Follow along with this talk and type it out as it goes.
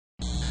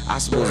I'm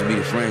supposed to be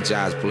the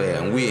franchise player,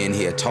 and we're in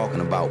here talking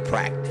about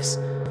practice.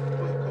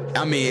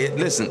 I mean,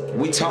 listen,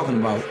 we talking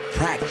about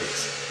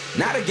practice.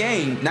 Not a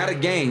game, not a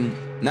game,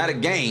 not a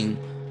game.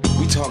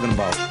 We talking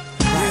about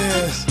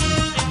practice.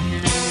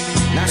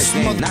 Yeah. Not a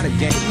game, not a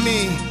game.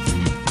 Me.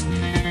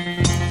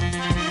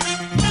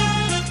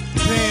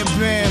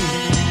 Bam.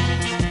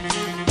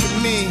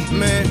 Me,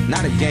 man.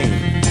 Not a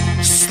game.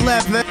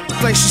 Slap that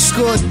like she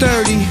scored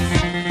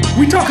 30.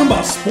 We talking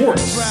about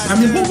sports. I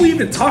mean, what we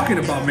even talking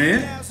about,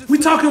 man? We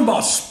talking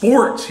about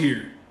sports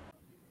here.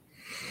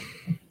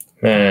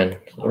 Man,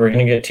 we're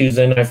going to get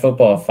Tuesday Night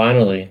Football,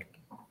 finally.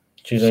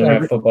 Tuesday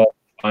Night Football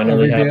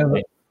finally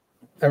happening.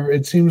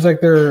 It seems like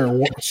they're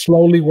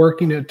slowly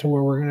working it to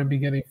where we're going to be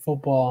getting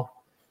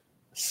football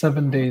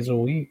 7 days a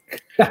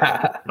week.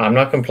 I'm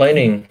not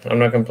complaining. I'm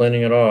not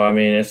complaining at all. I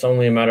mean, it's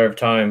only a matter of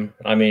time.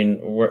 I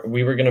mean,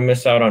 we were going to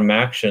miss out on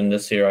MACtion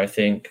this year, I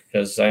think,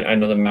 because I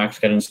know the MAC's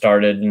getting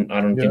started, and I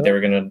don't think they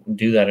were going to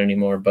do that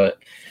anymore, but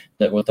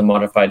that with the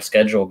modified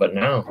schedule. But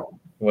now,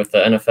 with the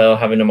NFL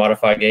having to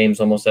modify games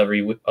almost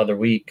every other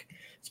week,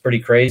 it's pretty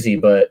crazy.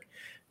 But,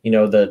 you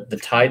know, the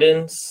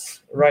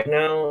Titans right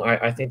now,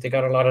 I think they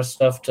got a lot of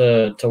stuff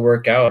to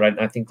work out.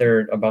 I think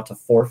they're about to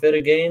forfeit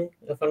a game,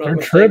 if I'm not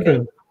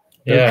mistaken.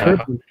 They're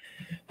tripping.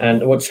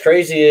 And what's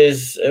crazy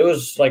is it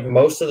was like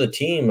most of the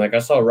team. Like I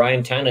saw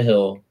Ryan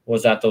Tannehill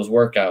was at those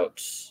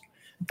workouts.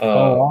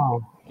 Oh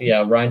wow!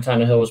 Yeah, Ryan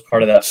Tannehill was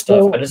part of that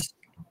stuff.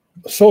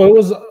 So it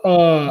was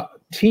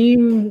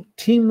team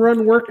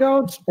run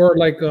workouts or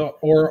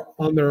or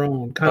on their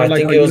own, kind of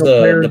like think it was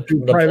the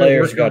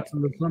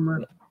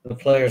the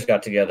players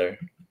got together.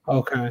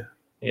 Okay.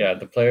 Yeah,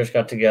 the players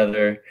got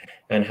together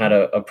and had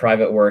a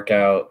private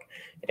workout.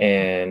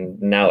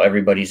 And now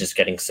everybody's just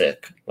getting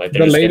sick. Like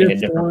they're just getting a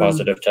different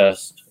positive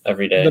test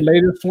every day. The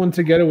latest one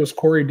to get it was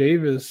Corey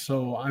Davis.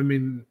 So, I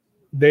mean,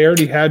 they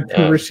already had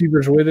two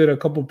receivers with it, a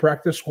couple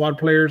practice squad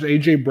players.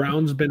 A.J.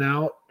 Brown's been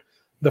out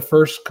the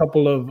first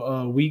couple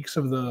of weeks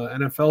of the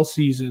NFL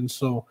season.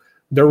 So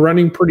they're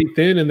running pretty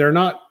thin, and they're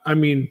not – I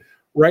mean,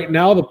 right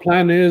now the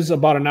plan is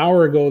about an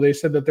hour ago they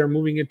said that they're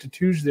moving it to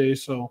Tuesday.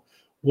 So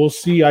we'll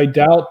see. I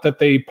doubt that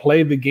they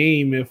play the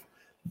game if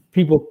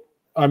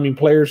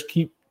players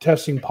keep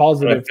testing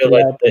positive. I feel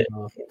like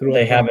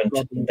they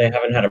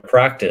haven't had a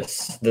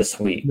practice this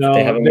week. No,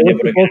 they haven't been able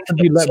to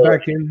be let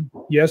back in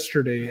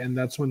yesterday, and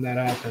that's when that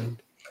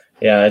happened.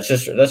 Yeah,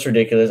 that's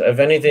ridiculous. If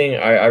anything,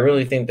 I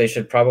really think they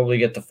should probably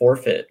get the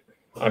forfeit.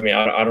 I mean,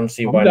 I don't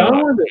see why not.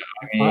 With it.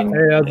 I mean,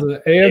 as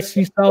an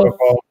AFC South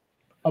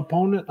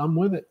opponent, I'm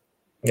with it.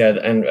 Yeah,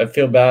 and I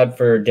feel bad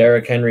for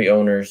Derrick Henry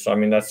owners. I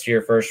mean, that's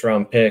your first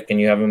round pick,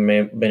 and you haven't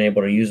been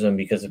able to use them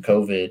because of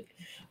COVID.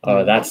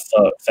 That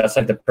sucks. That's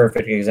like the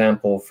perfect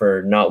example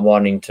for not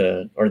wanting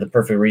to, or the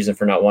perfect reason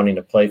for not wanting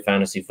to play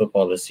fantasy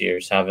football this year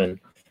is having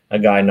a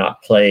guy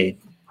not play.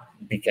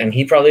 And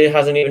he probably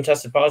hasn't even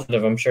tested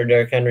positive. I'm sure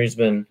Derrick Henry's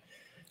been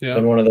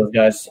one of those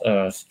guys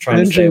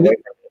trying to stay away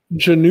from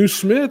it. Jonnu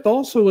Smith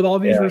also with all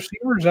these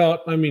receivers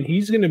out. I mean,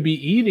 he's going to be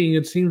eating.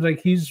 It seems like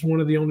he's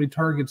one of the only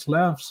targets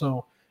left.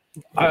 So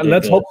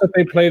let's hope that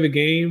they play the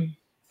game.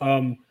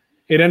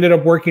 It ended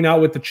up working out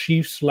with the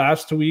Chiefs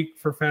last week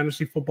for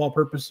fantasy football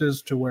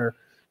purposes to where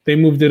they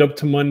moved it up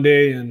to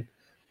Monday, and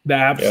the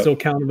app still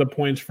counted the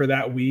points for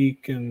that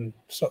week and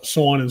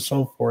so on and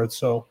so forth.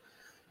 So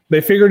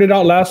they figured it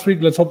out last week.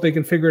 Let's hope they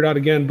can figure it out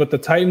again. But the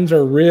Titans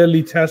are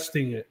really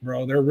testing it,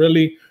 bro.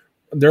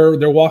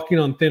 They're walking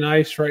on thin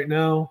ice right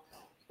now.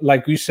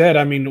 Like we said,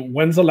 I mean,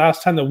 when's the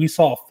last time that we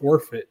saw a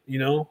forfeit, you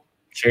know?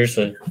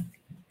 Seriously.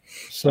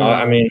 So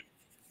I mean,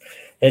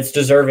 it's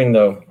deserving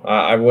though.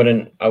 I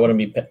wouldn't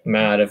be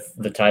mad if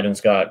the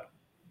Titans got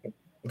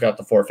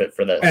the forfeit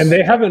for this. And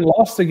they haven't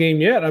lost a game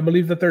yet. I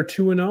believe that they're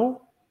 2-0,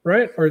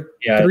 right? Or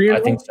 3-0?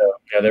 I think so.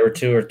 Yeah, they were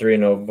 2 or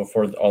 3-0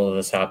 before all of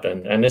this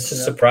happened. And this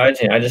is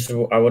surprising. I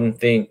wouldn't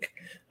think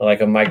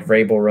like a Mike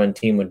Vrabel run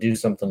team would do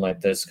something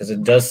like this, because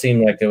it does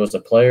seem like there was the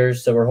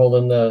players that were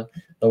holding the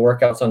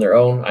workouts on their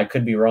own. I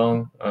could be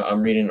wrong.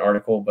 I'm reading an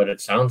article, but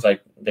it sounds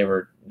like they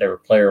were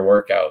player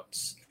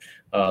workouts.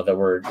 That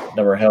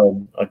were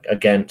held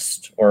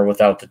against or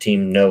without the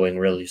team knowing,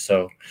 really.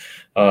 So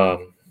a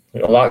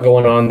lot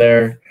going on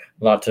there,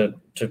 a lot to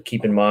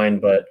keep in mind.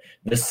 But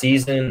this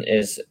season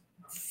is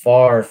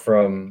far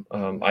from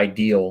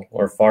ideal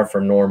or far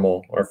from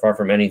normal or far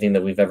from anything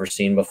that we've ever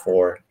seen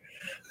before.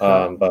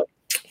 But,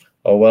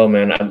 oh, well,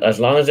 man, as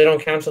long as they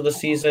don't cancel the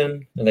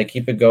season and they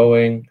keep it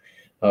going,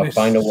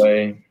 find a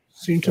way.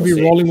 Seem to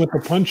be rolling with the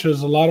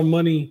punches. A lot of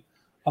money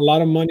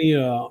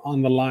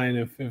on the line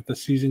if the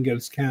season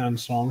gets canned.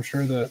 So I'm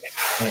sure that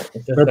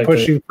they're like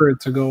pushing for it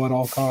to go at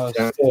all costs.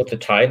 With the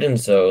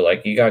Titans, though,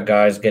 like you got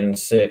guys getting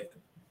sick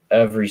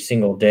every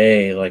single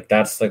day. Like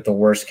that's like the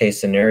worst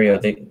case scenario.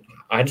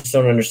 I just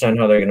don't understand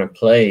how they're going to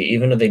play.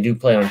 Even if they do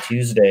play on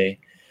Tuesday,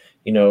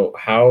 you know,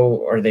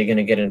 how are they going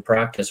to get in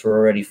practice? We're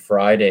already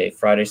Friday,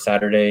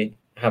 Saturday.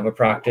 Have a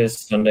practice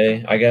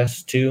Sunday, I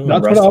guess, too.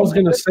 That's what I was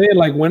going to say.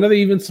 Like, when are they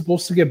even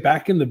supposed to get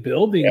back in the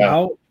building?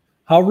 Yeah.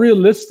 How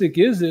realistic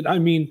is it? I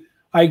mean,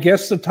 I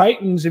guess the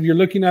Titans, if you're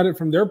looking at it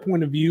from their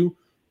point of view,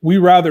 we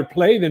rather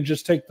play than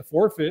just take the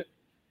forfeit,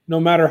 no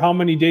matter how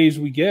many days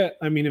we get.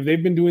 I mean, if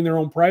they've been doing their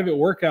own private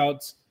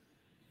workouts,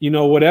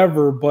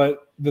 whatever.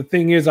 But the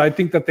thing is, I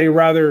think that they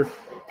rather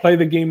play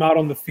the game out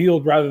on the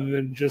field rather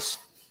than just,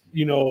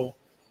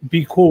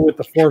 be cool with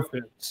the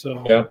forfeit.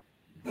 So yeah,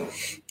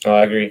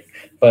 I agree.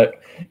 But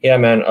yeah,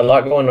 man, a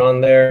lot going on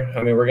there.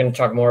 I mean, we're going to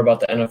talk more about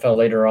the NFL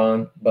later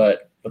on,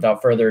 but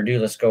without further ado,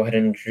 let's go ahead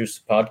and introduce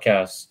the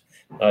podcast.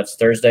 It's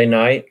Thursday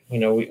night.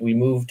 We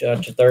moved to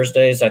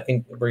Thursdays. I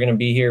think we're going to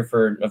be here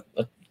for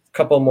a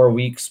couple more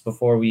weeks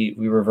before we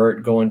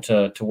revert going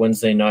to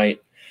Wednesday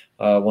night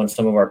once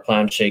some of our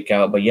plans shake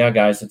out. But yeah,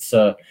 guys, it's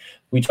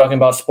we talking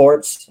about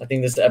sports. I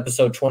think this is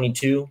episode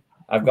 22.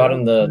 I've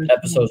gotten the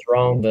episodes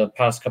wrong the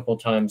past couple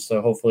of times,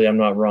 so hopefully I'm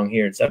not wrong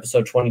here. It's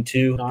episode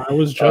 22. No, it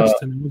was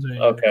Justin.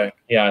 Okay,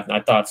 yeah, I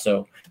thought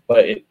so.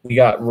 But we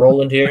got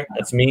Roland here.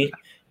 That's me.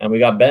 And we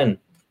got Ben.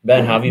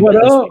 Ben, how have you been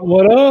this week?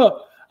 What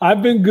up?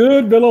 I've been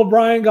good. Bill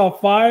O'Brien got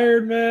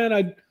fired,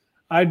 man.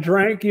 I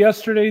drank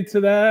yesterday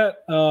to that.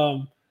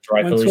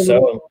 Rightfully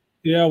so.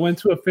 Went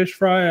to a fish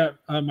fry at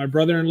my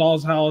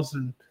brother-in-law's house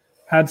and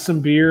had some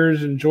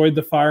beers, enjoyed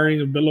the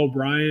firing of Bill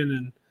O'Brien,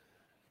 and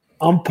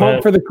I'm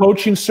pumped for the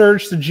coaching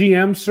search, the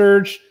GM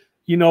search.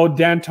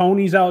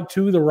 D'Antoni's out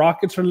too. The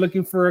Rockets are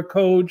looking for a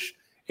coach.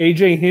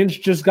 AJ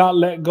Hinch just got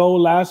let go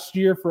last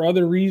year for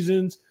other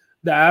reasons.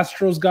 The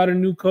Astros got a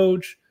new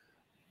coach.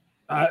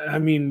 I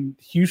mean,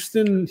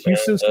 Houston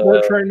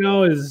sports right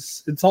now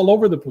it's all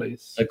over the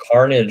place. The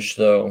carnage,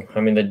 though.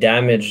 I mean, the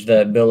damage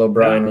that Bill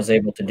O'Brien was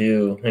able to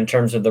do in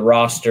terms of the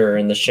roster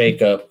and the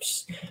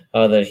shakeups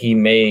that he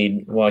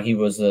made while he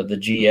was the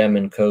GM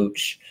and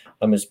coach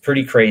is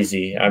pretty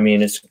crazy. I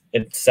mean, it's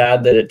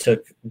sad that it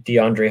took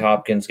DeAndre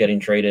Hopkins getting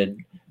traded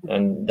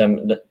and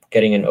them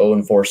getting an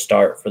 0-4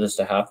 start for this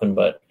to happen.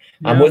 But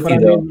I'm with you,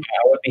 though.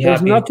 I would be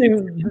happy.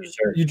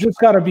 You just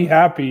got to be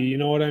happy. You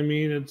know what I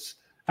mean? It's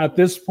at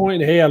this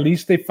point, hey, at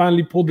least they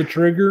finally pulled the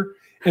trigger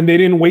and they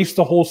didn't waste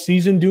the whole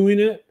season doing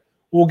it.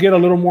 We'll get a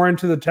little more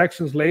into the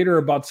Texans later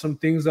about some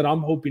things that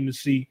I'm hoping to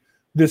see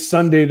this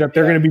Sunday that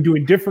they're going to be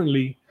doing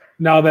differently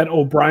now that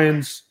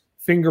O'Brien's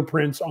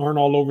fingerprints aren't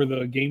all over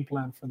the game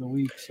plan for the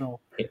week. So,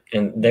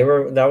 and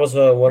that was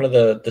one of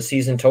the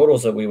season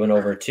totals that we went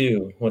over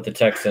too with the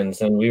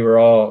Texans, and we were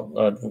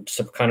all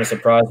kind of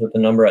surprised with the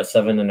number at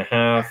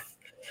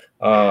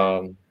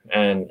 7.5.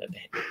 And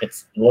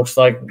it looks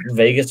like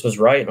Vegas was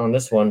right on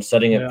this one,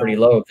 setting it pretty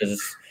low because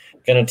it's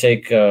going to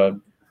take a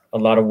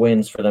lot of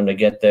wins for them to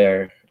get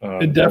there.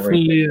 It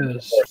definitely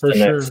is for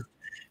sure.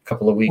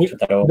 Couple of weeks with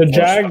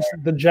that.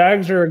 The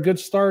Jags are a good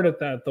start at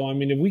that, though. I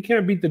mean, if we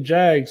can't beat the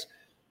Jags,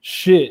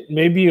 shit,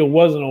 maybe it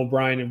wasn't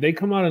O'Brien. If they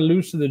come out and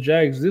lose to the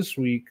Jags this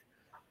week,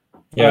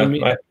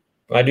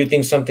 I do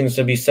think something's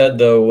to be said,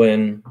 though,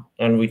 and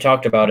we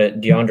talked about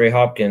it, DeAndre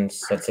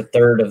Hopkins, that's a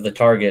third of the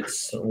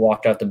targets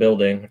walked out the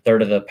building, a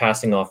third of the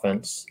passing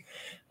offense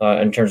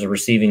in terms of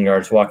receiving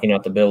yards walking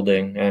out the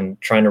building,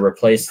 and trying to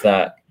replace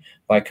that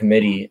by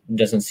committee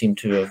doesn't seem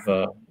to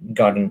have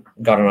gotten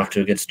off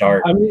to a good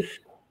start.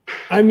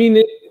 I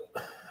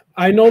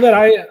know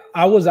that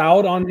I was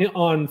out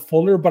on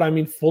Fuller, but I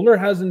mean, Fuller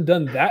hasn't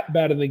done that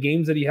bad in the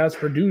games that he has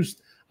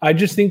produced. I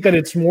just think that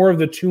it's more of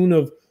the tune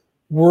of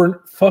we're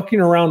fucking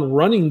around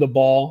running the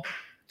ball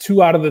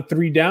 2 out of the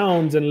 3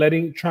 downs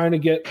and trying to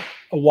get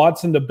a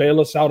Watson to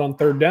bail us out on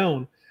 3rd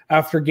down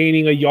after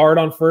gaining a yard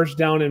on 1st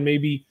down and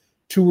maybe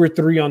 2 or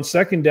 3 on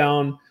 2nd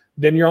down.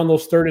 Then you're on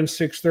those 3rd and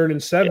 6, 3rd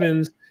and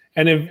 7s. Yeah.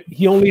 And if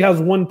he only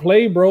has one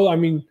play, bro, I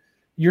mean,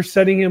 you're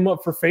setting him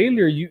up for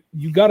failure.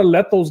 You got to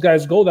let those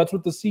guys go. That's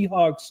what the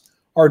Seahawks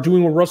are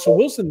doing with Russell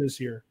Wilson this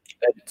year.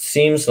 It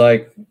seems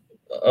like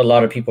a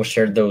lot of people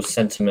shared those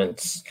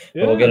sentiments.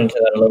 Yeah. We'll get into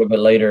that a little bit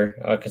later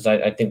because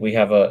I think we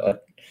have a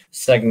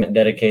segment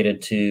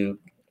dedicated to,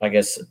 I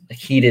guess,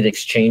 heated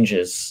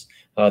exchanges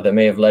that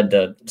may have led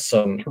to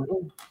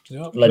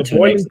led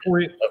to an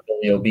point of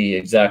the OB.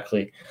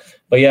 Exactly.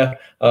 But yeah,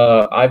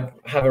 I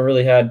haven't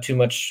really had too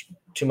much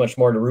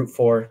more to root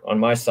for on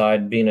my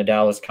side, being a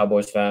Dallas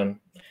Cowboys fan.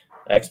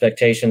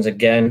 Expectations,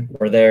 again,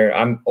 were there.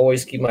 I'm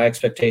always keep my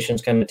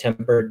expectations kind of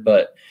tempered,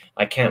 but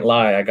I can't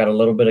lie. I got a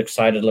little bit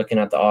excited looking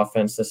at the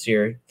offense this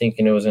year,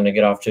 thinking it was going to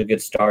get off to a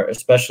good start,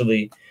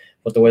 especially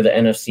with the way the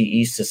NFC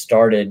East has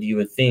started. You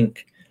would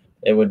think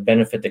it would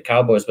benefit the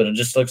Cowboys, but it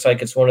just looks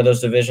like it's one of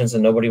those divisions that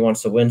nobody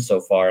wants to win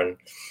so far. And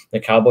the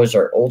Cowboys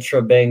are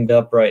ultra banged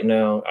up right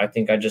now. I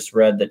think I just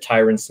read that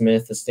Tyron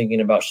Smith is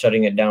thinking about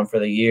shutting it down for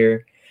the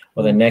year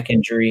with a neck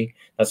injury.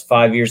 That's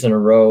 5 years in a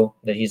row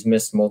that he's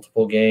missed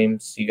multiple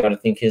games. You got to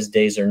think his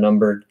days are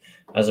numbered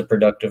as a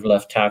productive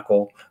left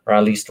tackle, or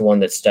at least one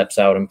that steps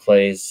out and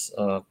plays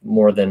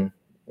more than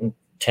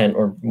 10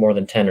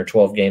 or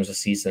 12 games a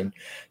season.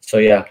 So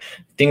yeah,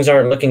 things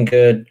aren't looking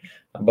good,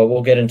 but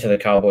we'll get into the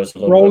Cowboys a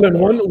little bit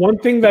more. One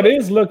thing that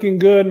is looking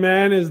good,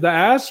 man, is the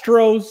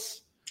Astros.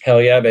 Hell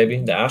yeah, baby.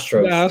 The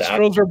Astros. The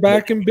Astros are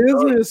back in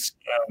business.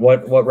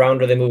 What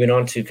round are they moving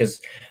on to?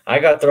 Because I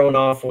got thrown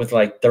off with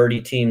like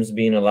 30 teams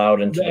being allowed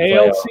into the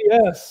playoffs.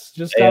 ALCS.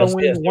 Just got to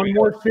win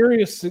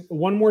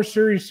one more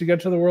series to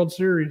get to the World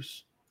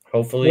Series.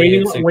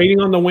 Hopefully,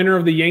 waiting on the winner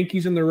of the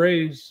Yankees and the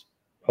Rays.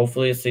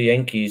 Hopefully, it's the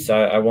Yankees.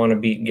 I want to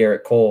beat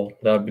Garrett Cole.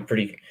 That would be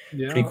pretty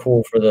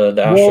cool for the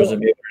Astros to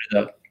be able to do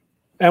that.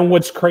 And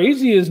what's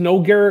crazy is no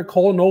Garrett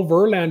Cole, no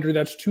Verlander.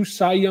 That's 2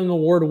 Cy Young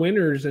Award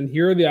winners, and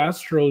here are the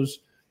Astros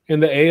in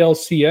the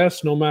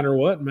ALCS. No matter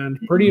what, man,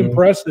 pretty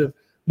impressive.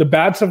 The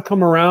bats have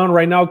come around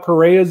right now.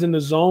 Correa's in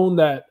the zone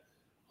that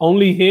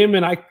only him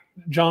and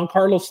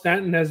Giancarlo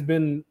Stanton has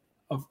been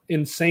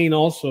insane.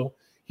 Also,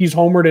 he's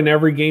homered in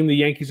every game the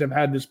Yankees have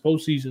had this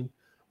postseason.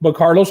 But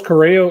Carlos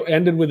Correa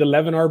ended with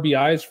 11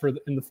 RBIs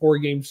in the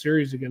 4-game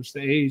series against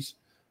the A's.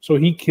 So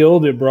he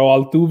killed it, bro.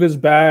 Altuve's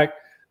back.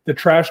 The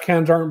trash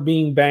cans aren't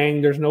being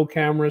banged. There's no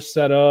cameras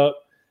set up.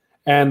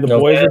 And the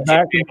boys are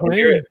back and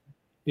playing.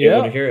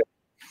 Yeah. Hear it.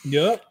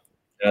 Yep.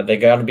 They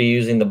got to be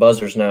using the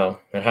buzzers now.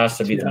 It has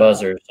to be the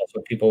buzzers. That's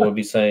what people would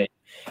be saying.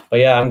 But,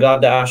 yeah, I'm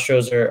glad the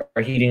Astros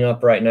are heating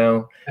up right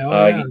now.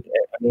 I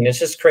mean, it's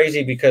just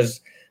crazy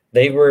because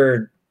they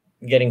were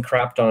getting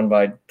crapped on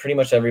by pretty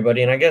much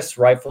everybody, and I guess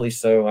rightfully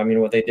so. I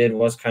mean, what they did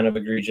was kind of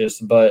egregious.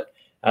 But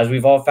as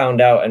we've all found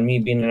out, and me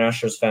being an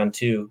Astros fan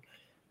too,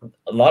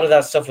 a lot of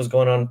that stuff was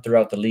going on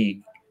throughout the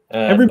league.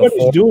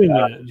 Everybody's doing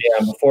that.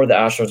 Yeah, before the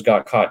Astros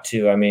got caught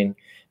too. I mean,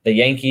 the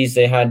Yankees,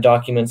 they had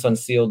documents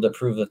unsealed that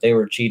prove that they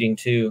were cheating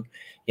too.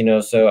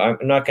 So I'm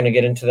not going to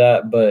get into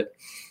that. But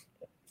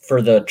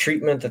for the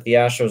treatment that the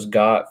Astros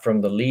got from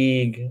the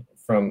league,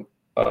 from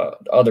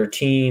other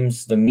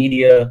teams, the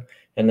media,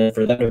 and then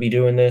for them to be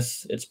doing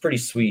this, it's pretty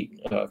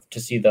sweet to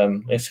see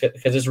them.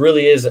 Because this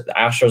really is the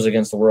Astros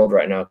against the world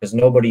right now, because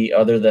nobody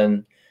other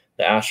than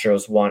the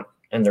Astros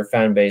and their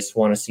fan base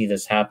want to see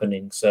this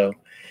happening. So,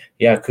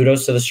 yeah,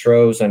 kudos to the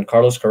Stros. And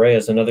Carlos Correa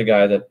is another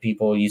guy that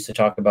people used to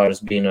talk about as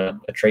being a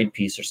trade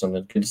piece or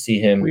something. Good to see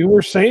him. We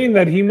were saying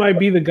that he might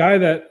be the guy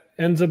that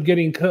ends up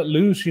getting cut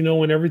loose,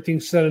 when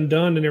everything's said and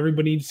done and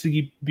everybody needs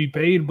to be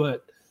paid.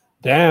 But,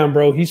 damn,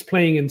 bro, he's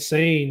playing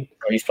insane.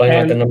 He's playing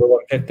like the number 1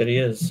 pick that he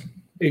is.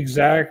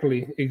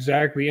 Exactly.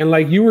 And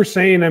like you were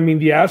saying, I mean,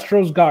 the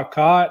Astros got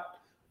caught.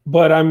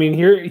 But, I mean,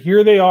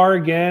 here they are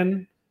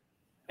again.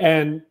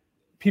 And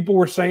people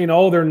were saying,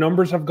 their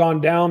numbers have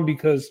gone down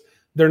because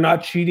they're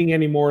not cheating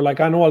anymore. Like,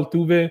 I know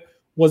Altuve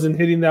wasn't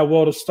hitting that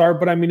well to start,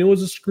 but I mean, it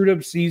was a screwed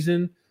up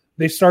season.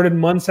 They started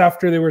months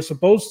after they were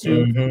supposed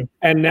to. Mm-hmm.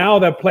 And now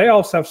that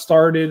playoffs have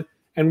started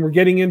and we're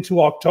getting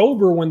into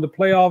October when the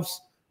playoffs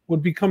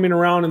would be coming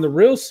around in the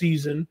real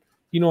season,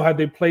 had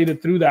they played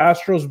it through, the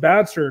Astros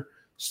bats are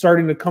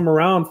starting to come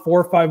around 4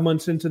 or 5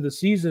 months into the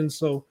season.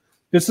 So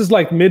this is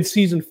like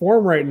mid-season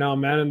form right now,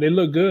 man, and they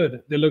look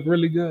good. They look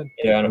really good.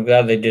 Yeah, and I'm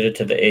glad they did it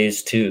to the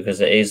A's too, because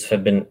the A's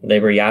they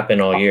were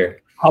yapping all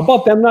year. How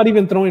about them not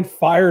even throwing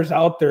Fires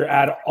out there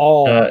at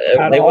all?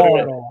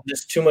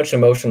 There's too much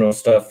emotional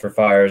stuff for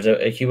Fires.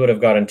 He would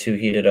have gotten too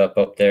heated up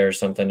there or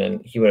something,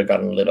 and he would have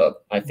gotten lit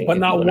up, I think. But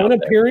not one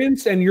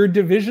appearance, and your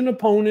division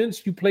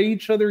opponents, you play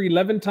each other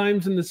 11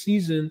 times in the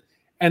season,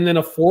 and then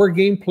a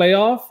 4-game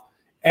playoff,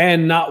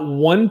 and not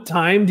one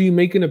time do you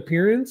make an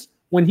appearance?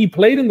 When he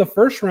played in the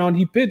first round,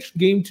 he pitched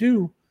game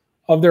 2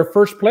 of their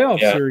first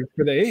playoff series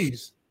for the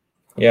A's.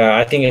 Yeah,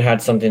 I think it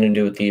had something to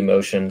do with the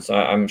emotions.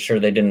 I'm sure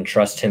they didn't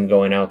trust him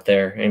going out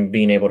there and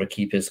being able to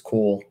keep his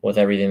cool with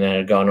everything that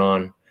had gone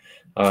on.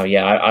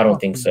 I don't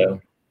think so.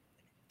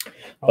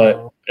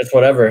 But it's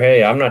whatever.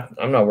 Hey, I'm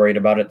not worried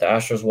about it. The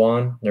Astros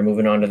won. They're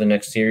moving on to the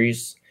next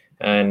series.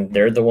 And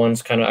they're the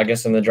ones kind of, I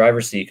guess, in the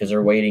driver's seat because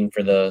they're waiting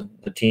for the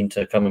team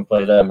to come and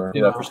play them or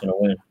whoever's going to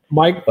win.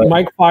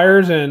 Mike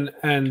Fires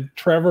and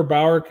Trevor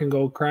Bauer can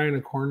go cry in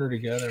a corner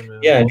together, man.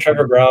 Yeah, and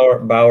Trevor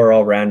Bauer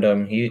all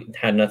random. He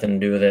had nothing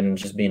to do with it and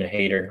just being a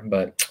hater,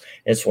 but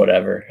it's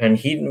whatever. And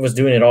he was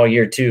doing it all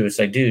year too. It's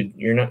like, dude,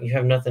 you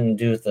have nothing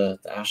to do with the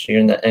Astros. You're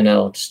in the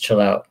NL. Just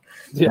chill out.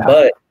 Yeah.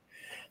 But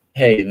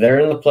hey, they're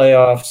in the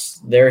playoffs.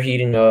 They're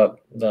heating up.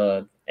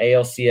 The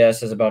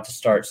ALCS is about to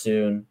start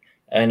soon.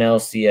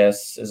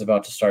 NLCS is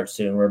about to start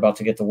soon. We're about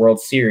to get the World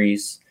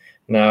Series.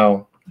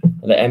 Now,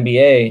 the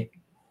NBA,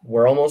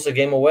 we're almost a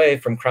game away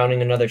from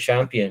crowning another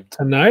champion.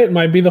 Tonight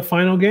might be the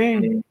final game.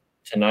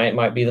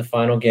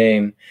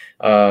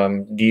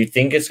 Do you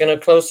think it's going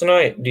to close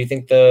tonight? Do you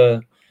think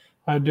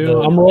I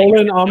do. I'm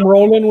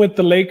rolling with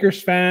the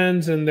Lakers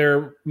fans and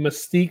their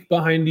mystique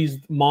behind these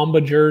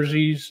Mamba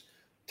jerseys.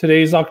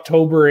 Today's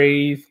October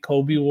 8th.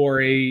 Kobe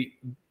wore 8.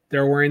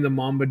 They're wearing the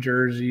Mamba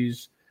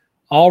jerseys.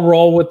 I'll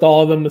roll with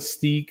all the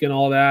mystique and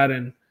all that.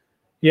 And,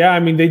 yeah, I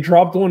mean, they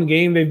dropped one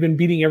game. They've been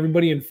beating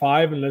everybody in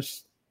 5, and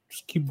let's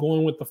just keep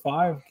going with the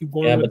 5. Keep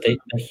going. Yeah, but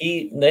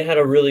they had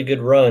a really good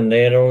run.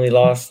 They had only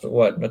lost, 2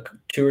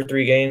 or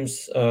 3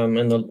 games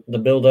in the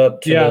build-up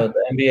to the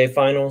NBA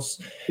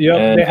Finals.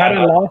 Yeah, they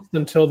hadn't lost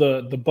until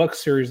the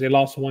Bucks series. They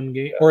lost 1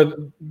 game. Or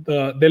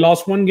they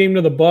lost 1 game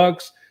to the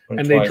Bucks,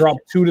 and they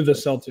dropped 2 to the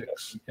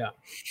Celtics. Yeah.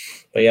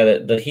 But, yeah,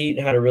 the Heat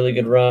had a really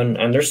good run,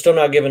 and they're still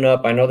not giving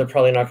up. I know they're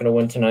probably not going to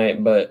win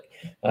tonight, but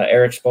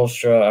Eric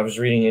Spoelstra, I was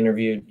reading an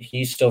interview.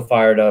 He's still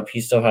fired up.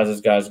 He still has his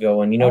guys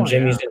going.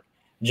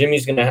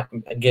 Jimmy's going to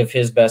give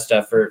his best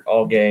effort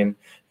all game.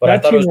 But I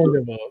thought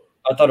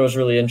it was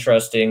really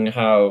interesting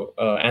how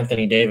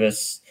Anthony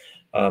Davis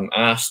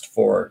asked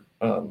for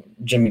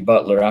Jimmy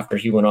Butler after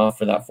he went off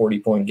for that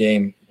 40-point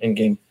game in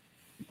game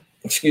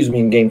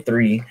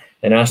 3,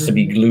 and asked to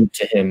be glued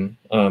to him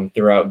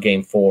throughout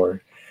game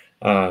 4.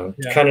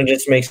 Kind of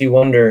just makes you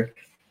wonder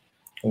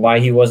why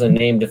he wasn't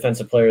named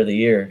Defensive Player of the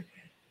Year.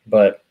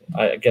 But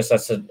I guess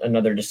that's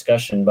another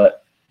discussion.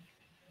 But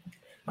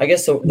I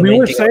guess we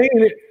were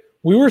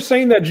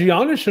saying that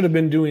Giannis should have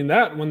been doing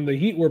that when the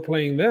Heat were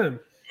playing them.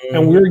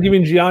 And we were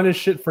giving Giannis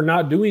shit for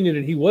not doing it,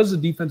 and he was the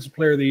Defensive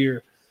Player of the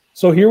Year.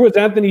 So here was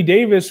Anthony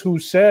Davis, who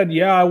said,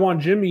 yeah, I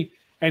want Jimmy.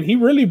 And he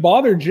really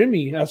bothered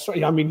Jimmy.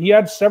 I mean, he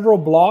had several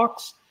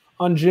blocks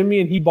on Jimmy,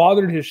 and he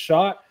bothered his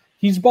shot.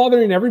 He's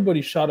bothering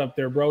everybody's shot up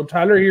there, bro.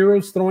 Tyler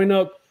Hero's throwing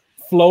up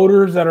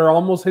floaters that are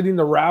almost hitting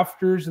the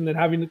rafters and then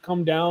having to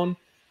come down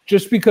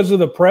just because of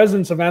the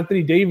presence of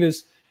Anthony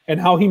Davis and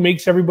how he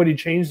makes everybody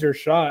change their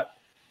shot.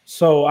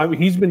 So, I mean,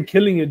 he's been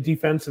killing it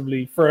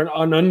defensively for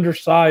an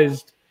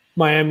undersized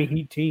Miami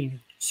Heat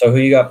team. So who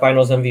you got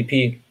finals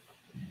MVP?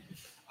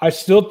 I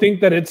still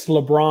think that it's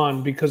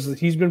LeBron because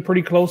he's been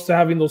pretty close to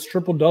having those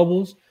triple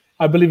doubles.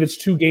 I believe it's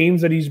 2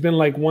 games that he's been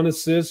like 1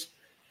 assist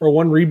or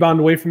 1 rebound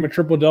away from a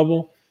triple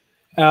double.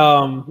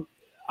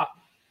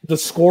 The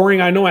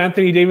scoring, I know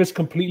Anthony Davis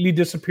completely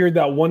disappeared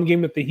that one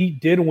game that the Heat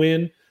did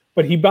win,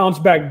 but he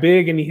bounced back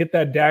big and he hit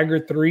that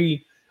dagger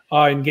 3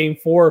 in game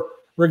 4.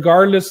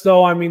 Regardless,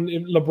 though, I mean,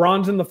 if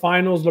LeBron's in the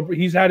finals.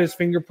 He's had his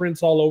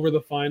fingerprints all over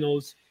the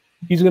finals.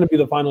 He's going to be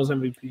the finals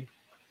MVP.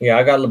 Yeah,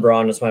 I got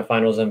LeBron as my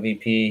finals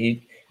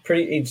MVP.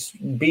 He's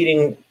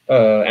beating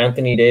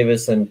Anthony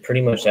Davis in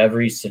pretty much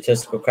every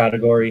statistical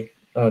category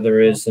there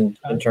is in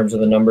terms of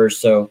the numbers.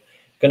 So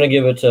going to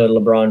give it to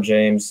LeBron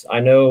James. I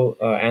know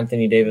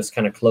Anthony Davis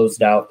kind of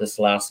closed out this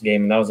last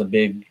game, and that was a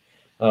big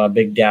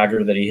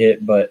dagger that he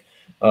hit. But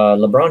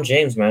LeBron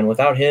James, man,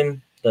 without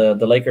him, the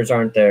Lakers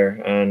aren't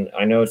there. And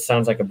I know it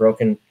sounds like a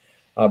broken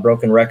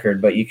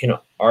record, but you can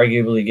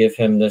arguably give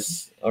him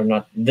this, or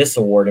not this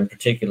award in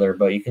particular,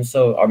 but you can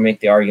still make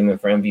the argument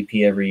for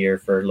MVP every year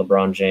for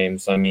LeBron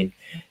James. I mean,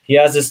 he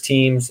has his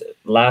teams.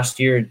 Last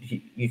year,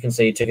 you can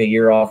say he took a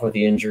year off with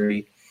the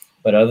injury,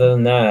 but other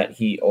than that,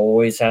 he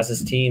always has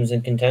his teams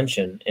in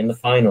contention in the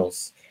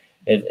finals.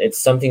 It's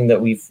something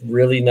that we've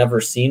really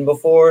never seen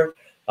before.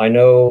 I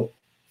know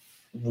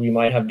we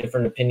might have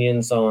different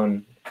opinions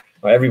on,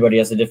 or everybody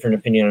has a different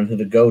opinion on who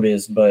the GOAT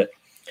is, but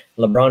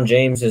LeBron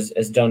James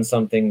has done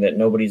something that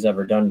nobody's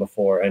ever done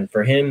before. And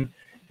for him,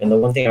 and the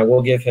one thing I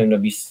will give him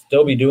to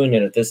still be doing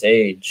it at this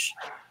age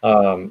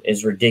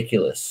is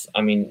ridiculous.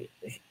 I mean,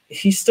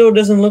 he still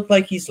doesn't look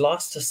like he's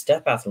lost a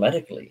step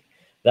athletically.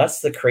 That's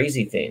the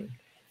crazy thing.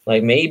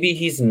 Like, maybe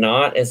he's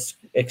not as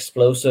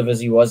explosive as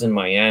he was in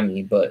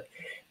Miami, but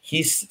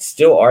he's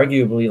still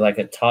arguably like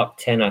a top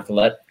 10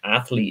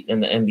 athlete in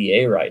the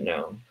NBA right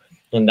now.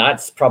 And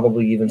that's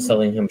probably even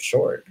selling him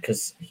short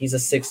because he's a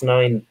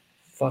 6'9"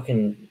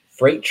 fucking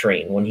freight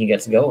train when he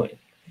gets going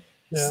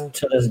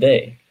to this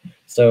day.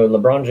 So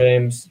LeBron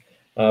James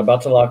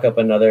about to lock up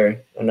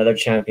another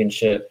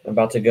championship,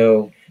 about to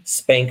go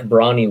spank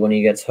Bronny when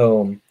he gets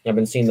home. I've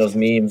been seeing those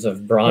memes of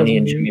Bronny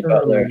and Jimmy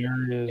Butler.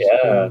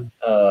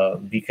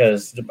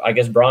 Because I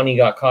guess Bronny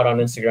got caught on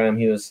Instagram.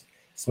 He was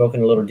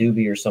smoking a little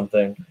doobie or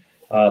something.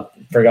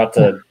 Forgot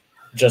to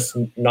just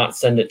not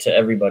send it to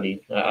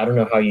everybody. I don't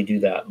know how you do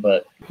that,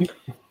 but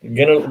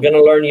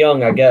gonna learn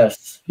young, I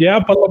guess. Yeah,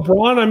 but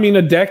LeBron, I mean,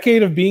 a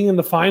decade of being in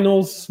the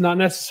finals, not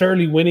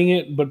necessarily winning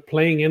it, but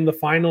playing in the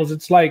finals.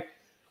 It's like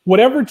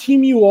whatever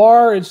team you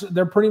are,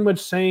 they're pretty much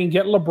saying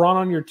get LeBron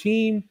on your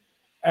team,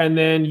 and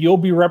then you'll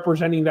be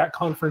representing that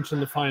conference in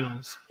the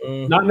finals.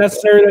 Not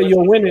necessarily that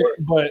you'll win it,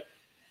 but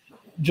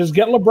just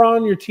get LeBron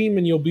on your team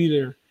and you'll be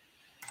there.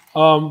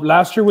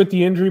 Last year with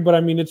the injury, but I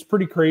mean, it's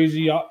pretty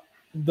crazy.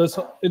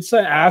 It's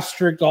an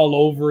asterisk all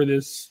over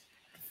this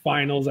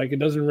finals. Like, it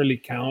doesn't really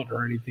count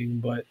or anything,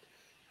 but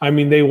I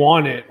mean, they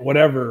want it,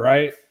 whatever,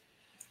 right?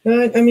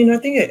 I mean, I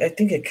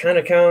think it kind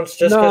of counts.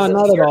 Just no,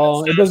 not at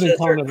all. It doesn't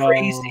count at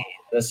all.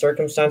 The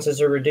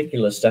circumstances are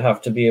ridiculous to have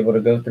to be able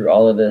to go through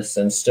all of this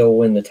and still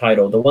win the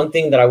title. The one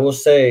thing that I will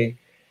say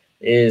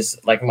is,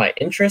 like, my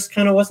interest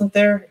kind of wasn't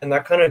there, and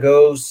that kind of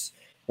goes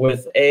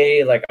with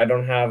like, I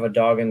don't have a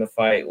dog in the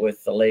fight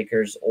with the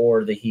Lakers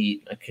or the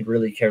Heat. I could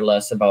really care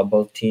less about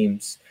both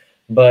teams,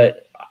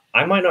 but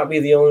I might not be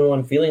the only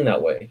one feeling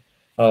that way.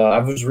 I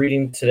was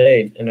reading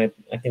today, and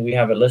I think we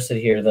have it listed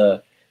here.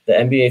 The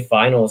NBA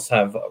Finals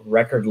have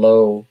record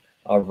low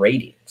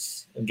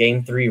ratings.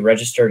 Game 3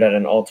 registered at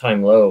an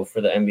all-time low for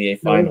the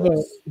NBA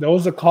Finals. That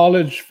was a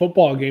college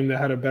football game that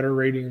had a better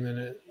rating than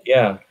it.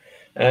 Yeah,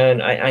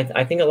 and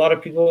I think a lot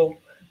of people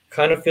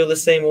kind of feel the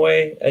same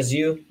way as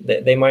you.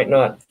 They might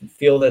not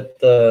feel that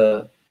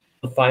the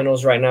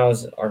finals right now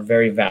are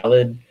very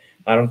valid.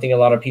 I don't think a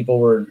lot of people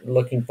were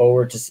looking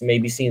forward to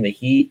maybe seeing the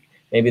Heat.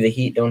 Maybe the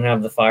Heat don't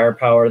have the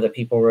firepower that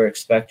people were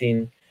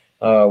expecting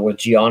with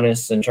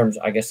Giannis in terms,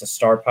 I guess, the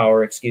star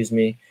power, excuse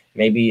me.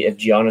 Maybe if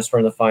Giannis were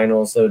in the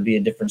finals, that would be a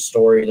different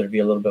story. There'd be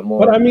a little bit more.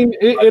 But I mean,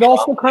 it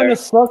also kind of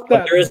sucked that.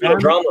 But there is no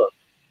drama.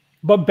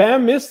 But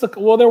Bam missed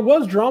there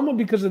was drama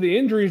because of the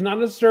injuries, not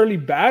necessarily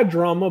bad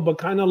drama, but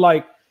kind of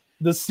like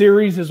the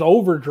series is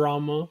over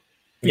drama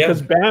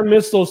because Bam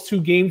missed those 2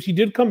 games. He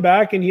did come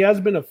back and he has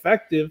been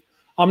effective.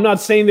 I'm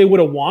not saying they would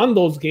have won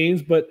those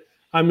games, but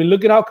I mean,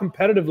 look at how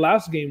competitive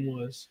last game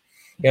was.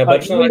 Yeah,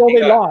 but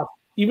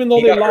even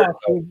though they lost,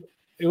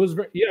 it was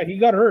he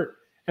got hurt,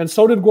 and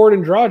so did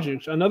Gordon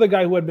Dragic, another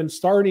guy who had been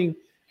starting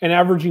and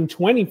averaging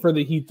 20 for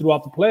the Heat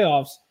throughout the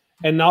playoffs,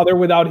 and now they're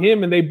without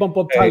him, and they bump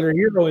up Tyler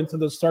Hero into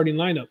the starting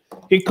lineup.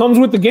 It comes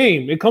with the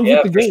game. It comes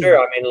with the game. Sure.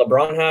 I mean,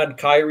 LeBron had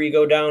Kyrie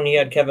go down. He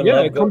had Kevin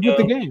Love it comes with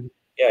the game.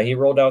 Yeah, he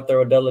rolled out there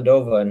with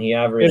Deladova, and he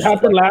averaged. It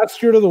happened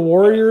last year to the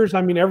Warriors.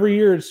 I mean, every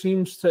year it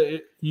seems to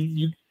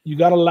you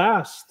got to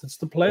last. It's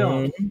the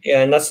playoffs. Mm-hmm.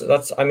 Yeah, and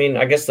that's. I mean,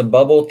 I guess the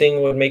bubble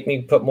thing would make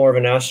me put more of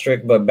an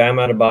asterisk, but Bam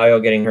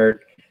Adebayo getting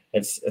hurt,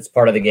 it's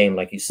part of the game,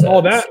 like you said.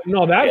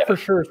 That for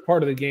sure is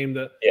part of the game.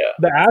 The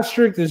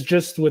asterisk is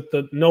just with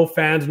the no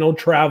fans, no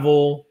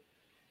travel.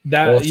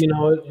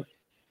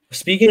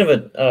 Speaking of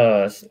it,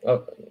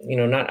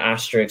 not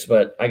asterisks,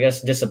 but I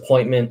guess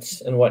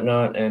disappointments and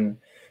whatnot, and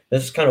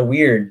this is kind of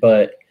weird,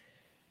 but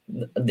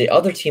the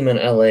other team in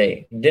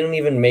LA didn't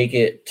even make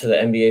it to the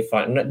NBA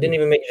final, didn't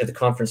even make it to the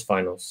conference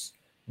finals.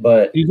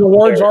 But these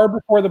awards are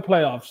before the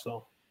playoffs,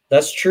 though.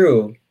 That's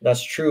true.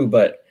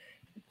 But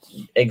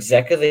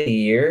exec of the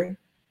year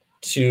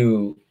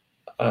to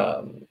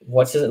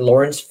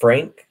Lawrence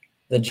Frank,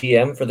 the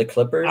GM for the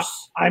Clippers.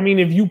 I mean,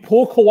 if you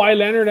pull Kawhi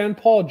Leonard and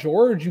Paul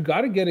George, you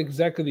got to get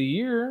exec of the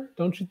year,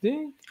 don't you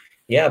think?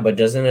 Yeah, but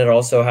doesn't it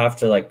also have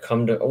to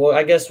come to? Well,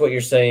 I guess what you're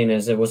saying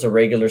is it was a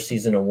regular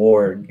season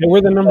award. They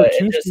were the number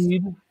 2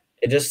 seed.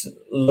 It just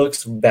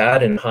looks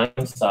bad in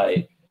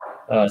hindsight,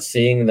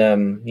 seeing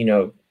them,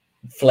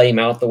 flame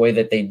out the way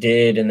that they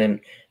did, and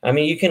then I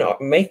mean, you can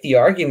make the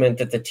argument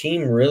that the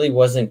team really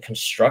wasn't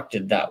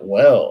constructed that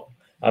well.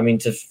 I mean,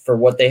 for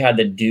what they had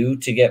to do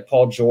to get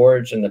Paul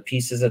George and the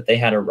pieces that they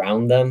had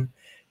around them,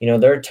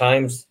 there are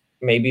times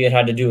maybe it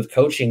had to do with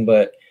coaching,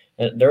 but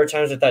there are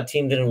times that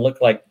team didn't look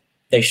like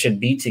they should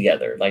be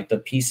together. Like the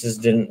pieces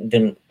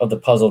didn't of the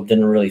puzzle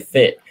didn't really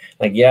fit.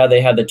 Like, yeah, they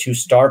had the 2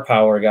 star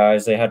power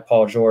guys. They had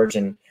Paul George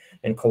and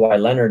Kawhi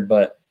Leonard,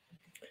 but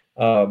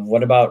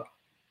what about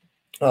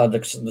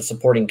the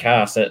supporting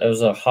cast? It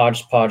was a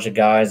hodgepodge of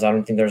guys. I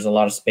don't think there's a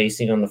lot of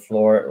spacing on the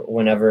floor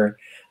whenever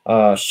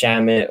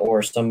Shamet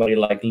or somebody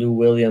like Lou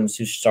Williams,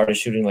 who started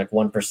shooting like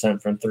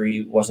 1% from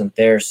 3, wasn't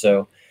there.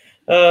 So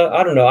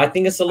I don't know. I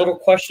think it's a little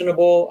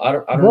questionable. I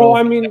don't know.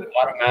 I mean,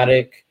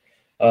 automatic.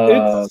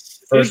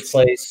 First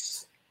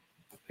place.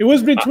 It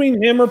was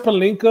between him or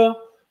Pelinka.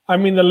 I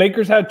mean, the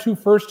Lakers had 2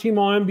 first-team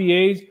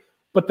All-NBAs,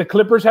 but the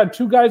Clippers had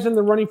 2 guys in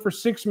the running for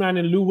 6-man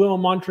in Lou Will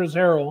and Montrezl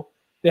Harrell.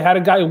 They had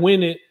a guy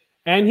win it,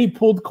 and he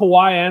pulled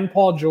Kawhi and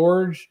Paul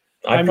George.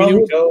 I'd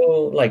probably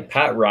go like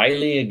Pat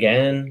Riley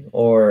again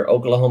or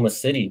Oklahoma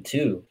City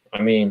too.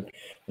 I mean,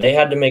 they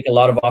had to make a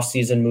lot of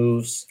off-season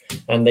moves,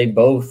 and they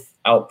both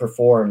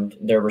outperformed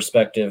their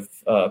respective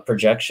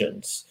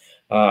projections.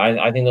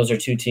 I think those are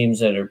 2 teams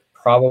that are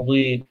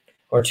probably,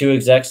 or 2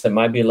 execs that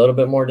might be a little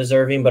bit more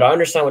deserving, but I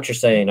understand what you're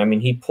saying. I mean,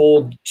 he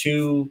pulled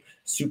 2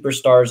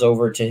 superstars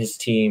over to his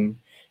team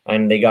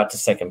and they got to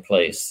second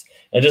place.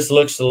 It just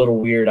looks a little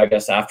weird, I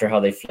guess, after how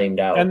they flamed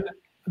out. And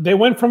they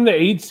went from the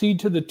 8 seed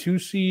to the 2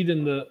 seed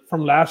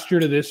from last year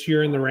to this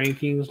year in the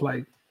rankings.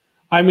 Like,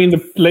 I mean,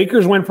 the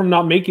Lakers went from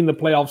not making the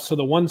playoffs to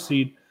the 1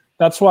 seed.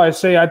 That's why I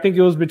say I think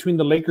it was between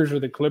the Lakers or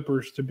the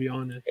Clippers, to be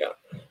honest.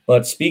 Yeah.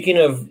 But speaking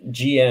of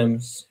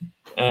GMs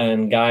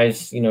and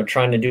guys,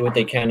 trying to do what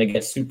they can to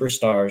get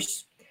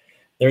superstars,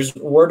 there's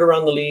word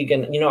around the league.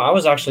 And, I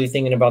was actually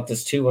thinking about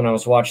this too when I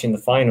was watching the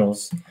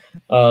finals.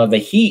 The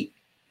Heat,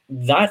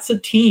 that's a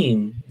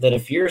team that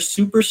if you're a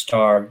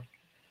superstar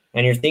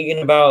and you're thinking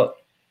about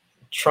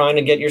trying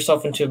to get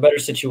yourself into a better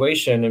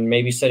situation and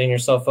maybe setting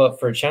yourself up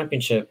for a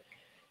championship,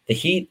 the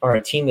Heat are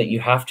a team that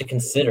you have to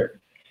consider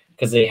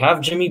because they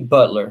have Jimmy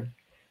Butler.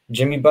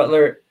 Jimmy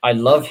Butler, I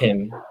love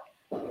him.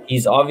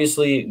 He's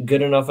obviously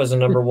good enough as a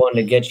number 1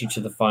 to get you to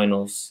the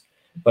finals,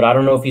 but I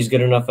don't know if he's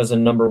good enough as a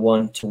number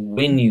 1 to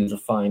win you the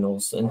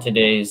finals in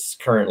today's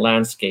current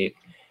landscape.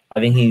 I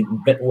think he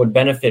would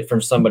benefit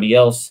from somebody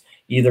else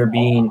either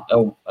being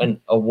a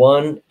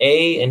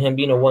 1A and him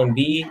being a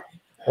 1B,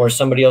 or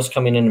somebody else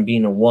coming in and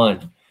being a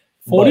 1.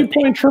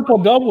 40-point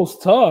triple-double is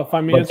tough.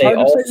 I mean, it's hard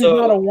to say he's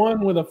not a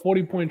 1 with a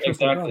 40-point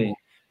triple-double. Exactly.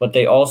 But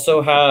they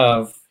also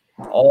have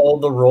all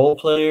the role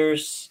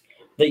players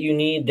that you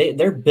need.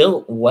 They're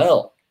built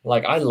well.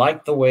 Like, I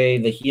like the way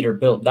the Heat are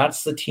built.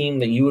 That's the team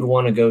that you would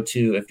want to go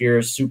to if you're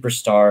a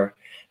superstar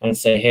and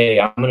say, hey,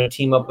 I'm going to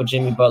team up with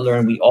Jimmy Butler,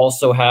 and we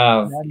also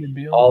have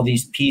all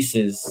these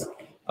pieces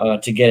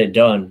to get it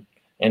done.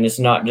 And it's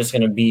not just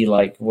going to be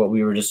like what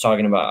we were just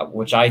talking about,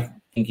 which I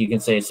think you can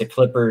say it's the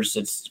Clippers,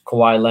 it's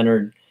Kawhi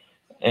Leonard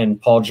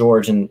and Paul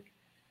George, and,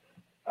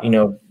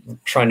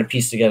 trying to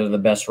piece together the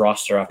best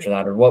roster after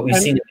that, or what we've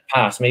seen in the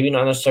past. Maybe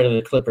not necessarily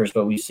the Clippers,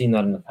 but we've seen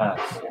that in the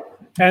past.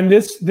 And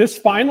this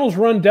finals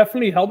run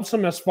definitely helps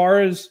them as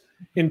far as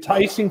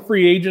enticing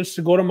free agents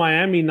to go to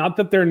Miami. Not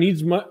that there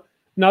needs much.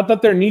 not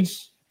that there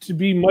needs to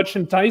be much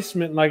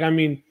enticement. Like, I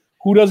mean,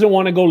 who doesn't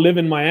want to go live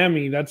in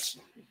Miami? That's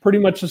pretty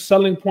much a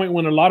selling point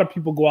when a lot of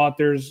people go out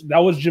there. That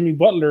was Jimmy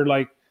Butler.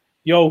 Like,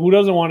 yo, who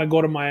doesn't want to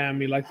go to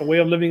Miami? Like, the way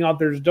of living out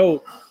there is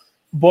dope.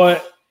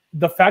 But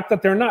the fact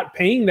that they're not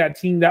paying that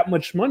team that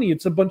much money,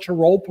 it's a bunch of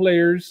role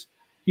players.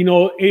 You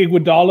know,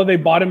 Iguodala, they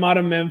bought him out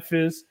of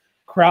Memphis.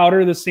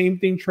 Crowder, the same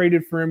thing,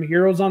 traded for him.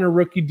 Hero's on a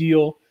rookie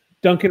deal.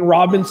 Duncan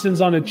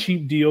Robinson's on a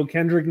cheap deal.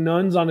 Kendrick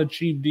Nunn's on a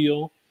cheap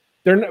deal.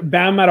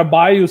 Bam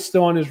Adebayo's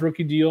still on his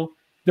rookie deal.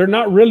 They're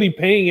not really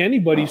paying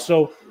anybody,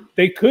 so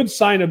they could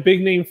sign a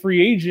big name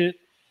free agent.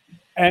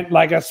 And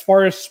like, as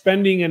far as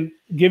spending and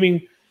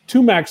giving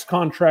 2 max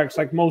contracts,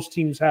 like most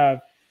teams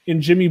have,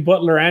 in Jimmy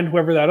Butler and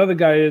whoever that other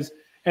guy is.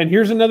 And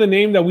here's another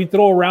name that we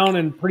throw around,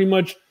 and pretty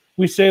much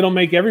we say it'll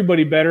make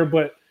everybody better,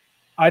 but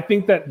I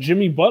think that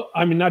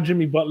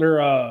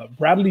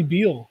Bradley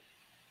Beal.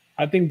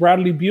 I think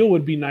Bradley Beal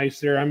would be nice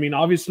there. I mean,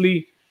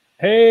 obviously,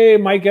 hey,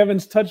 Mike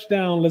Evans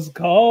touchdown. Let's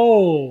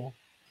go.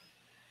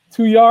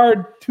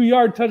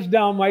 2-yard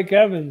touchdown, Mike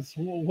Evans.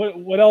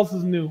 What else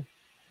is new?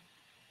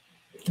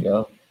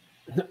 Yeah.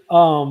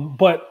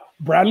 But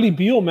Bradley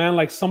Beal, man,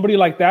 like somebody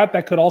like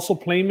that could also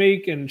play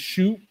make and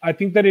shoot. I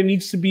think that it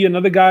needs to be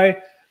another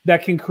guy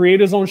that can create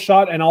his own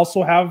shot and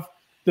also have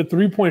the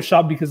 3-point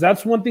shot, because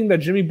that's one thing that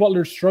Jimmy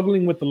Butler's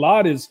struggling with a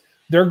lot is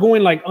they're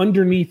going like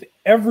underneath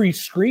every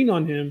screen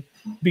on him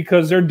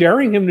because they're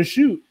daring him to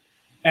shoot.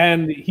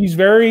 And he's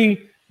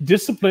very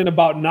disciplined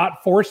about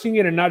not forcing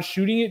it and not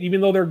shooting it, even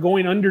though they're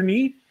going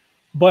underneath.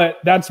 But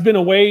that's been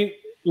a way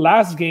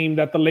last game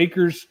that the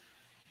Lakers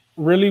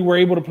really were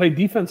able to play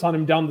defense on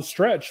him down the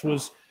stretch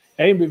was,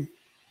 hey,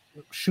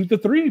 shoot the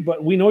 3,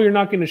 but we know you're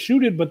not going to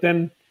shoot it. But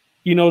then,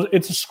 you know,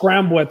 it's a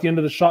scramble at the end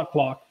of the shot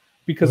clock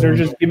because they're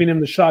just giving him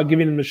the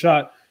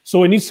shot.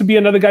 So it needs to be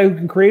another guy who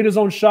can create his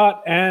own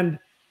shot and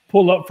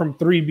pull up from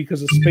 3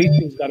 because the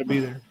spacing's got to be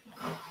there.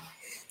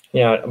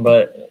 Yeah,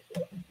 but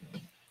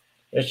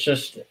it's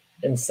just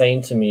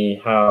insane to me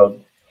how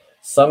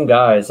some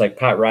guys like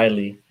Pat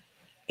Riley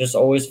just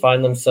always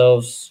find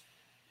themselves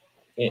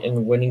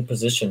in winning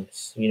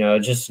positions. You know, it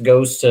just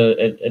goes to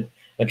it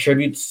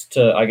attributes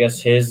to, I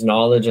guess, his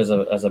knowledge as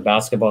a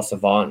basketball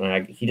savant,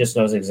 and he just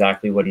knows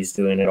exactly what he's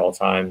doing at all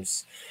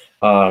times.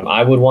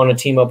 I would want to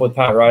team up with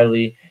Pat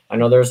Riley. I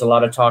know there's a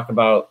lot of talk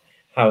about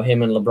how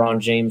him and LeBron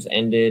James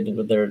ended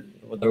with their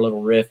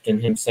little rift,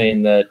 and him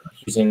saying that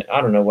he's in.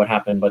 I don't know what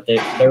happened, but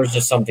there was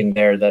just something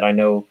there that I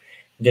know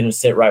didn't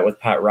sit right with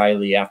Pat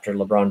Riley after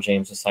LeBron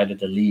James decided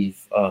to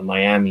leave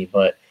Miami.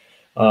 But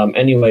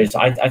anyways,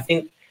 I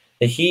think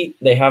the Heat,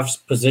 they have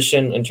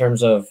position in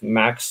terms of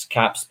max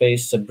cap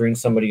space to bring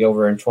somebody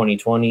over in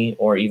 2020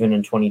 or even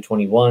in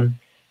 2021.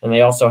 And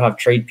they also have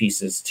trade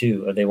pieces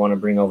too. They want to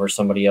bring over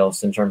somebody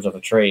else in terms of a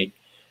trade.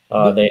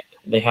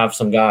 They have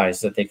some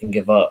guys that they can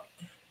give up.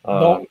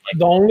 The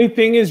only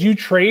thing is you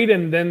trade,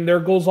 and then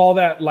there goes all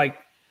that like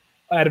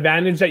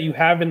advantage that you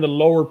have in the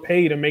lower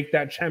pay to make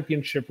that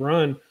championship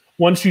run.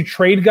 Once you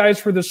trade guys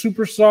for the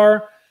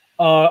superstar,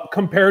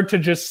 compared to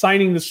just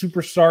signing the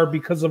superstar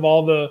because of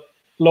all the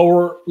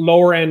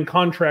lower end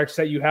contracts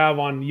that you have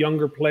on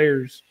younger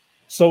players.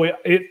 So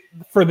it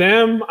for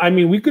them, I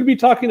mean, we could be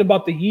talking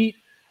about the Heat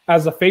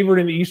as a favorite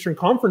in the Eastern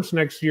Conference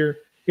next year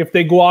if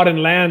they go out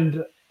and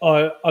land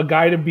a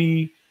guy to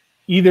be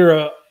either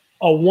a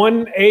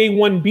 1A,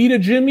 1B to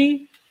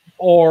Jimmy,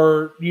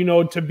 or, you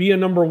know, to be a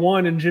number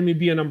 1 and Jimmy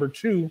be a number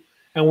 2.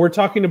 And we're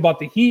talking about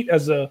the Heat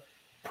as a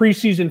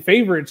preseason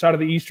favorites out of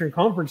the Eastern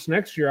Conference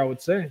next year, I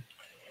would say.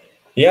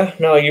 Yeah,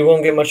 no, you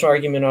won't get much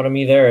argument out of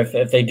me there.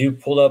 If they do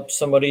pull up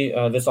somebody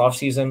this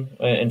offseason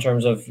in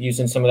terms of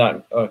using some of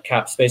that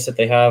cap space that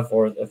they have,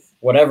 or if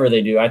whatever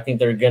they do, I think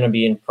they're going to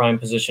be in prime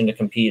position to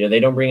compete. If they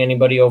don't bring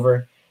anybody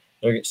over,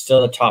 they're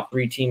still a top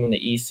 3 team in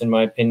the East, in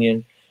my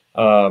opinion.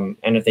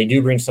 And if they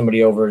do bring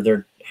somebody over,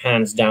 they're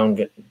hands down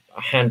going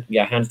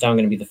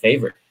to be the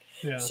favorite.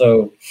 Yeah.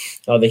 So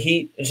the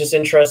Heat, it's just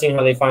interesting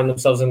how they find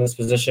themselves in this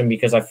position,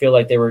 because I feel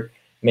like they were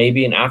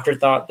maybe an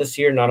afterthought this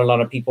year. Not a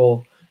lot of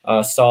people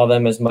saw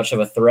them as much of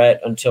a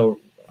threat until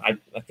I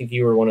think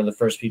you were one of the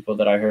first people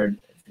that I heard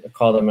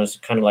call them as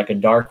kind of like a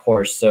dark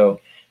horse.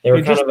 So they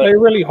were play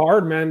really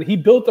hard, man. He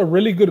built a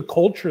really good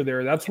culture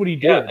there. That's what he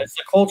did. Yeah, it's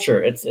the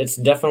culture. It's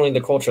definitely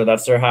the culture.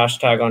 That's their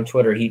hashtag on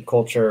Twitter, Heat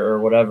culture or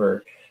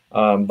whatever.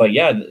 But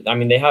yeah, I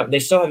mean, they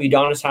still have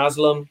Udonis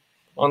Haslem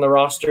on the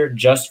roster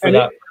just for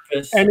that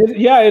purpose. And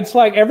it's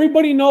like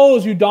everybody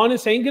knows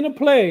Udonis ain't gonna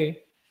play,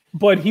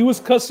 but he was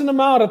cussing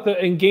him out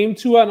in game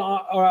 2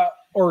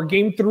 or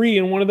game 3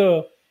 in one of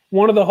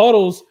the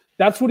huddles.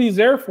 That's what he's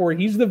there for.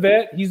 He's the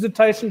vet. He's the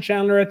Tyson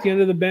Chandler at the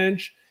end of the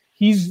bench.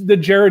 He's the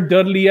Jared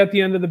Dudley at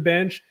the end of the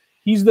bench.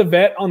 He's the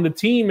vet on the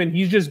team, and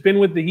he's just been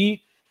with the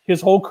Heat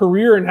his whole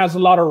career and has a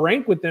lot of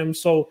rank with them.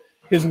 So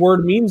his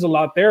word means a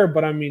lot there.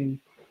 But I mean,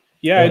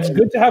 yeah, it's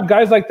good to have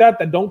guys like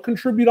that don't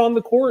contribute on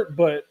the court,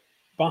 but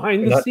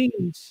behind the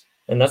scenes.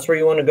 And that's where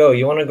you want to go.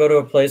 You want to go to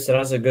a place that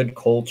has a good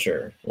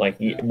culture, like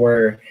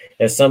where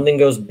if something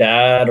goes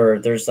bad or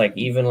there's like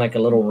even like a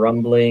little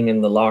rumbling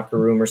in the locker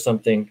room or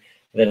something,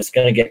 that it's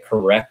going to get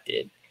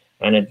corrected.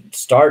 And it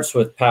starts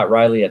with Pat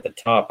Riley at the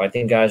top. I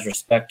think guys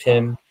respect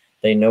him.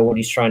 They know what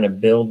he's trying to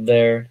build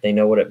there. They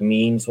know what it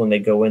means when they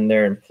go in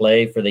there and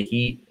play for the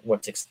Heat,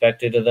 what's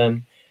expected of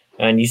them.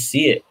 And you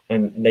see it,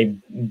 and they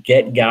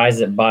get guys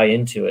that buy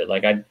into it.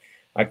 Like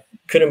I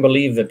couldn't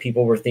believe that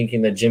people were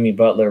thinking that Jimmy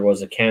Butler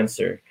was a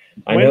cancer.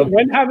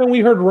 When haven't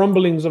we heard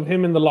rumblings of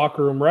him in the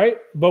locker room, right?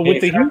 But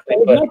with the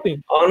Heat,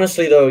 nothing.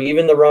 Honestly, though,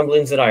 even the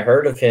rumblings that I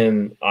heard of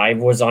him, I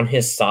was on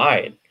his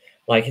side.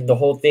 Like the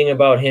whole thing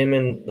about him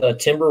and the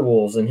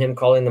Timberwolves and him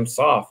calling them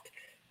soft.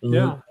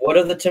 Yeah. What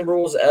have the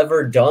Timberwolves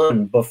ever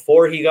done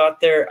before he got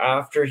there,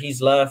 after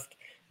he's left?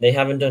 They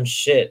haven't done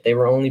shit. They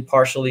were only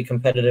partially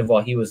competitive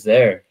while he was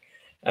there.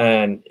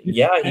 And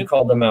yeah, he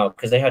called them out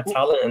because they had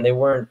talent and they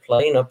weren't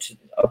playing up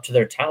to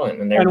their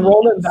talent. And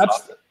Roland,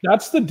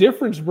 that's the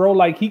difference, bro.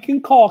 Like he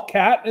can call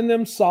Cat and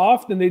them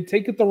soft and they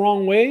take it the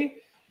wrong way.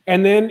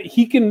 And then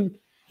he can,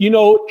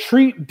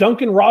 treat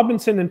Duncan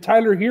Robinson and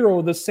Tyler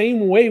Hero the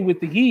same way with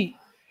the Heat.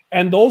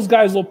 And those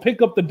guys will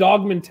pick up the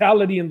dog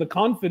mentality and the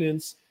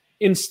confidence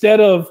instead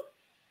of,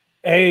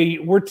 hey,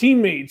 we're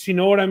teammates. You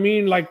know what I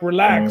mean? Like,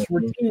 relax,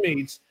 we're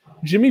teammates.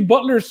 Jimmy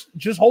Butler's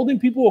just holding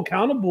people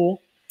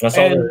accountable. That's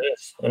all there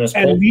is.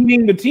 And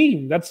leading the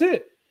team. That's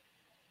it.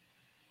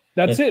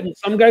 That's it. And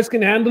some guys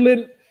can handle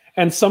it.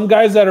 And some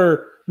guys that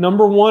are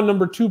number 1,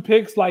 number 2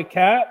 picks like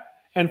Cat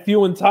and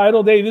feel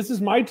entitled, hey, this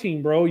is my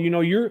team, bro.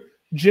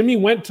 Jimmy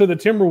went to the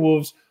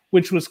Timberwolves,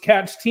 which was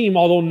Cat's team,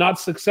 although not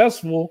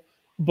successful.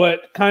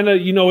 But kind of,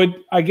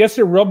 I guess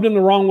it rubbed him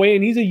the wrong way.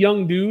 And he's a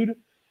young dude,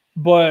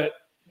 but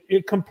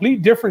it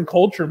complete different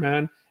culture,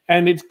 man.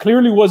 And it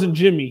clearly wasn't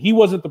Jimmy. He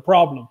wasn't the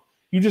problem.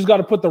 You just got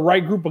to put the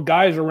right group of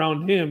guys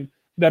around him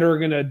that are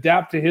going to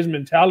adapt to his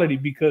mentality.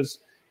 Because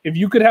if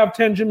you could have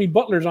 10 Jimmy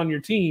Butlers on your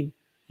team,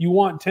 you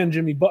want 10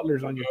 Jimmy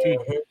Butlers on your team.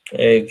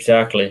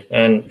 Exactly.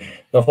 And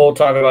the whole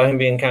talk about him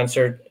being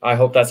cancer, I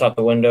hope that's out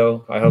the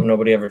window. I hope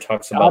nobody ever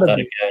talks about that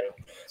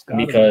again.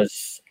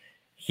 Because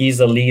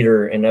he's a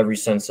leader in every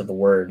sense of the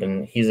word,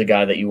 and he's a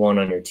guy that you want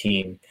on your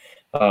team.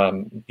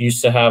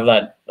 Used to have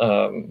that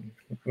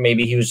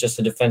maybe he was just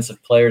a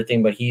defensive player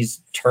thing, but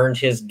he's turned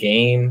his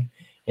game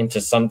into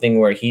something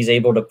where he's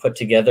able to put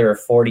together a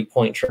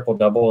 40-point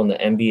triple-double in the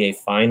NBA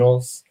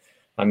Finals.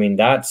 I mean,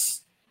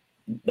 that's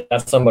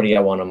somebody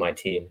I want on my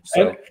team.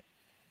 So,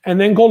 and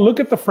then go look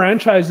at the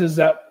franchises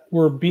that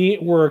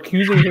were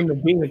accusing him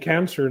of being a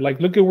cancer. Like,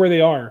 look at where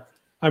they are.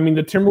 I mean,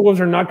 the Timberwolves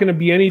are not going to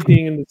be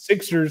anything, and the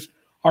Sixers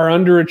are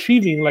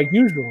underachieving like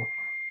usual.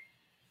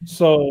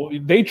 So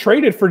they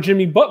traded for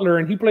Jimmy Butler,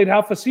 and he played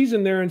half a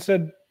season there and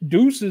said,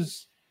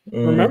 deuces.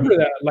 Remember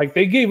that. Like,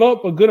 they gave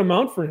up a good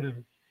amount for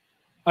him.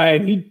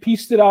 And he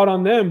pieced it out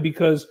on them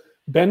because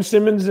Ben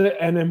Simmons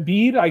and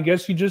Embiid, I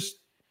guess he just,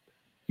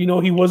 he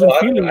wasn't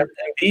feeling it.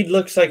 Embiid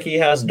looks like he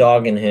has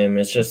dog in him.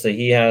 It's just that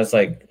he has,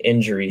 like,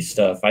 injury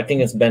stuff. I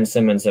think it's Ben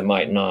Simmons that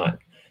might not.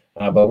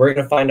 But we're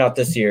going to find out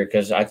this year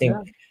because I think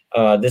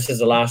this is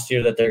the last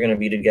year that they're going to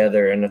be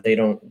together. And if they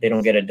don't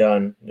get it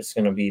done, it's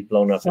going to be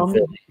blown up in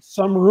Philly.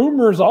 Some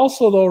rumors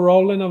also, though,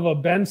 Roland, of a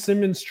Ben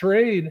Simmons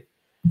trade.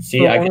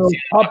 See, I can see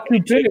top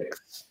 2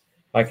 picks.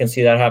 I can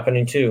see that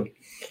happening too.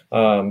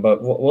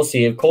 But we'll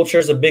see. If culture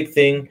is a big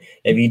thing,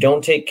 if you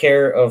don't take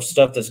care of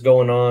stuff that's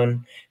going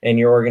on in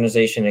your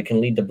organization, it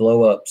can lead to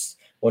blow-ups,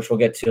 which we'll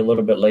get to a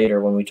little bit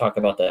later when we talk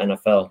about the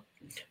NFL.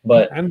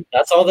 But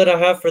that's all that I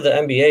have for the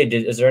NBA.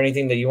 Is there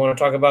anything that you want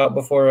to talk about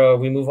before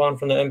we move on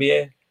from the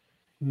NBA?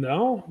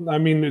 No. I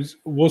mean,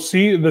 we'll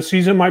see. The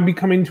season might be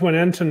coming to an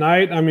end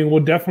tonight. I mean,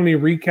 we'll definitely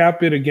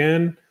recap it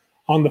again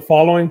on the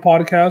following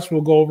podcast.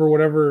 We'll go over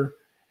whatever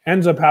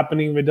ends up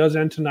happening if it does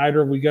end tonight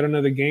or if we get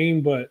another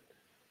game. But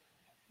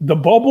the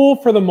bubble,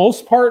 for the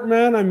most part,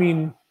 man, I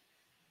mean,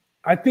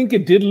 I think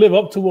it did live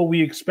up to what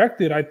we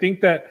expected. I think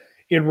that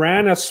it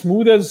ran as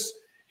smooth as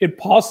it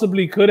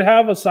possibly could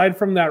have, aside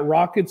from that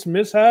Rockets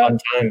mishap.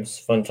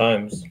 Fun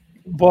times.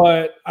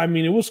 But, I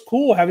mean, it was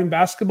cool having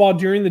basketball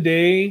during the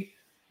day,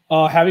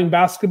 having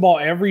basketball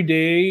every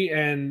day,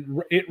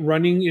 and it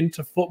running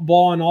into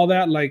football and all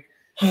that. Like,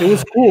 it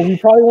was cool. We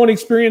probably won't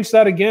experience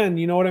that again.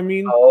 You know what I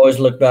mean? I always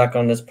look back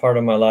on this part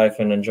of my life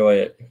and enjoy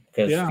it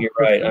because you're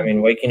right. Sure. I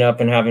mean, waking up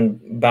and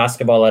having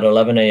basketball at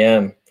 11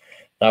 a.m.,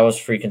 that was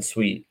freaking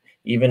sweet.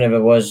 Even if it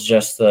was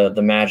just the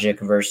Magic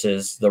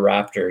versus the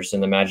Raptors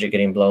and the Magic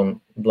getting blown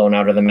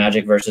out, or the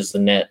Magic versus the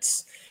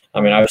Nets.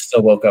 I mean, I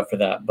still woke up for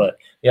that. But,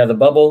 yeah, the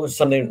bubble is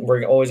something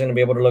we're always going to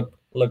be able to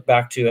look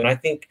back to. And I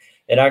think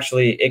it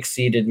actually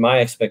exceeded my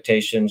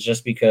expectations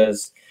just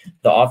because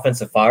the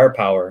offensive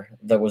firepower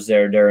that was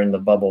there during the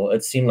bubble,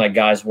 it seemed like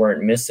guys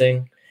weren't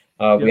missing.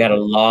 We had a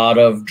lot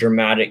of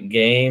dramatic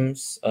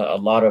games,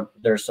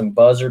 there's some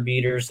buzzer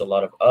beaters, a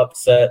lot of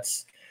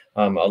upsets,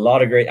 a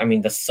lot of great. I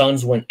mean, the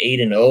Suns went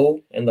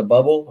 8-0 in the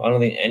bubble. I don't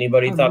think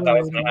anybody thought that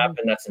was going to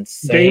happen. That's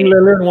insane. Dame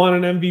Lillard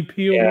won an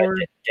MVP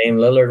award. Dame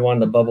Lillard won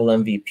the bubble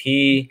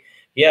MVP.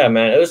 Yeah,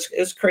 man, it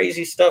was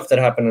crazy stuff that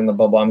happened in the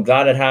bubble. I'm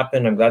glad it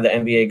happened. I'm glad the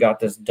NBA got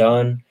this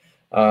done.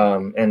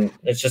 And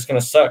it's just going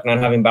to suck not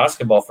having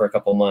basketball for a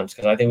couple months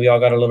because I think we all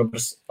got a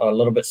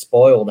little bit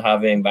spoiled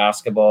having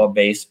basketball,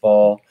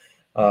 baseball,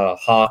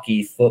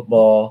 hockey,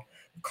 football,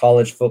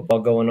 college football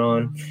going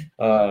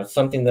on.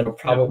 Something that'll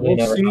probably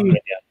never happen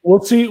again.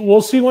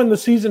 We'll see when the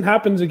season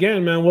happens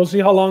again, man. We'll see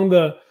how long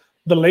the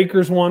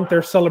Lakers want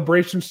their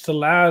celebrations to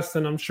last,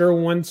 and I'm sure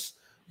once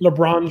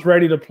LeBron's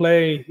ready to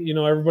play,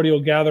 everybody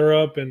will gather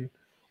up and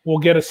we'll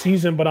get a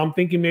season. But I'm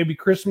thinking maybe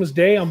Christmas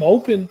Day. I'm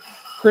open.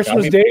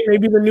 Christmas Day,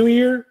 maybe the New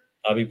Year.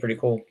 That'd be pretty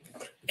cool.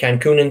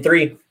 Cancun in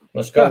 3.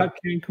 Let's go.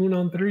 Cancun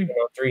on 3.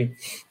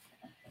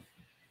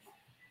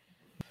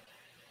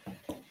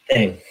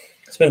 Dang.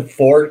 It's been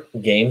 4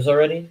 games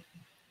already.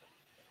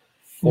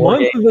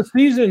 Month of the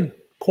season.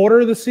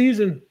 Quarter of the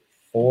season.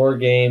 4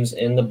 games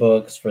in the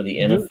books for the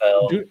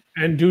NFL.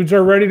 And dudes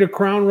are ready to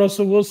crown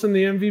Russell Wilson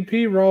the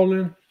MVP,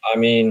 Roland. I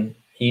mean,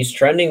 he's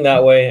trending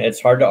that way. It's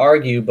hard to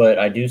argue, but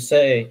I do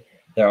say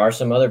there are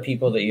some other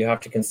people that you have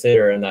to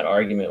consider in that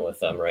argument with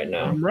them right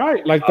now.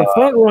 Right, like the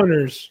front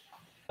runners.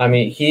 I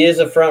mean, he is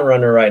a front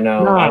runner right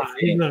now. I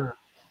think,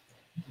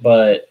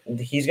 but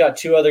he's got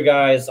 2 other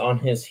guys on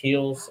his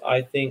heels,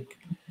 I think,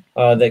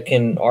 that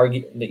can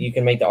argue, that you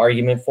can make the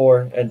argument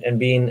for and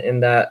being in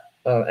that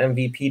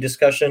MVP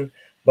discussion.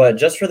 But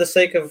just for the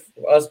sake of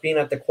us being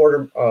at the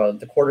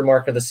quarter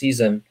mark of the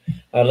season,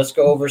 let's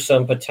go over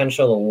some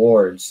potential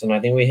awards. And I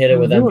think we hit it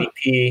with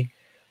MVP.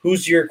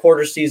 Who's your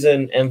quarter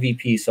season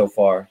MVP so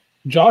far?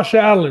 Josh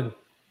Allen.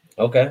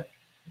 Okay.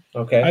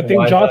 I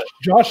think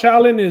Josh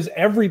Allen is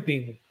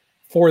everything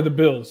for the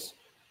Bills.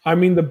 I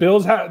mean, the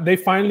Bills they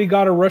finally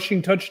got a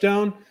rushing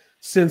touchdown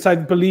since I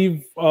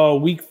believe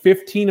week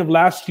 15 of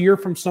last year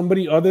from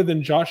somebody other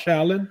than Josh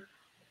Allen.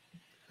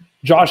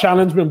 Josh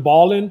Allen's been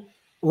balling.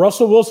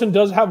 Russell Wilson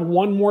does have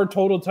 1 more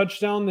total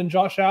touchdown than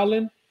Josh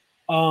Allen.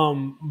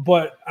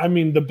 But, I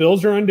mean, the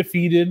Bills are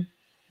undefeated.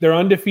 They're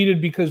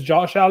undefeated because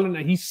Josh Allen,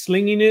 he's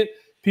slinging it.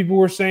 People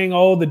were saying,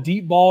 oh, the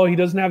deep ball, he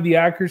doesn't have the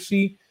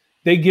accuracy.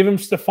 They give him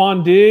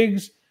Stephon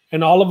Diggs,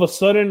 and all of a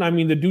sudden, I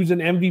mean, the dude's an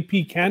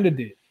MVP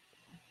candidate.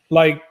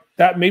 Like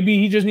that, maybe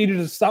he just needed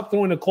to stop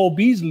throwing to Cole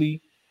Beasley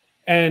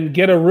and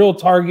get a real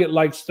target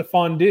like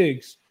Stephon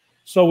Diggs.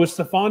 So with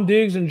Stephon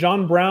Diggs and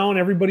John Brown,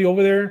 everybody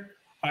over there,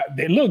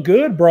 they look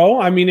good, bro.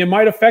 I mean, it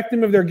might affect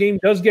him if their game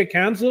does get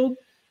canceled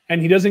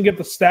and he doesn't get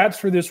the stats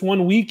for this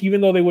 1 week,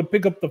 even though they would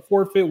pick up the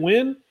forfeit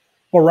win.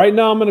 But right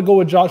now, I'm going to go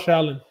with Josh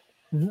Allen.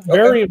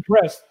 Very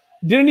impressed.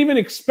 Didn't even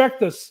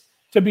expect us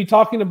to be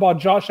talking about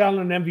Josh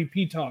Allen and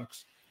MVP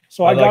talks.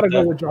 So I got to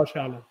go with Josh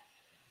Allen.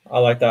 I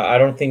like that. I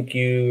don't think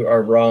you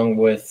are wrong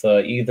with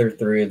either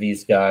 3 of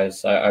these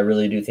guys. I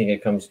really do think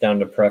it comes down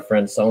to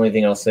preference. The only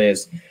thing I'll say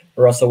is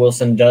Russell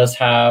Wilson does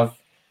have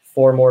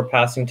 4 more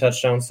passing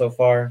touchdowns so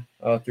far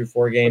through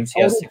 4 games.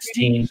 He has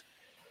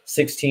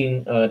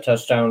 16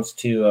 touchdowns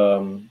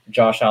to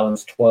Josh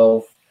Allen's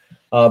 12.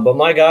 But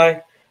my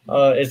guy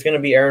is going to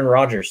be Aaron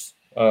Rodgers.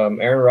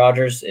 Aaron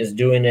Rodgers is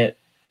doing it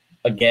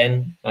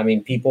again. I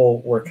mean,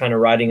 people were kind of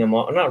writing him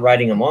off, not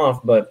writing him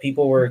off, but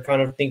people were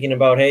kind of thinking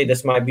about, hey,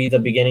 this might be the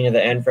beginning of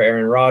the end for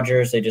Aaron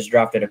Rodgers. They just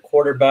drafted a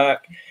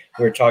quarterback.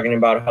 We were talking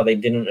about how they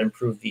didn't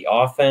improve the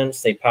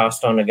offense. They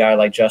passed on a guy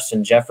like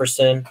Justin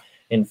Jefferson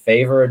in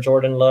favor of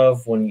Jordan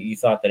Love when you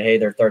thought that, hey,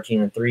 they're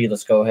 13-3,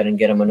 let's go ahead and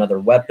get them another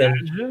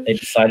weapon. They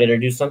decided to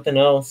do something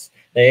else.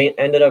 They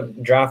ended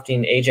up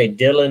drafting A.J.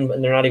 Dillon,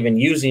 and they're not even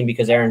using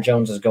because Aaron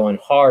Jones is going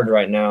hard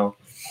right now.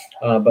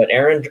 But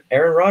Aaron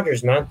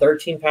Rodgers, man,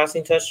 13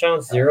 passing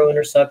touchdowns, 0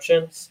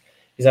 interceptions.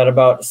 He's at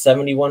about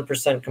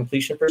 71%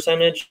 completion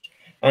percentage.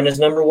 And his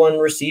number 1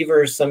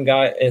 receiver is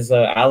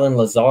Alan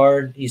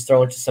Lazard. He's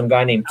throwing to some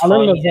guy named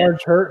Alan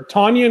Lazard's hurt.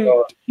 Tanyan,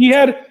 so, he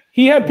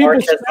had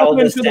people stepping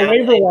into the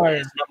waiver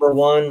wire. Number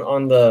 1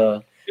 on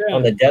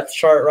the depth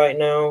chart right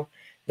now.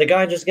 The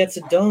guy just gets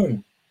it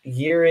done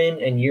year in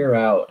and year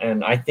out.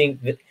 And I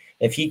think that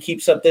if he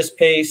keeps up this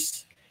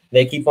pace,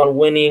 they keep on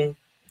winning.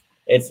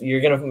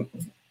 You're gonna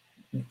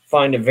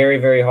find it very,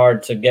 very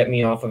hard to get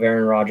me off of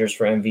Aaron Rodgers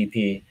for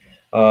MVP.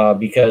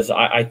 Because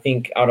I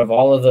think out of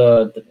all of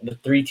the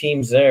 3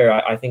 teams there,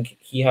 I think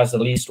he has the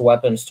least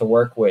weapons to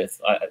work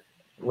with.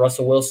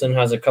 Russell Wilson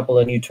has a couple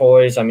of new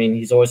toys. I mean,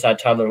 he's always had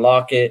Tyler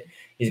Lockett.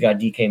 He's got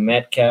DK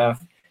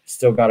Metcalf.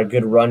 Still got a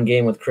good run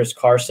game with Chris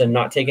Carson,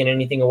 not taking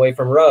anything away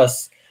from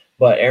Russ.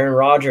 But Aaron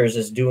Rodgers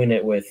is doing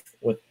it with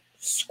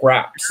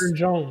scraps. Aaron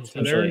Jones.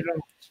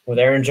 With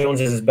Aaron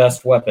Jones as his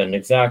best weapon,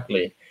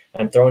 exactly.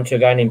 And throwing to a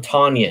guy named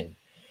Tanyan.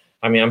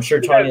 I mean, I'm sure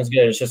Tanyan's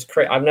good. It's just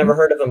crazy. I've never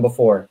heard of him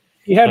before.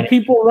 He had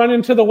people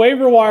running to the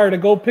waiver wire to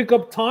go pick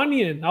up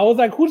Tanyan. I was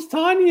like, who's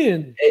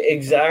Tanyan?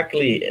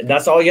 Exactly.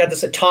 That's all you have to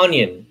say.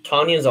 Tanyan.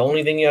 Tanyan's the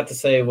only thing you have to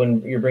say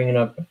when you're bringing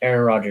up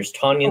Aaron Rodgers.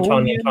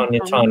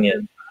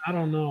 Tanyan. I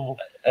don't know.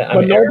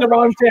 But no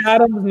Devontae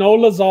Adams, no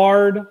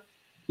Lazard.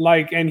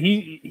 And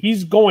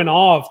he's going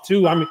off,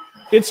 too. I mean,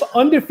 it's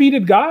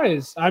undefeated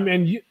guys. I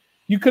mean,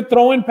 you could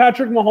throw in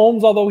Patrick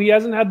Mahomes, although he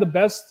hasn't had the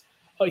best.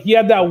 He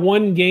had that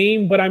 1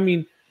 game. But, I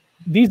mean,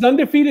 these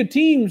undefeated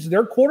teams,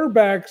 their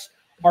quarterbacks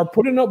are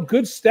putting up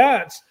good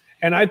stats.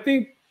 And I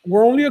think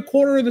we're only a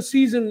quarter of the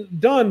season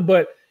done,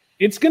 but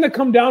it's going to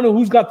come down to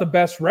who's got the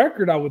best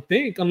record, I would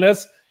think,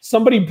 unless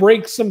somebody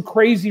breaks some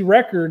crazy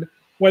record,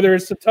 whether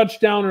it's the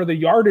touchdown or the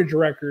yardage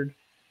record.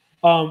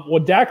 Well,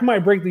 Dak might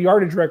break the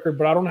yardage record,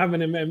 but I don't have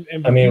an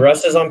MVP. I mean,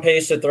 Russ is on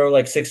pace to throw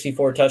like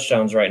 64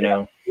 touchdowns right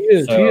now. He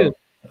is.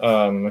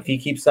 If he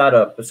keeps that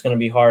up, it's going to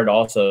be hard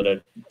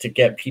also to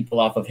get people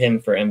off of him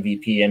for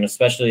MVP, and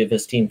especially if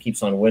his team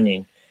keeps on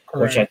winning,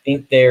 which I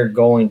think they're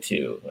going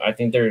to. I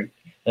think the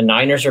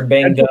Niners are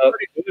banged up.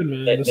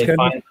 Good,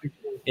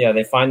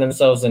 they find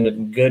themselves in a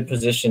good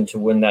position to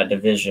win that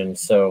division.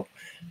 So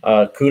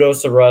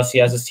kudos to Russ. He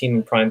has his team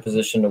in prime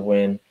position to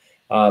win.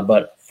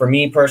 But for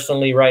me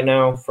personally right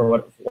now, for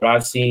what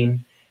I've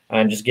seen,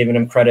 I'm just giving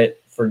him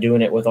credit for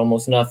doing it with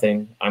almost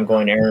nothing. I'm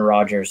going Aaron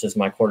Rodgers as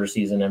my quarter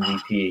season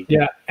MVP.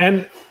 Yeah,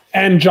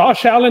 and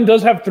Josh Allen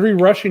does have 3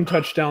 rushing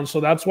touchdowns, so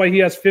that's why he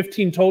has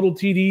 15 total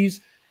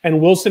TDs,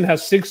 and Wilson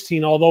has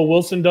 16, although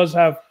Wilson does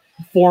have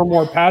 4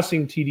 more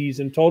passing TDs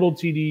and total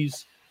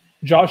TDs.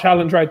 Josh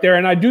Allen's right there.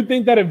 And I do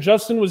think that if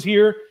Justin was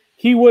here,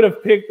 he would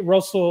have picked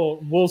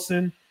Russell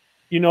Wilson,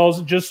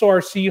 just so our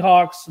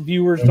Seahawks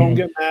viewers don't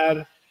get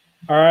mad.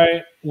 All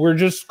right. We're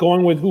just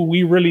going with who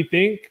we really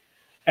think.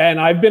 And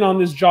I've been on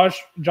this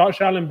Josh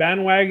Allen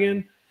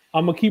bandwagon.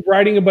 I'm going to keep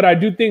riding it, but I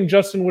do think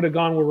Justin would have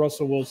gone with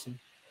Russell Wilson.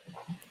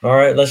 All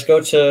right. Let's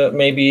go to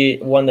maybe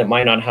one that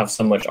might not have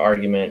so much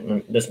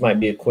argument. This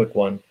might be a quick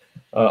one.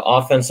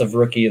 Offensive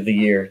Rookie of the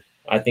Year.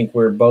 I think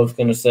we're both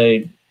going to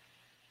say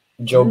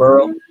Joe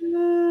Burrow.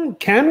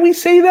 Can we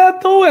say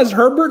that, though? Has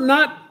Herbert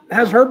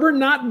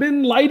not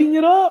been lighting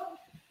it up?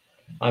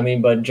 I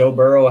mean, but Joe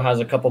Burrow has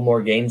a couple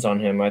more games on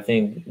him. I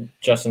think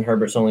Justin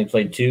Herbert's only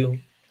played 2.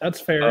 That's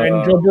fair.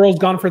 And Joe Burrow's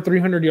gone for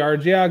 300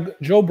 yards. Yeah,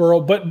 Joe Burrow,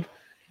 but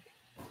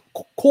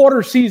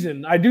quarter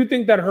season. I do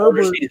think that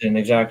Herbert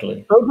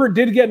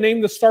did get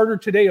named the starter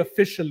today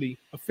officially.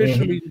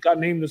 Got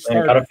named the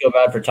starter. I gotta feel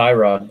bad for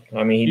Tyrod.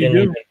 I mean, he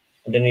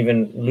didn't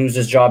even lose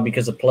his job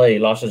because of play. He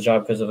lost his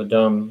job because of a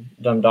dumb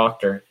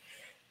doctor.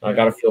 I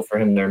gotta feel for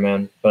him there,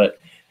 man. But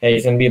hey,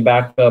 he's gonna be a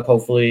backup.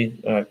 Hopefully,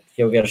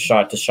 he'll get a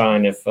shot to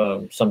shine if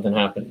something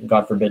happens.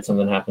 God forbid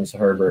something happens to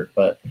Herbert.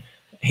 But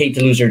hate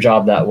to lose your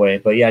job that way.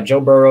 But yeah,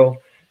 Joe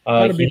Burrow.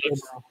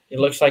 It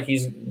looks like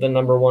he's the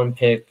number 1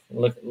 pick.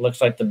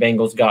 Looks like the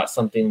Bengals got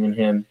something in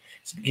him.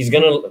 He's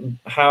gonna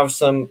have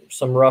some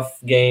rough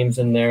games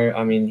in there.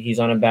 I mean, he's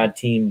on a bad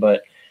team,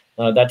 but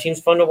that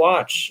team's fun to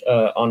watch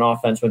on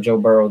offense with Joe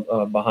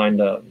Burrow behind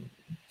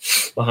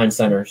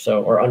center,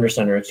 or under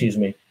center, excuse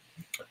me.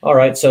 All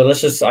right, so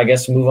let's just, I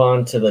guess, move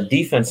on to the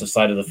defensive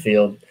side of the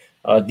field.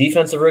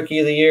 Defensive Rookie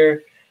of the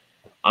Year,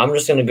 I'm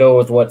just going to go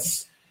with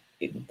what's,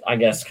 I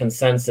guess,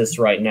 consensus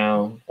right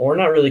now. Or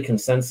not really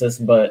consensus,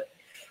 but,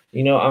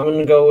 I'm going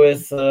to go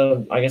with,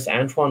 I guess,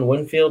 Antoine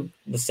Winfield,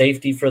 the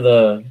safety for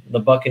the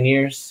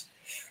Buccaneers.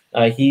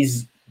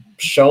 He's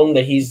shown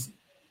that he's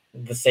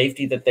the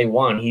safety that they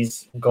want.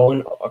 He's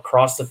going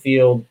across the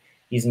field.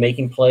 He's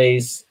making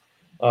plays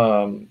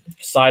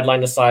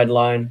sideline to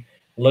sideline.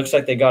 Looks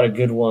like they got a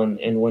good one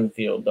in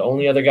Winfield. The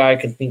only other guy I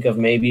can think of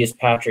maybe is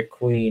Patrick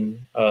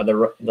Queen,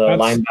 the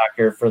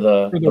linebacker for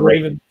the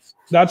Ravens.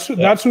 That's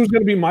who's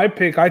going to be my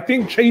pick. I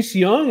think Chase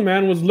Young,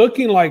 man, was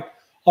looking like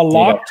a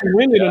lock to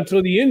win it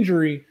until the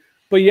injury.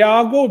 But yeah,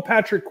 I'll go with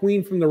Patrick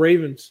Queen from the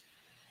Ravens.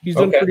 He's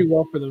done pretty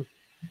well for them.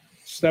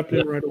 Stepped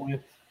in right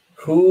away.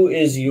 Who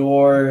is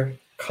your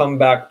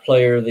comeback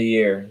player of the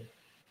year?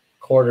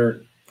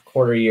 Quarter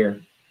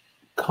year.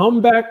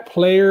 Comeback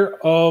player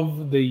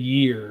of the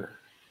year.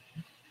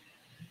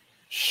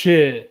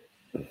 Shit.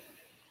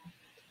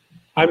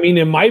 I mean,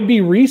 it might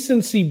be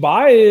recency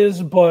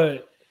bias,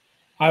 but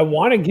I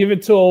want to give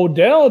it to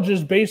Odell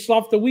just based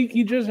off the week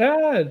he just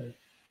had.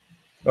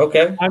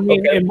 Okay. I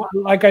mean,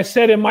 like I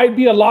said, it might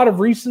be a lot of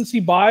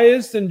recency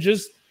bias and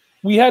just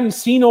we hadn't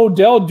seen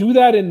Odell do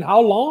that in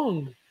how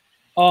long?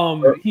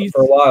 For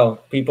a while.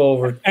 People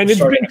were and it's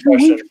been 2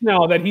 weeks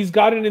now that he's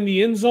gotten in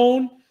the end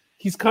zone.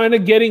 He's kind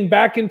of getting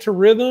back into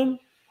rhythm.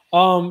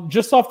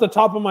 Just off the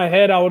top of my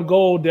head, I would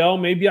go Odell.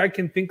 Maybe I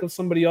can think of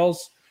somebody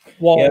else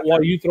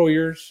while you throw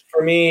yours.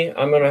 For me,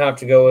 I'm going to have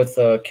to go with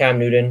Cam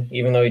Newton,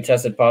 even though he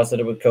tested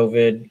positive with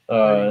COVID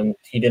and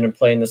he didn't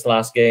play in this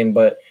last game,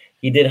 but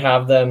he did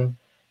have them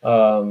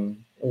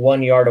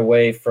 1 yard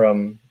away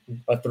from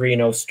a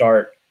 3-0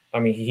 start. I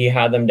mean, he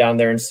had them down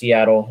there in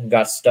Seattle,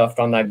 got stuffed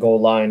on that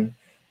goal line,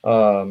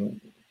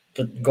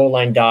 the goal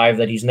line dive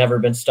that he's never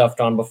been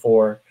stuffed on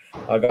before.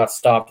 Got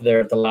stopped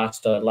there at the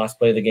last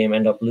play of the game,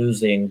 end up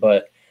losing.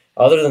 But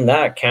other than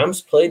that,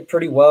 Cam's played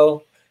pretty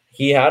well.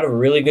 He had a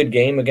really good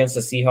game against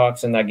the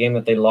Seahawks in that game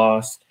that they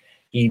lost.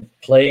 He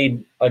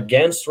played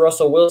against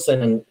Russell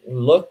Wilson and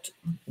looked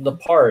the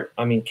part.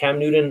 I mean, Cam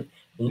Newton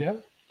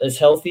is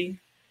healthy.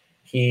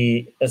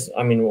 He is,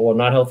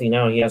 not healthy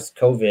now. He has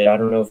COVID. I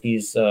don't know if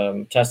he's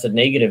tested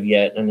negative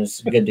yet and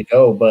is good to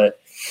go. But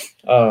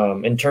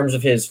in terms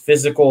of his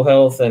physical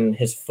health and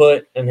his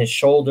foot and his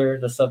shoulder,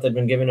 the stuff that's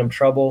been giving him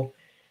trouble,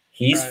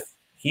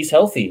 he's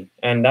healthy.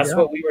 And that's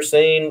what we were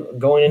saying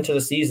going into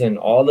the season.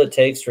 All it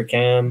takes for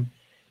Cam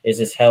is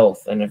his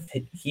health. And if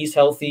he's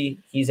healthy,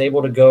 he's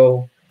able to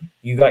go,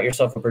 you got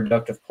yourself a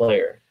productive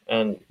player.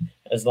 And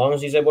as long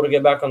as he's able to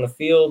get back on the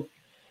field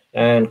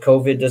and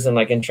COVID doesn't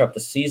interrupt the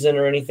season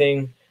or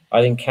anything,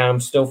 I think Cam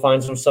still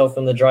finds himself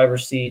in the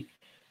driver's seat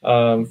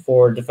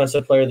for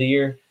Defensive Player of the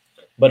Year.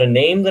 But a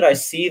name that I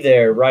see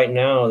there right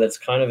now that's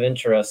kind of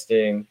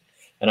interesting,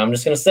 and I'm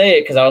just going to say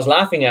it because I was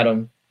laughing at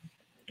him,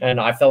 and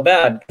I felt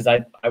bad because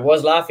I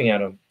was laughing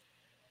at him.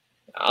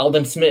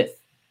 Aldon Smith,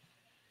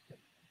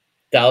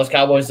 Dallas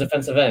Cowboys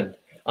defensive end.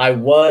 I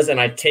was, and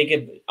I take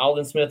it,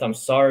 Aldon Smith, I'm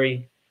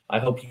sorry. I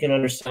hope you can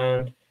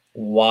understand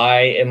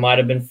why it might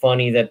have been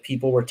funny that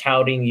people were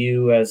touting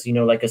you as,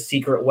 like a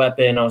secret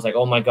weapon. I was like,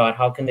 oh my God,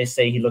 how can they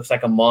say he looks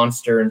like a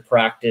monster in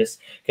practice?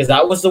 Because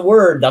that was the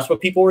word. That's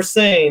what people were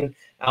saying.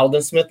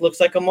 Aldon Smith looks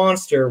like a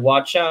monster.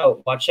 Watch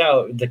out. Watch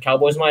out. The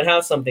Cowboys might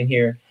have something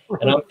here.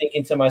 And I'm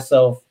thinking to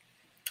myself,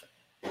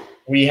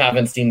 we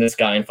haven't seen this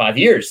guy in 5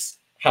 years.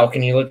 How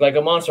can he look like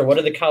a monster? What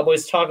are the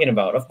Cowboys talking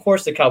about? Of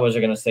course the Cowboys are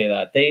going to say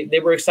that. They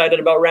were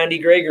excited about Randy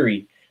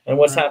Gregory and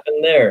what's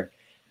happened there.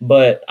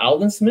 But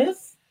Aldon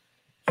Smith,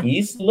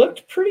 he's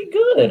looked pretty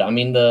good. I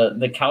mean,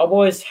 the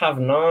Cowboys have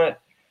not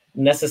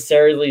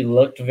necessarily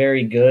looked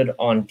very good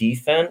on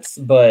defense,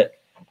 but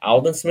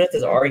Aldon Smith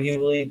is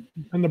arguably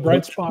in the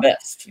bright spot.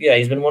 Best. Yeah,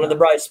 he's been one of the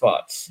bright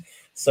spots.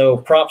 So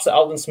props to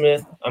Aldon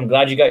Smith. I'm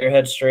glad you got your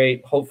head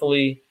straight.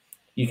 Hopefully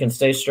you can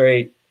stay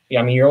straight.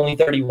 Yeah, I mean, you're only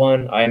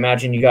 31. I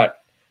imagine you got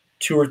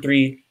 2 or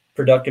 3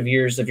 productive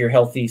years if you're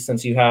healthy,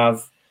 since you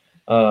have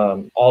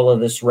all of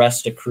this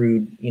rest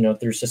accrued,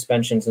 through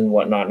suspensions and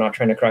whatnot. Not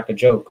trying to crack a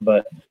joke,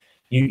 but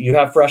you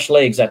have fresh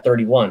legs at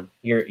 31.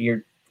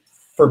 You're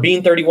for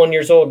being 31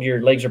 years old,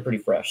 your legs are pretty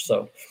fresh.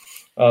 So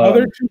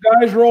other 2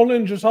 guys,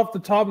 Roland, just off the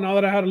top, now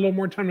that I had a little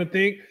more time to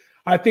think,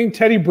 I think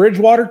Teddy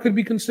Bridgewater could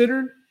be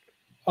considered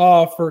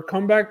for a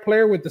comeback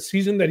player with the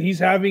season that he's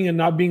having and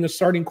not being a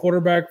starting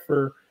quarterback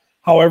for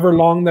however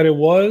long that it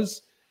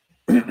was.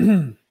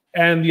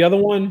 And the other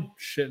one,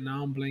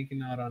 now I'm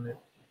blanking out on it.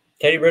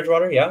 Teddy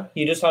Bridgewater, yeah.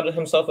 He just had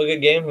himself a good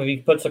game. If he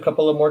puts a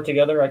couple of more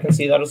together, I can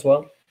see that as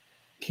well.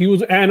 He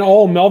was, and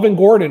Melvin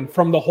Gordon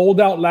from the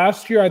holdout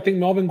last year. I think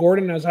Melvin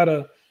Gordon has had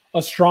a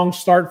strong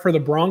start for the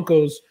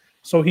Broncos.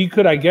 So he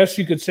could, I guess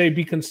you could say,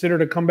 be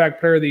considered a comeback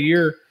player of the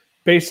year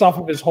based off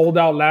of his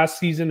holdout last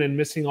season and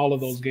missing all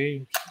of those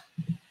games.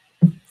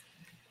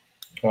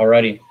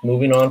 Alrighty,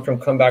 moving on from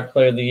comeback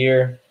player of the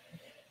year.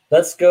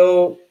 Let's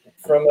go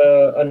from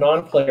a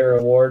non-player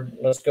award.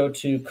 Let's go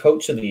to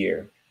coach of the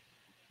year.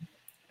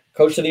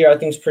 Coach of the year, I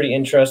think, is pretty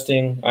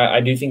interesting. I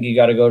do think you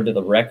got to go to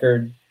the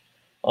record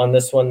on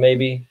this one,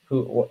 maybe.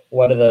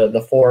 What are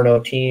the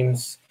 4-0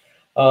 teams?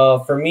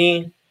 For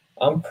me,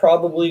 I'm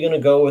probably going to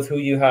go with who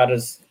you had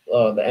as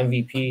the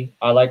MVP.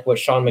 I like what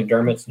Sean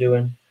McDermott's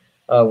doing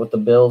with the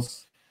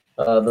Bills.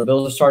 The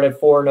Bills have started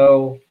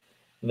 4-0.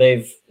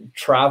 They've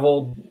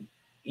traveled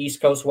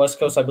East Coast, West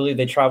Coast. I believe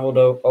they traveled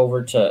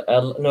over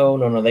to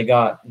no. They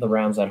got the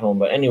Rams at home.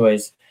 But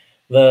anyways,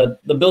 the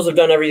Bills have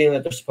done everything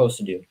that they're supposed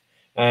to do.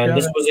 And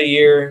this was a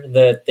year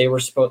that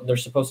they're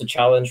supposed to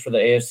challenge for the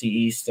AFC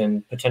East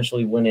and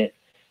potentially win it.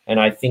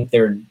 And I think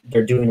they're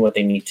doing what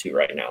they need to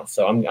right now.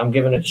 So I'm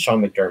giving it to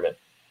Sean McDermott.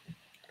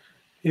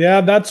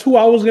 Yeah, that's who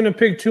I was going to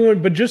pick too.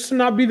 But just to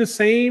not be the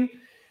same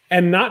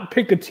and not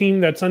pick a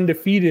team that's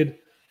undefeated,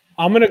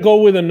 I'm going to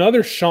go with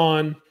another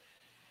Sean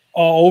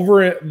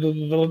over at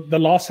the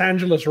Los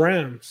Angeles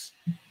Rams.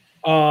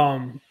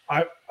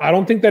 I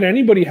don't think that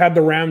anybody had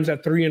the Rams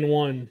at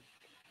 3-1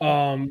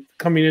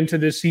 coming into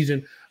this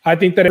season. I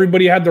think that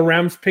everybody had the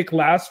Rams pick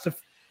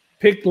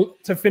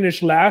to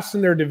finish last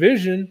in their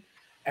division.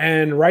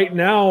 And right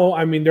now,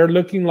 I mean, they're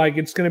looking like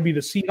it's going to be the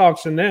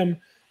Seahawks and them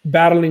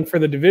battling for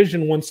the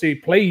division once they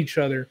play each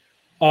other,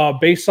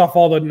 based off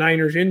all the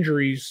Niners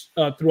injuries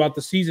throughout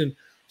the season.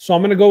 So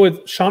I'm going to go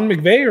with Sean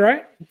McVay,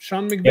 right?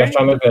 Sean McVay? Yeah,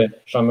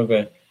 Sean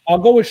McVay. I'll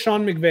go with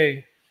Sean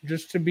McVay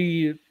just to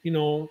be,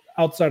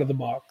 outside of the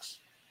box.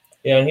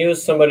 Yeah, and he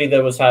was somebody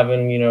that was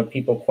having,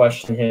 people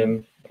question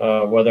him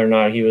whether or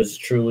not he was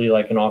truly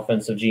like an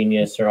offensive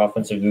genius or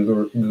offensive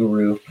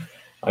guru.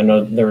 I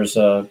know there was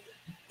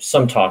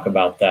some talk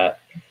about that.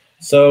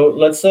 So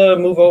let's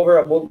move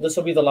over. Well, this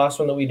will be the last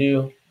one that we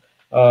do.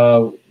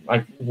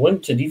 I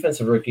went to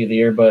Defensive Rookie of the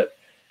Year, but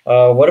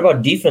what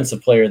about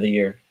Defensive Player of the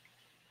Year?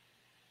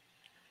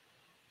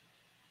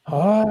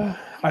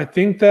 I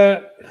think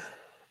that,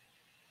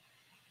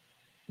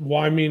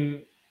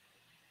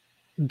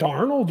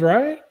 Darnold,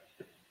 right?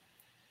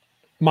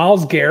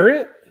 Myles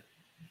Garrett.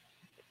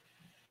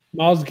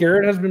 Myles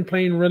Garrett has been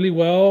playing really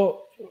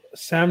well.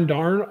 Aaron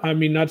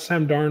Darnold.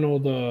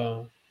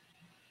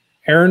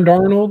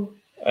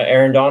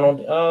 Aaron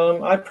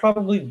Donald. I'd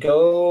probably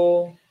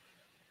go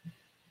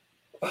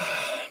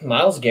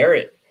Myles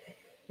Garrett.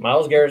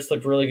 Myles Garrett's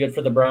looked really good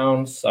for the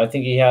Browns. I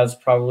think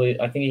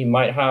he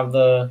might have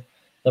the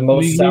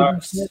most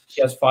sacks.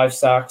 He has 5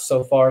 sacks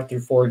so far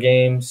through 4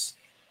 games.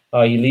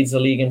 He leads the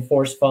league in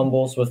forced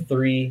fumbles with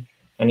 3,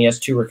 and he has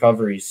 2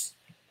 recoveries.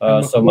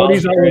 So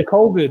Myles Garrett,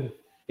 out with COVID.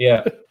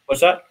 Yeah.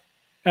 What's that?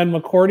 And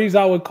McCourty's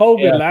out with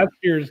COVID, last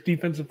year's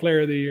Defensive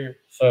Player of the Year.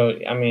 So,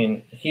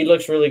 he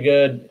looks really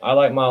good. I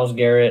like Myles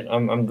Garrett.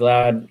 I'm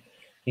glad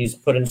he's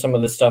putting some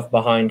of the stuff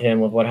behind him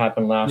with what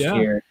happened last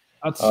year.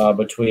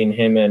 between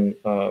him and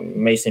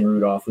Mason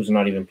Rudolph, who's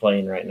not even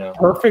playing right now.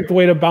 Perfect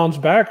way to bounce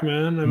back,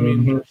 man. I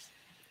mean,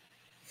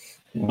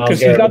 because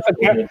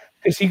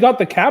he got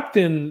the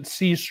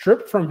captaincy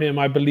stripped from him,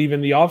 I believe,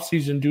 in the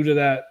offseason due to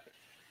that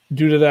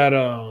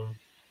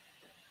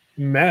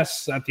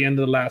mess at the end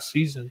of the last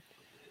season.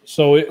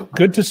 So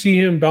good to see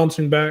him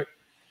bouncing back.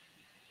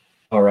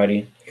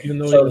 Alrighty. Even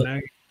though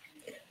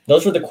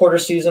those were the quarter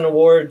season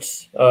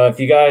awards. If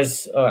you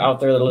guys out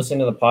there that are listening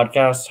to the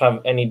podcast have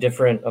any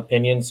different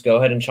opinions, go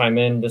ahead and chime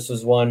in. This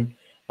is one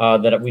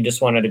that we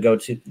just wanted to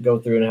go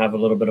through and have a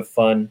little bit of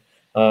fun.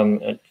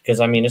 Because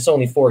I mean, it's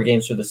only 4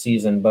 games through the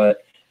season,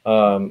 but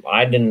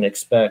I didn't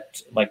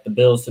expect like the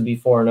Bills to be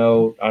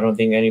 4-0. I don't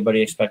think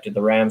anybody expected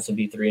the Rams to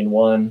be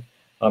 3-1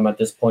 at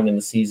this point in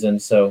the season.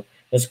 So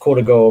it's cool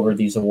to go over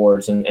these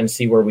awards and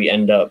see where we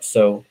end up.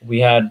 So I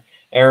had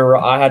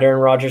Aaron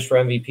Rodgers for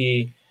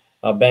MVP.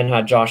 Ben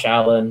had Josh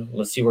Allen.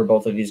 Let's see where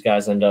both of these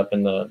guys end up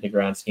in the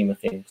grand scheme of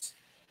things.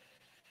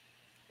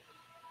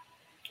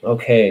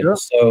 Okay, sure.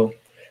 So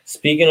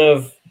speaking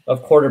of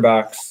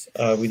quarterbacks,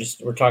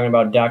 we're talking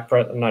about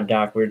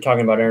we were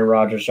talking about Aaron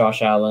Rodgers,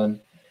 Josh Allen,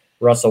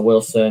 Russell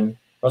Wilson.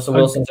 Russell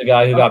Wilson's a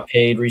guy who got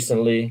paid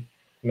recently,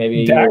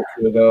 maybe a year or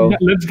 2 ago.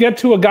 Let's get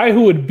to a guy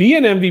who would be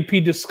in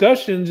MVP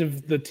discussions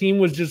if the team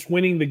was just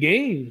winning the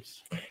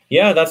games.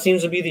 Yeah, that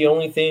seems to be the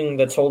only thing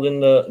that's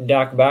holding the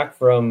Dak back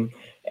from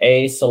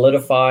A,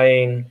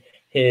 solidifying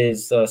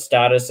his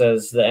status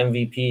as the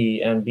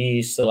MVP, and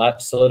B,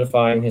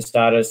 solidifying his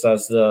status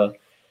as the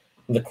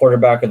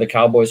quarterback of the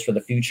Cowboys for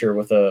the future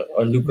with a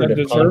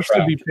lucrative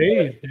contract to be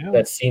paid.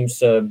 That seems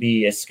to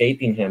be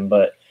escaping him.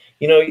 But,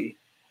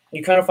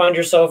 you kind of find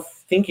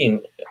yourself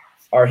thinking,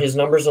 are his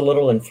numbers a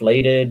little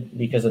inflated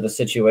because of the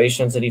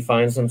situations that he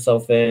finds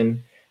himself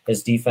in?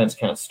 His defense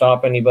can't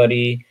stop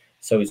anybody,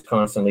 so he's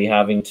constantly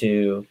having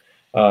to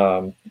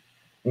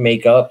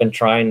make up and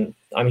try and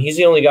 – I mean, he's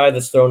the only guy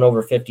that's thrown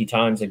over 50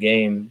 times a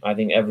game, I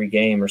think every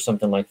game or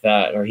something like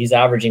that, or he's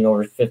averaging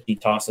over 50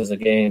 tosses a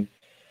game.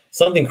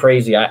 Something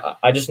crazy.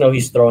 I just know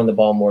he's throwing the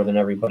ball more than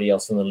everybody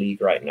else in the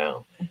league right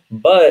now.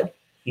 But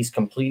he's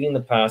completing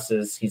the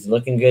passes. He's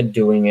looking good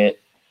doing it.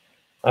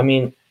 I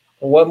mean,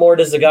 what more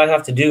does the guy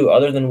have to do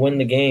other than win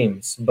the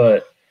games?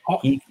 But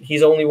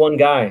he's only one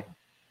guy.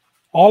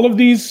 All of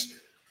these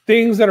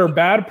things that are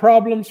bad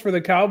problems for the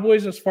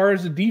Cowboys as far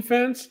as the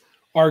defense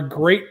are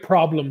great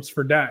problems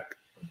for Dak.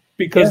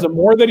 Because the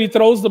more that he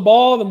throws the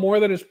ball, the more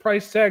that his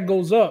price tag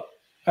goes up,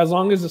 as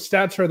long as the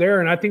stats are there.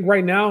 And I think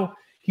right now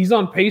he's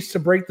on pace to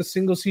break the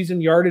single season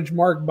yardage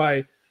mark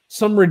by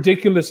some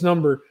ridiculous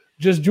number,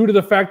 just due to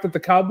the fact that the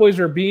Cowboys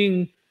are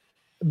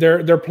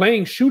they're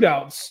playing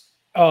shootouts.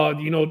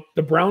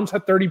 The Browns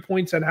had 30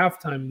 points at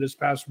halftime this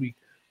past week.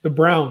 The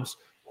Browns,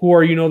 who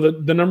are,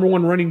 the number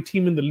 1 running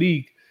team in the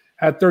league,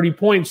 had 30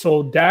 points.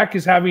 So Dak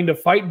is having to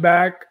fight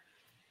back,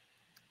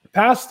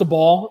 pass the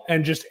ball,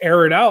 and just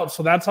air it out.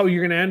 So that's how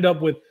you're going to end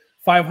up with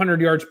 500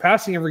 yards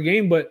passing every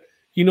game. But,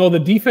 the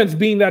defense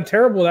being that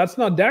terrible, that's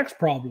not Dak's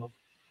problem.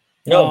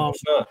 No,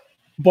 it's not.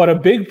 But a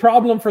big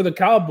problem for the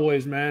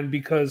Cowboys, man,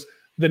 because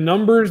the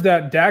numbers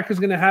that Dak is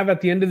going to have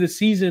at the end of the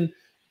season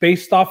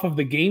based off of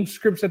the game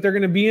scripts that they're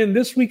going to be in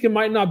this week, it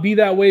might not be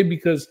that way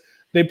because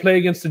they play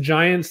against the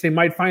Giants. They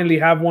might finally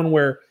have one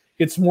where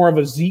it's more of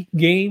a Zeke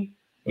game,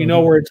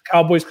 where it's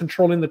Cowboys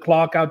controlling the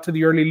clock out to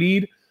the early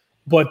lead.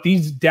 But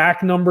these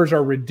Dak numbers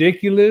are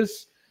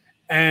ridiculous.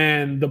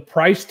 And the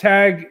price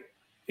tag,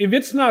 if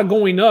it's not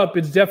going up,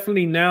 it's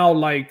definitely now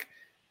like,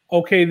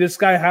 okay, this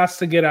guy has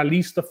to get at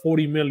least the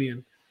 $40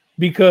 million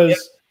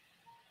because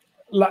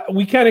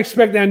we can't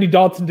expect Andy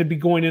Dalton to be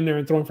going in there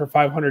and throwing for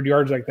 500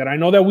 yards like that. I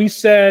know that we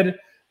said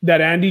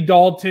that Andy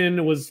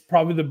Dalton was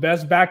probably the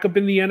best backup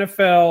in the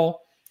NFL,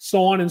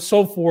 so on and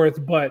so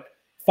forth, but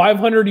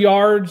 500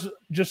 yards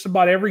just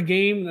about every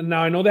game.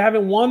 Now, I know they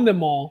haven't won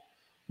them all,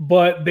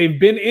 but they've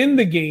been in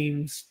the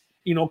games,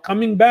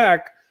 coming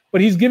back, but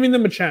he's giving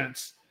them a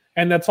chance.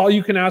 And that's all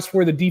you can ask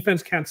for. The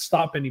defense can't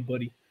stop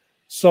anybody.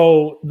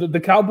 So the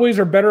Cowboys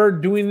are better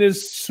doing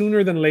this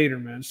sooner than later,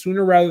 man.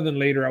 Sooner rather than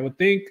later, I would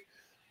think.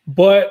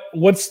 But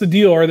what's the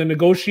deal? Are the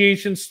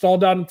negotiations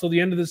stalled out until the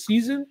end of the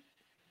season?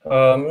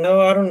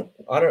 No,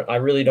 I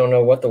really don't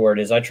know what the word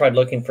is. I tried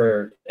looking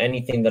for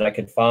anything that I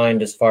could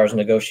find as far as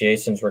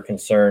negotiations were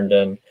concerned.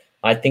 And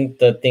I think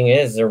the thing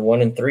is they're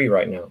 1-3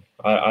 right now.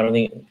 I don't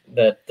think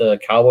that the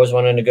Cowboys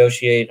want to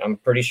negotiate. I'm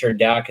pretty sure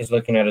Dak is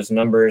looking at his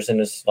numbers and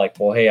is like,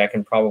 well, hey, I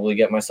can probably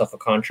get myself a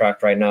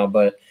contract right now.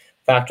 But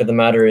fact of the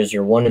matter is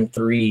you're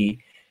 1-3.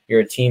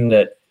 You're a team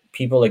that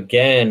people,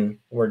 again,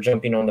 were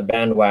jumping on the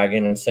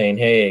bandwagon and saying,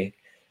 hey,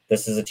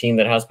 this is a team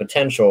that has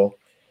potential.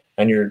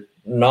 And you're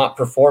not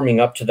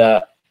performing up to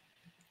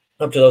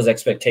those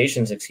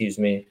expectations, I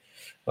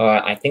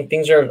think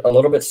things are a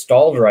little bit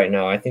stalled right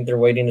now. I think they're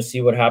waiting to see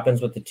what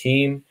happens with the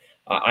team.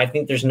 I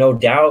think there's no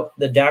doubt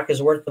that Dak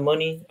is worth the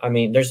money. I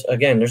mean, there's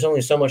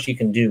only so much he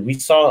can do. We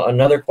saw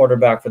another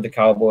quarterback for the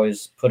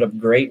Cowboys put up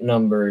great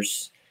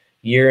numbers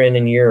year in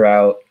and year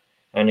out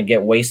and to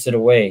get wasted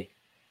away.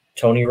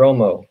 Tony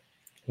Romo.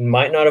 He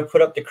might not have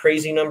put up the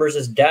crazy numbers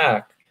as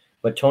Dak,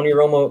 but Tony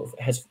Romo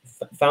has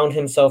found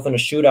himself in a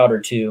shootout or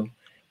two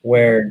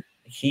where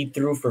he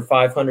threw for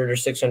 500 or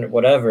 600,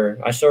 whatever.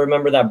 I still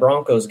remember that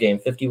Broncos game,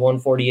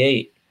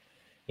 51-48.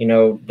 You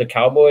know, the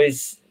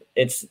Cowboys,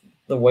 it's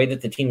the way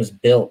that the team is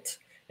built.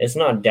 It's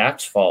not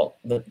Dak's fault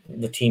that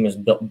the team is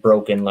built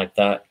broken like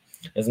that.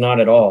 It's not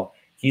at all.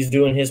 He's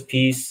doing his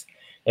piece.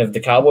 If the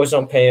Cowboys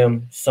don't pay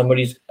him,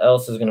 somebody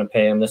else is going to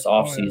pay him this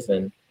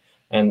offseason,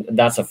 and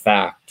that's a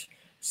fact.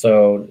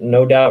 So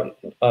no doubt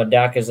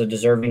Dak is a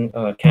deserving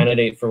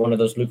candidate for one of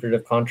those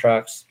lucrative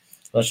contracts.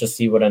 Let's just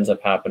see what ends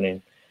up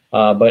happening.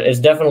 But it's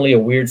definitely a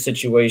weird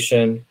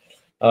situation.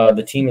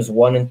 The team is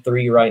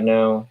 1-3 right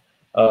now.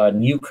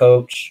 New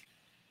coach,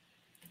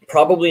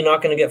 probably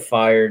not going to get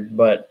fired,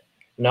 but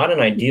not an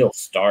ideal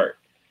start.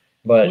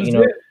 But,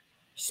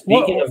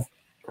 speaking of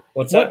 –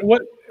 what's that?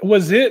 What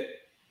was it?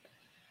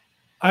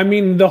 I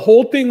mean, the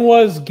whole thing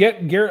was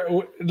get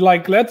Garrett.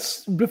 Like,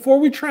 before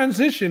we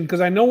transition,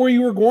 because I know where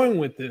you were going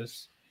with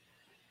this.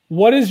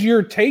 What is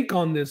your take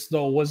on this,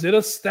 though? Was it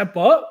a step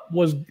up?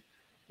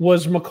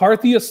 Was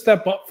McCarthy a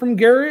step up from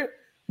Garrett?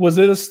 Was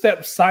it a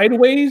step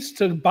sideways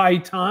to buy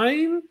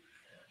time?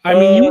 I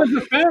mean, you as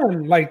a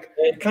fan, like,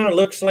 it kind of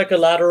looks like a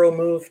lateral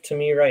move to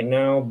me right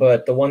now.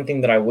 But the one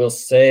thing that I will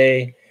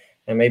say,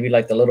 and maybe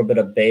like the little bit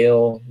of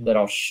bail that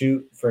I'll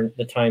shoot for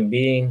the time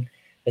being,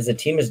 is the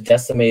team is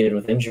decimated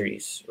with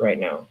injuries right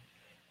now.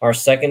 Our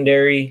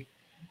secondary,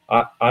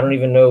 I don't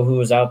even know who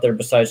is out there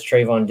besides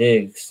Trayvon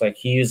Diggs. Like,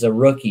 he is a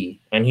rookie,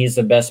 and he's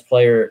the best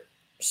player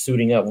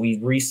suiting up. We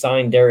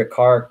re-signed We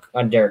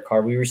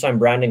re-signed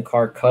Brandon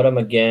Carr, cut him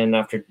again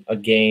after a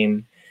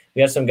game.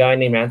 We had some guy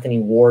named Anthony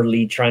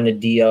Wardley trying to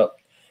D up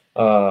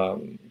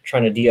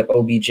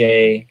OBJ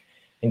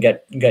and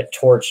get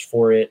torched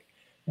for it.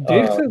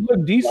 Diggs has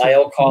looked decent.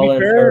 Lyle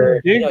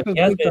Collins, he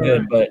has been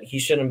good, but he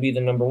shouldn't be the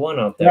number one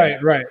out there.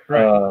 Right.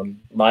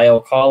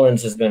 Lyle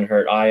Collins has been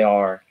hurt,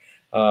 IR.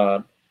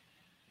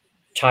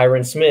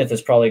 Tyron Smith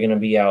is probably going to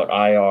be out,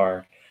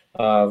 IR.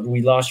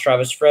 We lost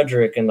Travis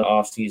Frederick in the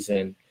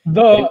offseason.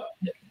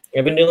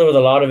 We've been dealing with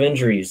a lot of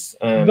injuries.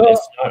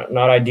 It's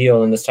not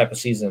ideal in this type of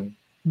season.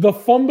 The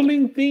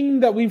fumbling thing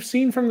that we've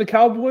seen from the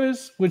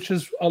Cowboys, which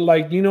is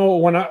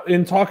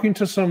in talking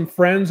to some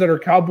friends that are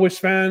Cowboys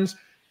fans,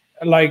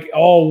 like,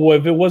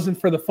 if it wasn't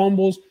for the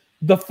fumbles,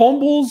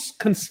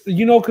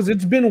 because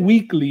it's been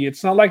weekly.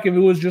 It's not like if it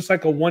was just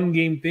like a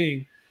one-game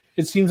thing.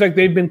 It seems like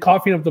they've been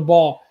coughing up the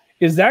ball.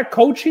 Is that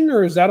coaching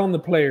or is that on the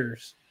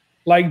players?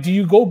 Like, do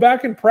you go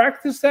back and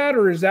practice that,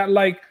 or is that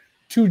like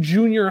too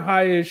junior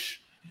high-ish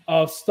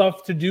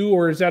stuff to do,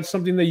 or is that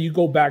something that you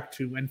go back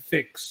to and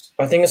fix?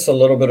 I think it's a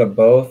little bit of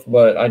both,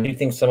 but I do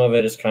think some of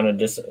it is kind of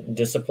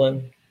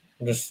discipline.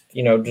 Just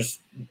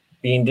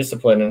being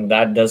disciplined, and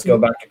that does go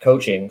back to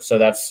coaching. So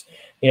that's,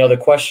 the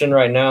question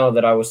right now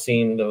that I was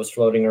seeing that was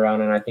floating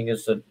around, and I think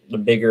it's the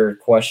bigger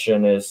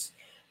question is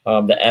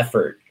the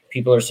effort.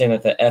 People are saying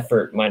that the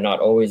effort might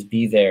not always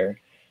be there,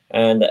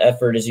 and the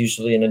effort is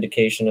usually an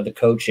indication of the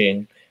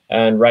coaching.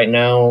 And right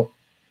now,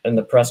 in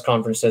the press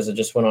conferences that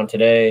just went on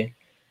today,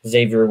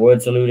 Xavier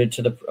Woods alluded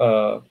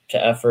to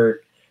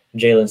effort,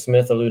 Jalen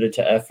Smith alluded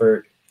to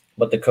effort,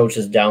 but the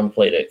coaches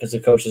downplayed it because the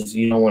coaches,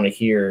 you don't want to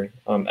hear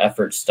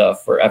effort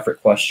stuff or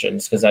effort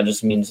questions, because that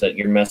just means that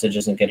your message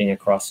isn't getting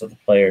across to the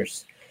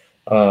players.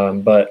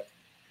 But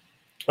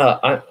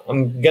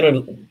I'm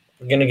gonna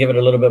give it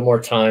a little bit more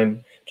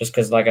time, just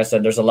because, like I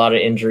said, there's a lot of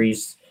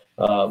injuries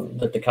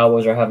that the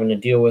Cowboys are having to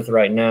deal with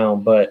right now.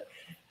 But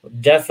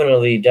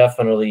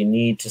definitely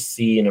need to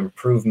see an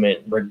improvement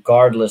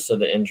regardless of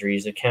the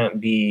injuries. It can't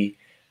be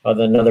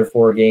another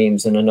 4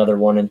 games and another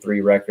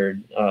 1-3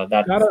 record.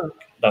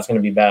 That's going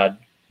to be bad.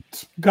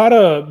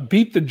 Gotta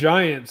beat the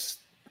Giants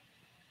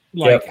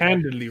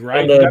handily,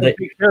 right? And the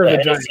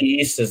NFC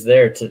East is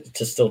there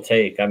to still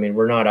take. I mean,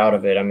 we're not out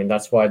of it. I mean,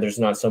 that's why there's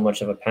not so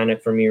much of a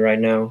panic for me right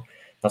now.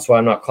 That's why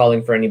I'm not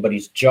calling for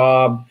anybody's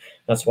job.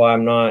 That's why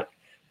I'm not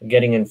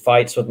getting in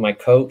fights with my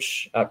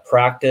coach at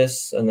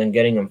practice and then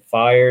getting him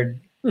fired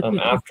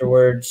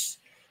afterwards.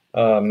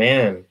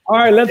 Man. All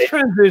right, let's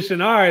transition,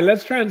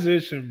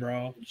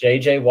 bro.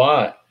 JJ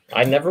Watt.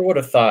 I never would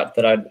have thought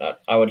that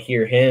I would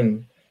hear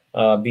him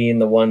being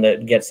the one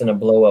that gets in a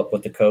blow up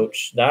with the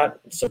coach. That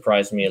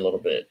surprised me a little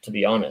bit, to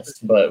be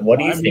honest. But what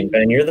do you think,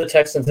 Ben? You're the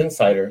Texans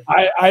insider.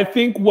 I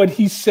think what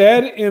he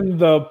said in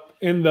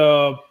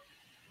the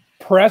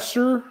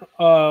presser,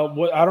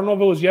 I don't know if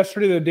it was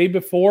yesterday or the day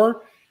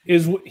before,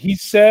 is he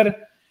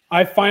said,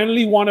 I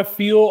finally want to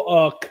feel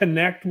a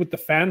connect with the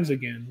fans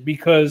again,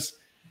 because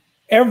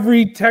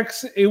every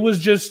text, it was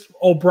just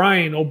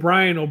O'Brien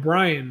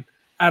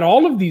at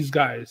all of these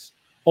guys.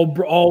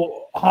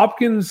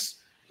 Hopkins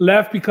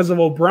left because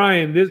of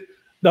O'Brien.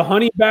 The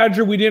Honey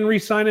Badger, we didn't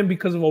re-sign him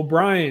because of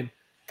O'Brien.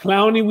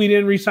 Clowney, we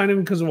didn't re-sign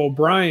him because of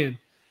O'Brien.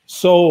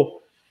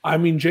 So, I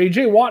mean,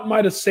 J.J. Watt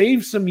might have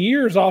saved some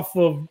years off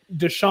of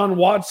Deshaun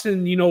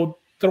Watson,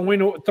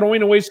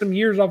 throwing away some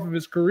years off of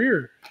his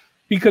career.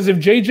 Because if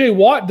J.J.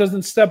 Watt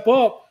doesn't step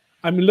up,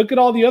 I mean, look at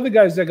all the other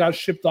guys that got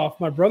shipped off.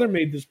 My brother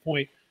made this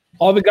point.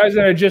 All the guys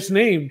that I just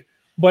named,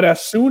 But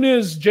as soon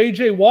as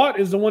J.J. Watt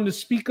is the one to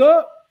speak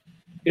up,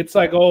 it's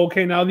like, oh,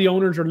 okay, now the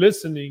owners are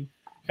listening.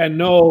 And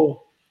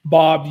no,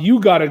 Bob, you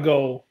got to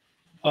go.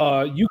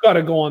 You got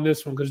to go on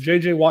this one because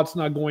J.J. Watt's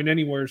not going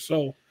anywhere.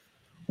 So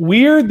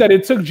weird that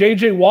it took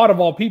J.J. Watt of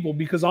all people,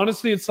 because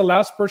honestly, it's the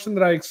last person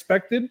that I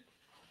expected.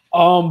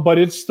 But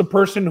it's the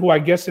person who I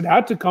guess it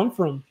had to come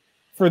from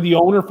for the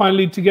owner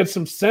finally to get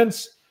some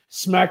sense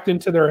smacked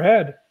into their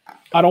head.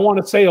 I don't want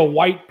to say a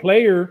white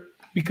player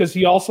because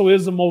he also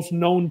is the most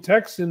known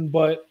Texan,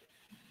 but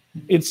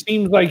it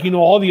seems like,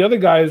 all the other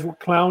guys were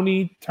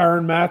Clowney,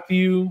 Tyrann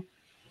Mathieu,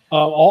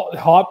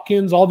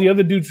 Hopkins, all the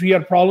other dudes he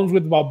had problems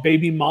with about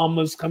baby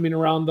mamas coming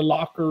around the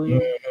locker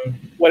room,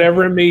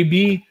 whatever it may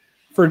be.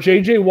 For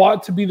J.J.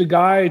 Watt to be the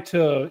guy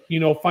to,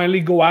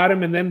 finally go at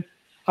him, and then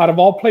out of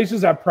all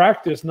places at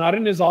practice, not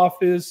in his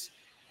office,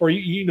 or,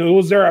 it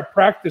was there at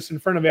practice in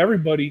front of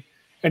everybody,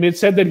 and it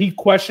said that he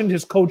questioned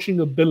his coaching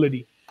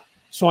ability.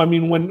 So, I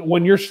mean,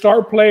 when your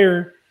star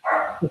player,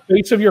 the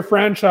face of your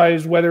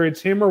franchise, whether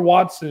it's him or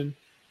Watson,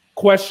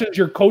 questions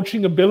your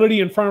coaching ability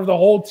in front of the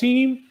whole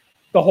team,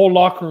 the whole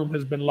locker room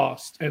has been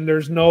lost, and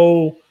there's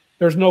no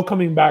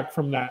coming back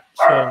from that.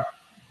 So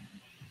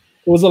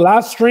it was the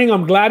last string.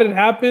 I'm glad it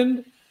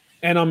happened,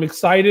 and I'm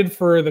excited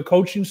for the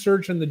coaching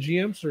search and the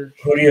GM search.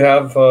 Who do you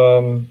have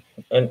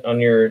on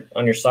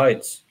your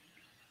sites?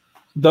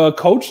 The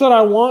coach that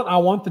I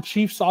want the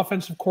Chiefs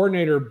offensive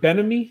coordinator,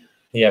 Bieniemy.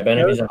 Yeah,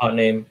 Bieniemy's a hot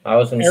name. I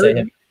was going to say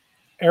him.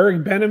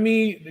 Eric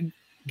Bieniemy,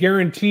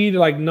 guaranteed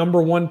like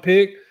number one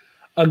pick.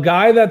 A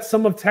guy that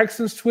some of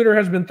Texans Twitter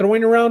has been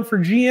throwing around for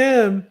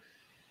GM,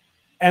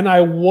 and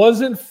I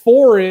wasn't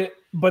for it,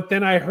 but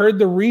then I heard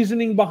the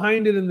reasoning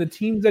behind it and the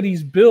teams that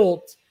he's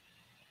built.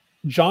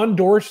 John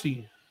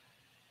Dorsey,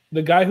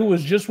 the guy who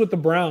was just with the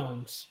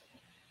Browns.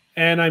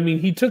 And, I mean,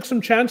 he took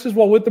some chances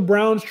while with the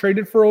Browns,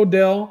 traded for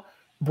Odell,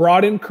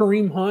 brought in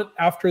Kareem Hunt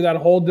after that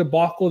whole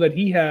debacle that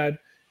he had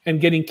and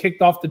getting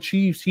kicked off the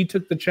Chiefs. He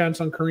took the chance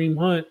on Kareem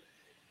Hunt.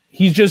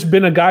 He's just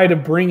been a guy to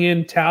bring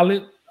in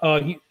talent.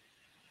 I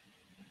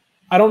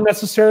don't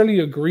necessarily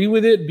agree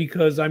with it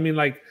because, I mean,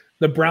 like,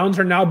 the Browns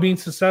are now being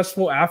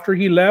successful after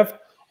he left,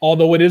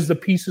 although it is the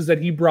pieces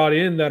that he brought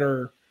in that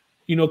are,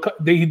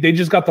 they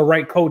just got the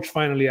right coach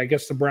finally, I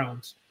guess, the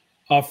Browns.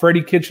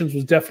 Freddie Kitchens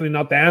was definitely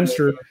not the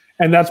answer,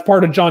 and that's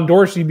part of John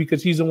Dorsey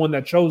because he's the one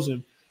that chose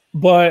him.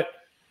 But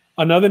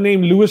another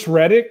name, Louis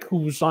Riddick, who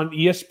was on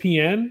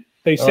ESPN,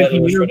 they said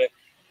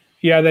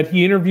that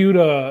he interviewed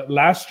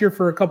last year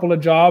for a couple of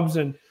jobs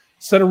and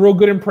said a real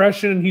good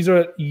impression. He's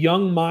a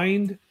young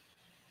mind.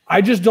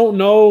 I just don't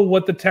know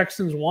what the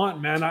Texans want,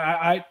 man.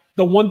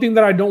 The one thing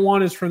that I don't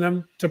want is for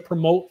them to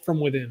promote from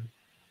within.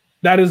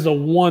 That is the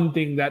one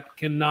thing that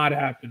cannot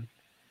happen.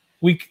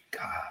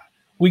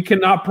 We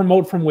cannot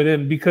promote from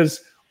within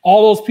because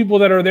all those people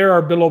that are there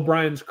are Bill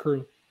O'Brien's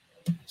crew.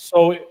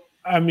 So,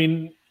 I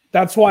mean,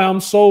 that's why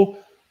I'm so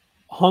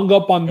hung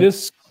up on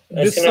this.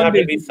 It's going to have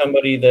to be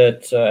somebody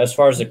that, as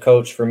far as a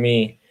coach for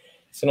me,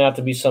 it's going to have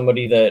to be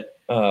somebody that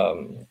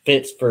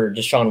fits for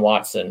Deshaun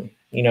Watson.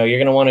 You're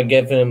going to want to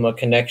give him a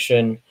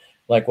connection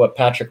like what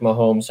Patrick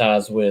Mahomes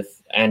has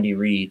with Andy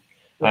Reid.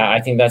 Right. I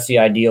think that's the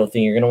ideal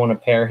thing. You're going to want to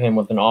pair him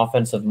with an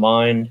offensive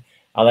mind.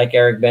 I like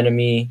Eric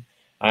Bieniemy.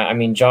 I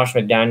mean, Josh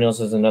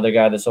McDaniels is another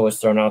guy that's always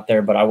thrown out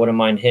there, but I wouldn't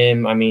mind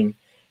him. I mean,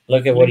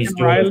 look at what he's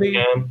doing with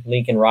Cam.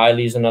 Lincoln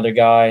Riley's another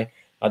guy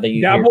that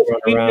you hear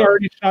thrown around.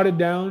 Already shot it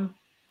down.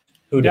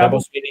 Who,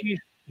 Dabo Swinney?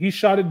 He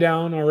shot it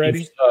down already.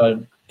 He's,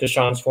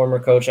 Deshaun's former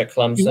coach at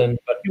Clemson.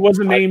 He was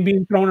a name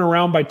being thrown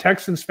around by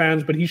Texans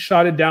fans, but he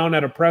shot it down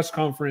at a press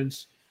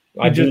conference.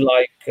 I do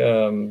like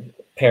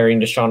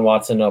pairing Deshaun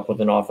Watson up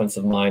with an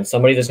offensive line.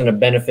 Somebody that's going to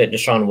benefit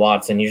Deshaun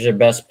Watson. He's your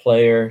best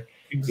player.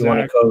 Exactly. You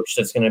want a coach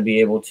that's going to be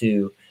able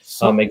to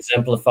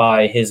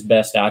exemplify his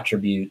best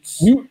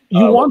attributes. You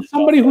want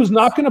somebody who's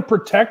not going to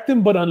protect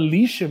him but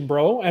unleash him,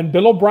 bro. And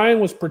Bill O'Brien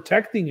was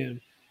protecting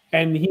him.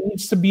 And he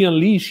needs to be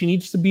unleashed. He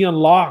needs to be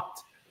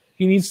unlocked.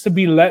 He needs to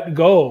be let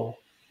go.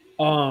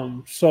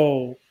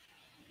 So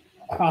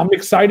I'm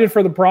excited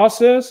for the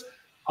process.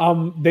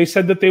 They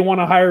said that they want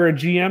to hire a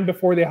GM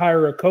before they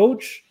hire a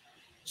coach.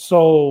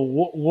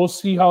 So we'll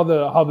see how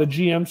the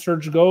GM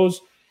search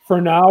goes. For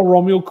now,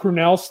 Romeo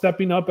Crennel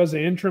stepping up as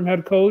an interim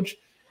head coach.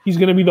 He's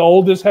going to be the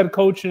oldest head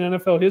coach in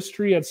NFL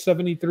history at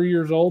 73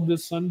 years old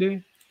this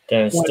Sunday.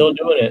 Damn, he's still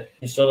doing it.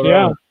 He's still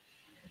around.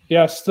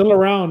 Yeah, still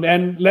around.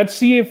 And let's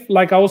see if,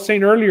 like I was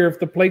saying earlier, if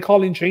the play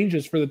calling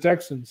changes for the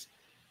Texans.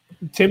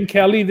 Tim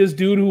Kelly, this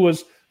dude who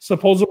was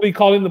supposedly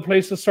calling the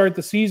plays to start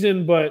the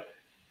season, but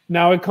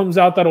now it comes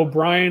out that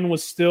O'Brien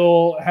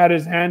had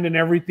his hand in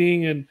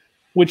everything, and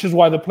which is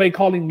why the play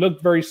calling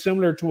looked very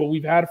similar to what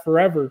we've had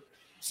forever.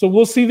 So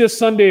we'll see this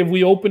Sunday if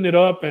we open it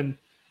up and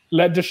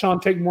let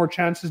Deshaun take more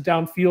chances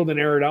downfield and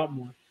air it out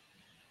more.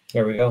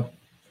 There we go.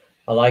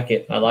 I like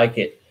it.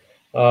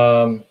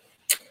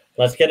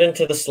 Let's get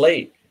into the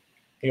slate.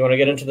 You want to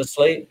get into the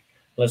slate?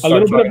 Let's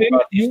start talking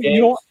about these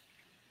games.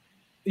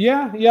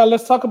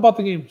 Let's talk about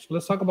the games.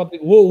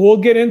 We'll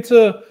get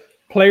into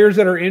players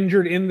that are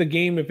injured in the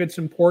game if it's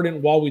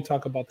important while we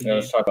talk about the game.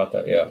 Let's talk about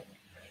that, yeah.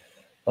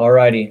 All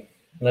righty.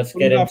 Let's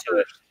get into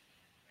it.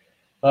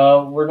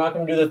 We're not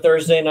going to do the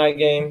Thursday night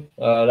game.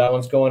 That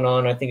one's going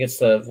on. I think it's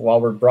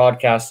while we're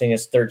broadcasting,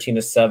 it's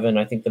 13-7.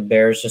 I think the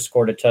Bears just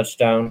scored a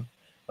touchdown.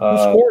 Who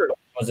scored?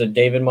 Was it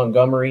David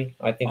Montgomery?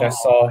 I think I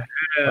saw.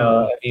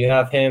 Yeah. If you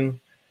have him,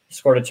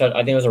 scored a touch. I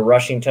think it was a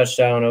rushing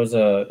touchdown. It was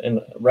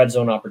a red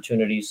zone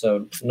opportunity,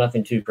 so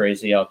nothing too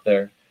crazy out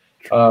there.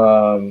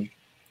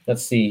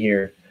 Let's see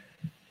here.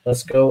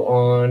 Let's go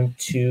on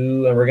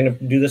to, and we're going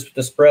to do this with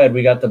the spread.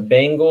 We got the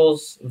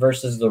Bengals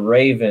versus the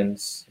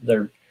Ravens.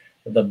 The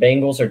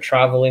Bengals are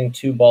traveling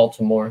to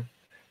Baltimore,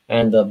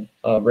 and the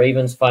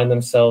Ravens find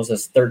themselves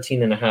as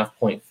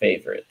 13.5-point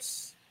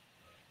favorites.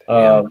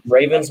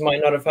 Ravens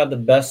might not have had the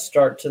best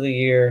start to the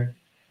year.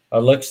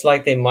 Looks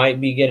like they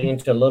might be getting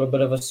into a little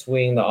bit of a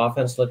swing. The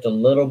offense looked a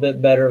little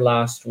bit better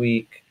last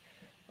week.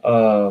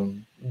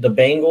 The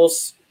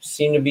Bengals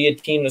seem to be a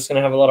team that's going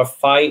to have a lot of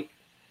fight.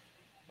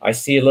 I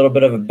see a little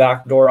bit of a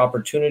backdoor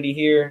opportunity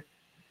here.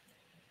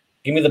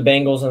 Give me the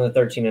Bengals and the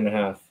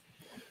 13.5.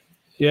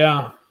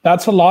 Yeah.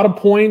 That's a lot of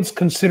points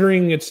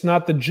considering it's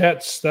not the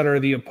Jets that are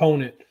the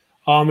opponent.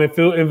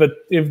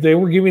 If they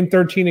were giving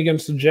 13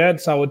 against the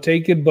Jets, I would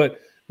take it. But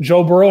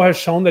Joe Burrow has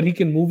shown that he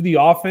can move the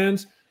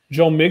offense.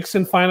 Joe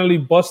Mixon finally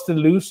busted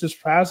loose this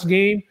past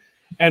game.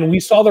 And we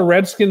saw the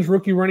Redskins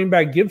rookie running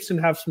back Gibson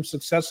have some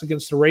success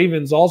against the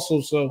Ravens also.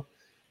 So,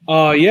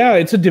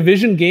 it's a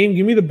division game.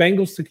 Give me the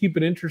Bengals to keep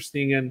it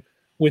interesting and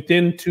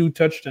within 2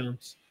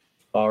 touchdowns.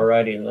 All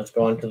righty, let's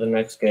go on to the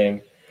next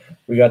game.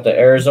 We got the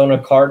Arizona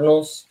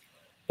Cardinals.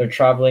 They're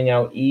traveling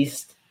out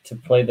east to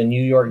play the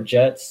New York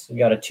Jets. We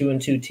got a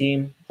 2-2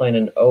 team playing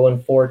an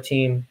 0-4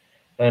 team,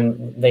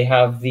 and they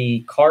have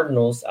the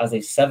Cardinals as a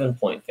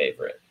 7-point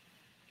favorite.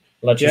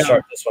 Let you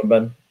start this one,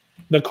 Ben.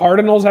 The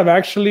Cardinals have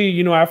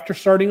actually, after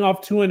starting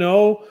off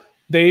 2-0,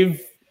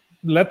 they've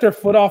let their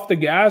foot off the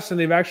gas, and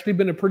they've actually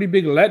been a pretty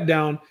big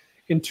letdown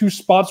in 2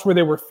 spots where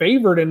they were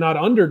favored and not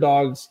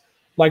underdogs,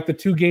 like the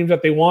 2 games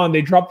that they won.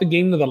 They dropped the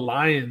game to the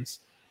Lions.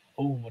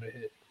 Oh, what a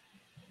hit.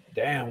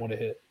 Damn, what a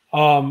hit.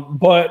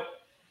 But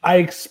I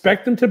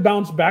expect them to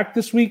bounce back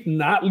this week,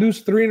 not lose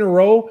 3 in a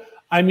row.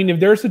 I mean, if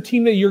there's a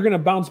team that you're going to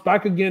bounce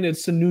back again,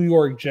 it's the New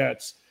York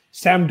Jets.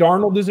 Sam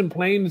Darnold isn't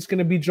playing. It's going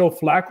to be Joe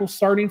Flacco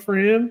starting for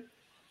him.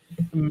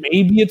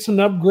 Maybe it's an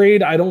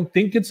upgrade. I don't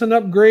think it's an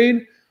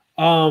upgrade.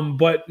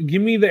 But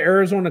give me the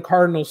Arizona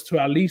Cardinals to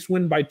at least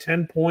win by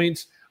 10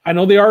 points. I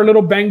know they are a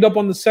little banged up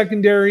on the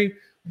secondary,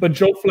 but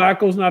Joe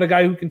Flacco's not a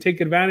guy who can take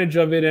advantage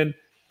of it. And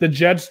the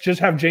Jets just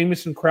have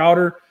Jamison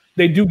Crowder.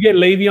 They do get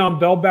Le'Veon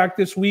Bell back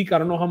this week. I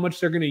don't know how much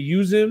they're going to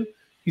use him.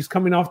 He's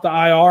coming off the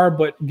IR,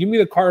 but give me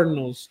the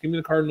Cardinals. Give me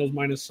the Cardinals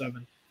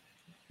 -7.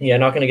 Yeah,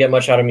 not going to get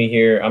much out of me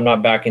here. I'm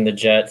not backing the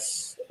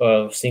Jets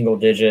of single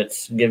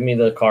digits. Give me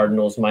the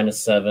Cardinals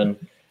 -7.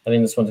 I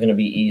think this one's going to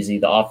be easy.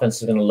 The offense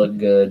is going to look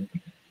good.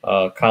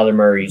 Kyler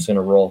Murray is going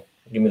to roll.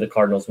 Give me the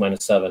Cardinals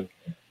 -7.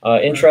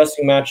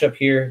 Interesting matchup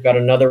here. Got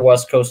another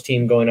West Coast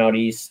team going out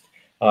east.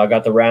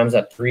 Got the Rams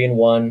at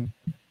 3-1.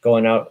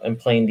 Going out and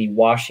playing the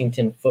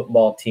Washington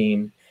football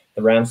team.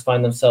 The Rams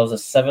find themselves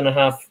as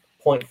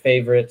 7.5-point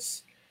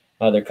favorites.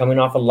 They're coming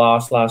off a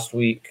loss last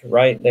week,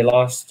 right? They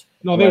lost.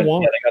 No, they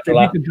won. Yeah, they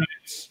beat the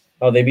Giants.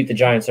 Oh, they beat the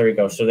Giants. There we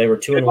go. So they were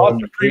 2-1.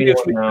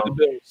 Now.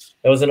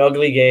 It was an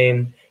ugly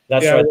game.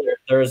 That's right.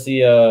 There's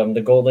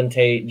the Golden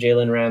Tate,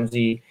 Jalen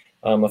Ramsey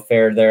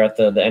affair there at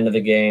the end of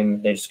the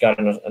game. They just got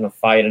in a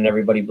fight and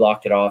everybody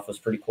blocked it off. It was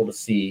pretty cool to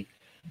see.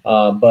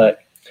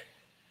 But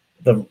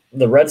the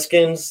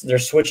Redskins, they're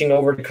switching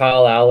over to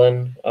Kyle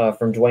Allen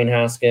from Dwayne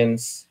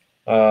Haskins.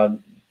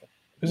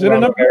 Is it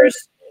enough?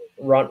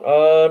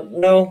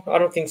 No, I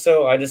don't think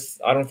so. I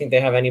don't think they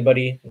have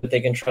anybody that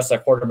they can trust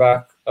at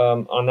quarterback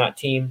on that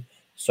team.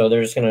 So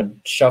they're just going to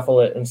shuffle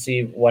it and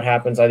see what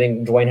happens. I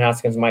think Dwayne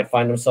Haskins might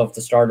find himself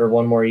the starter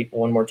one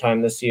more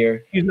time this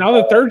year. He's now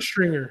the third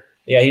stringer.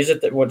 Yeah, he's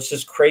what's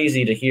just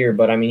crazy to hear.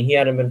 But I mean, he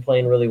hadn't been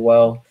playing really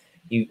well.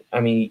 You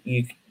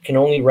can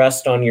only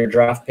rest on your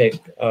draft pick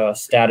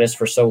status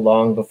for so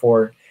long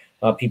before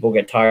people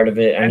get tired of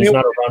it. And he's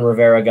not a Ron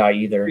Rivera guy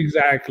either.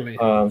 Exactly.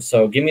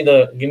 So give me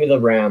the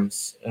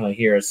Rams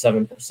here as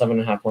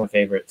 7.5-point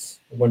favorites.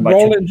 Win by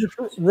Roland, just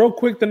real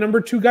quick, the number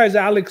 2 guy is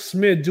Alex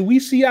Smith. Do we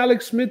see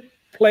Alex Smith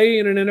play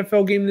in an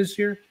NFL game this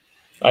year?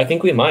 I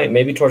think we might,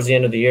 maybe towards the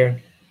end of the year.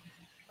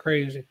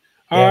 Crazy.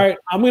 All right,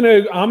 I'm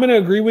gonna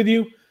agree with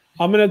you.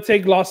 I'm gonna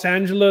take Los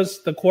Angeles.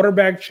 The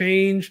quarterback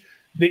change,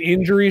 the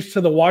injuries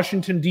to the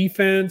Washington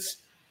defense.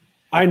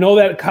 I know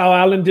that Kyle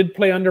Allen did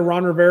play under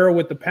Ron Rivera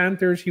with the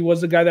Panthers. He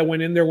was the guy that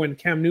went in there when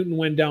Cam Newton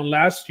went down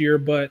last year,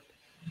 but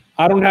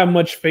I don't have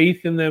much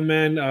faith in them,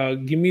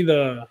 man. Give me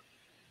the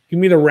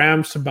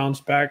Rams to bounce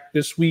back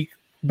this week.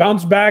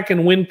 Bounce back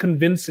and win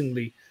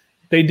convincingly.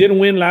 They did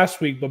win last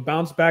week, but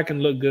bounce back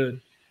and look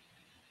good.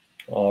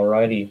 All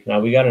righty. Now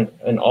we got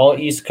an all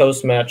East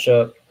Coast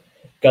matchup.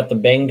 Got the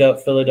banged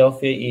up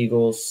Philadelphia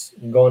Eagles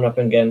going up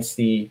against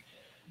the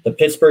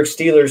Pittsburgh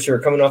Steelers, who are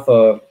coming off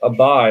a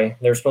bye.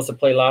 They were supposed to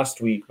play last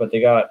week, but they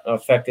got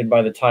affected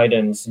by the tight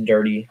ends'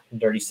 dirty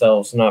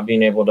selves not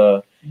being able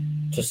to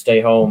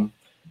stay home.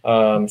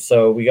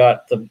 So we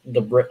got the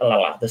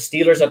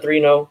Steelers at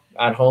 3-0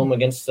 at home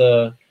against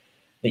the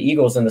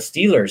Eagles, and the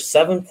Steelers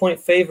 7-point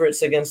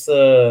favorites against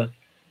the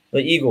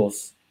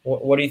Eagles.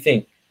 What do you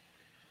think?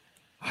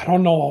 I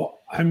don't know.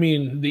 I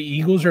mean, the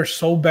Eagles are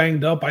so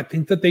banged up. I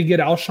think that they get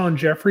Alshon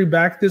Jeffrey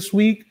back this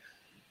week.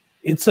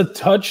 It's a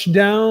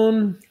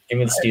touchdown. Give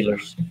me the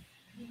Steelers.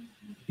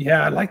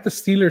 Yeah, I like the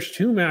Steelers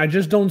too, man. I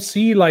just don't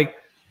see like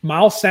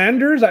Miles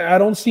Sanders. I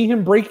don't see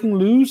him breaking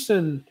loose,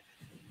 and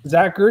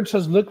Zach Ertz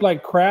has looked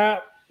like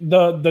crap.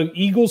 The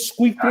Eagles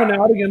squeaked one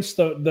out against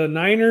the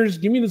Niners.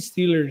 Give me the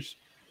Steelers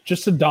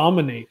just to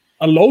dominate.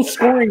 A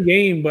low-scoring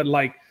game, but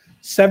like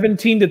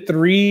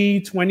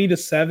 17-3,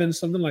 20-7,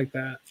 something like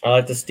that. I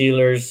like the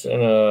Steelers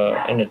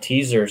and a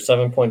teaser,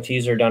 7-point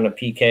teaser down to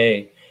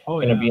PK.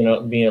 Going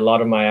to be a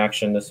lot of my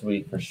action this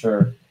week for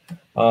sure.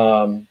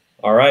 All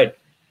right,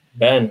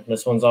 Ben,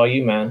 this one's all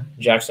you, man.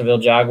 Jacksonville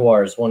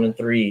Jaguars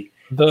 1-3,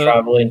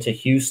 traveling to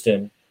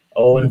Houston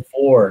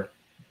 0-4.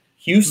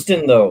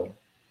 Houston though,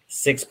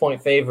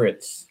 6-point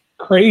favorites.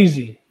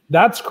 Crazy.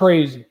 That's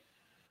crazy.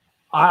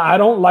 I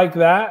don't like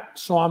that,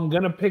 so I'm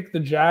going to pick the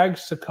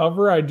Jags to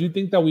cover. I do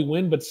think that we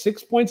win, but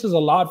 6 points is a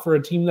lot for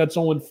a team that's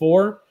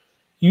 0-4.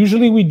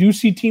 Usually we do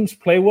see teams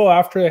play well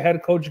after a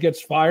head coach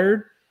gets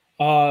fired.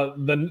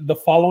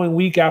 The following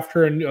week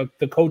after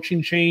the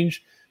coaching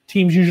change,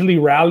 teams usually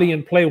rally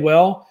and play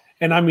well.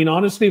 And I mean,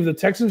 honestly, if the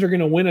Texans are going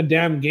to win a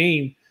damn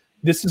game,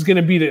 this is going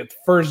to be the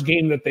first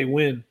game that they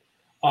win.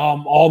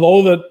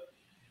 Although the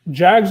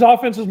Jags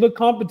offenses look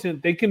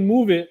competent, they can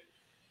move it,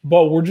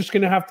 but we're just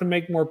going to have to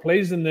make more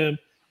plays than them.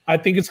 I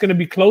think it's going to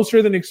be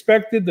closer than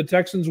expected. The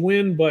Texans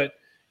win, but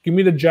give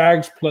me the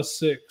Jags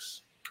 +6.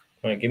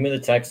 All right, give me the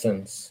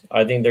Texans.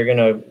 I think they're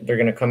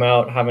gonna come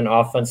out, have an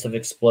offensive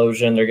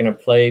explosion. They're gonna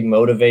play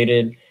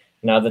motivated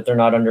now that they're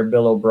not under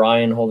Bill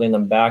O'Brien holding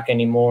them back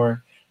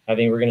anymore. I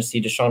think we're gonna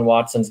see Deshaun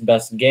Watson's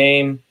best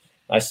game.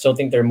 I still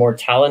think they're more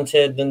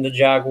talented than the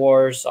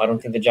Jaguars. I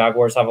don't think the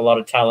Jaguars have a lot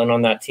of talent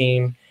on that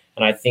team,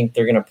 and I think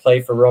they're gonna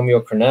play for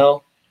Romeo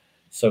Crennel.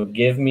 So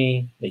give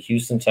me the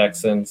Houston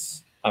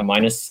Texans at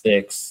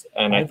 -6,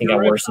 and I think at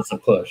worst it's a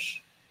push.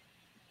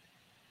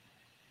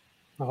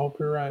 I hope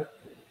you're right.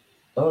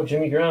 Oh,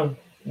 Jimmy Graham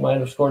might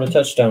have scored a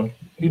touchdown.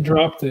 He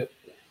dropped it.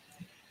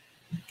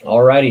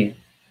 All righty.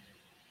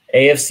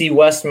 AFC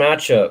West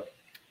matchup.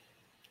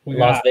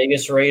 Las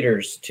Vegas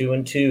Raiders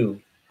 2-2.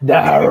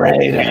 The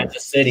Raiders.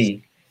 Kansas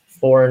City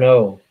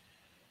 4-0.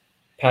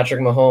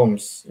 Patrick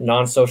Mahomes,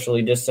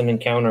 non-socially distant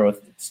encounter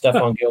with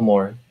Stephon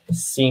Gilmore.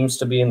 Seems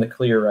to be in the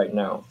clear right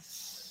now.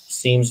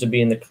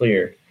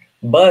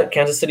 But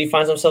Kansas City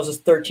finds themselves as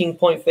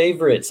 13-point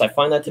favorites. I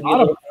find that to be a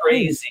little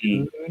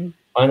crazy.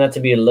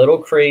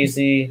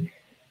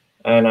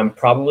 And I'm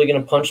probably going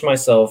to punch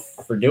myself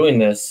for doing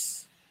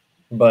this.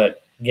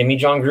 But give me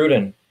John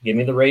Gruden. Give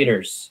me the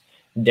Raiders.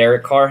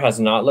 Derek Carr has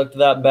not looked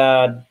that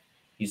bad.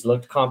 He's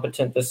looked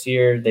competent this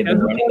year. They've been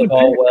running the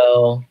ball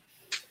well.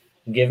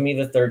 Give me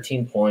the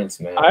 13 points,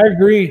 man. I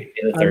agree.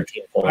 The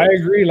 13 points. I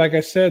agree. Like I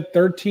said,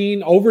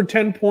 13 over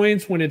 10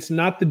 points when it's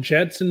not the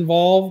Jets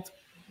involved.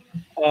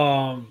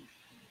 The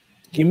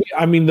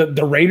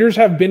Raiders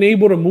have been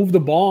able to move the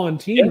ball on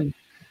teams. Yeah.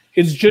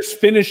 It's just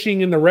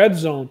finishing in the red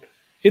zone.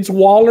 It's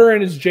Waller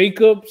and it's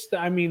Jacobs.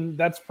 I mean,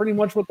 that's pretty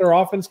much what their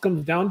offense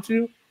comes down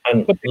to.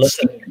 But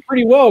listen,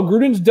 pretty well.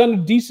 Gruden's done a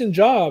decent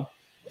job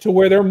to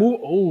where they're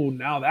moving. Oh,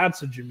 now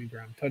that's a Jimmy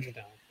Graham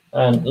touchdown.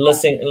 And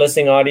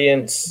listening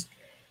audience,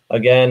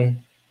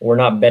 again, we're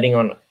not betting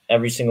on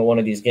every single one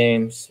of these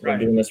games. We're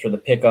doing this for the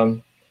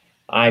pick'em.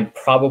 I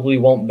probably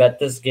won't bet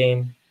this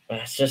game.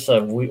 It's just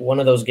one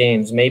of those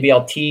games. Maybe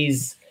I'll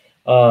tease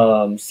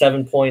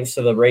 7 points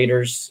to the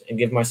Raiders and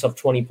give myself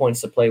 20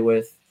 points to play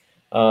with.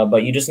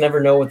 But you just never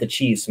know with the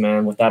Chiefs,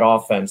 man, with that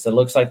offense. It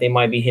looks like they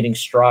might be hitting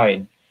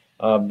stride.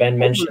 Ben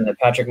mentioned that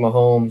Patrick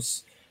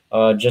Mahomes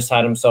just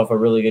had himself a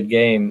really good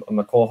game.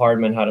 McCole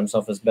Hardman had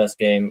himself his best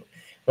game.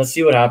 Let's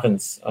see what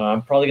happens.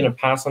 I'm probably going to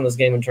pass on this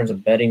game in terms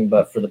of betting,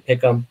 but for the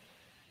pick'em,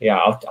 yeah,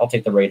 I'll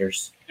take the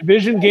Raiders.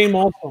 Division game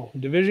also.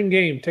 Division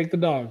game. Take the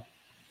dog.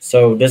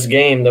 So this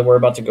game that we're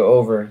about to go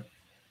over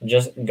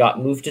just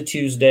got moved to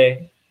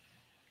Tuesday.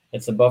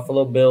 It's the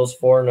Buffalo Bills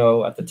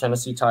 4-0 at the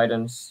Tennessee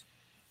Titans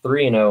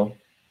 3-0.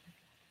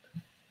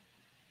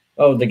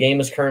 Oh, the game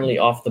is currently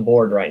off the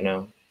board right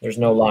now. There's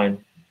no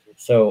line.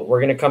 So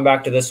we're going to come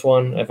back to this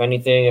one. If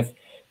anything, if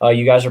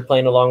you guys are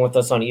playing along with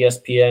us on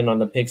ESPN on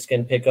the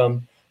Pigskin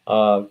Pick'em,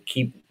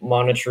 keep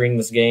monitoring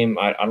this game.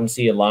 I don't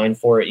see a line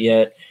for it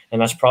yet,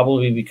 and that's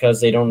probably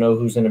because they don't know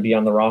who's going to be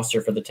on the roster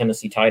for the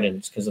Tennessee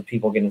Titans because of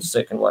people getting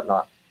sick and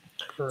whatnot.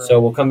 Correct. So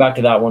we'll come back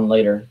to that one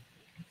later.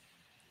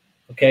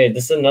 Okay,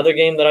 this is another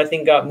game that I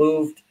think got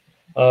moved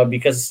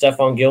because of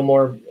Stephon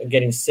Gilmore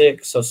getting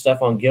sick. So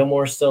Stephon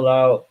Gilmore is still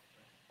out.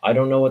 I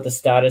don't know what the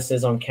status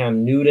is on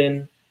Cam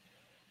Newton,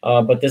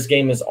 but this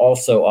game is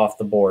also off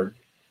the board.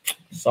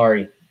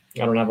 Sorry,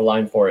 I don't have a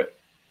line for it.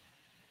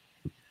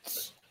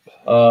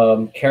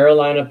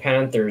 Carolina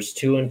Panthers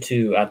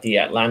 2-2 at the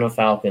Atlanta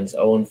Falcons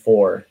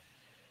 0-4.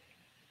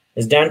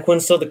 Is Dan Quinn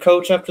still the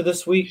coach after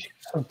this week?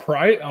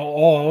 Surprise!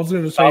 Oh, I was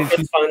going to say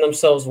Falcons find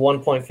themselves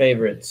 1-point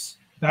favorites.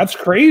 That's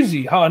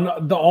crazy. How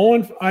the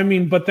 0? I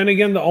mean, but then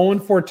again, the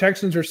 0-4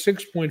 Texans are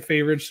 6-point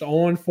favorites. The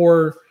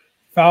 0-4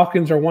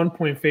 Falcons are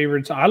 1-point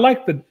favorites. I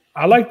like the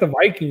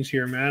Vikings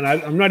here, man.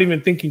 I'm not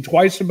even thinking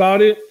twice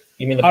about it.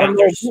 You mean the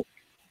Panthers?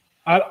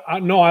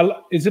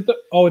 Is it the?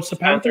 Oh, it's the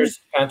Panthers.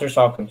 Panthers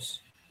Falcons.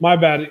 My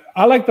bad.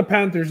 I like the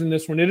Panthers in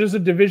this one. It is a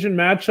division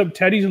matchup.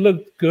 Teddy's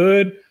looked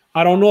good.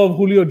 I don't know if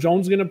Julio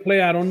Jones is going to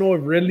play. I don't know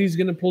if Ridley's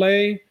going to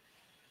play.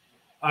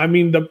 I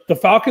mean, the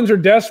Falcons are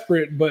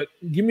desperate, but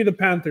give me the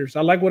Panthers.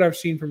 I like what I've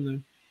seen from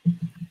them.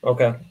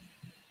 Okay.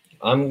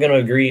 I'm going to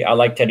agree. I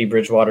like Teddy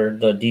Bridgewater.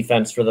 The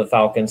defense for the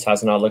Falcons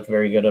has not looked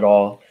very good at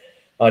all.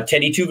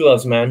 Teddy Two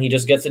Gloves, man. He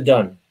just gets it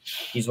done.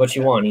 He's what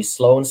you want. He's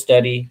slow and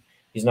steady.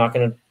 He's not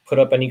going to put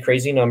up any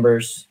crazy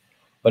numbers,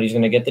 but he's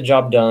going to get the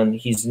job done.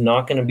 He's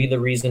not going to be the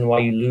reason why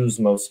you lose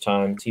most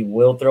times. He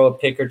will throw a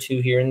pick or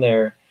two here and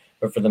there,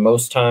 but for the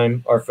most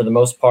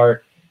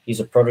part, he's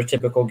a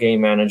prototypical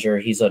game manager.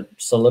 He's a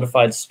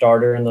solidified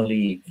starter in the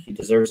league. He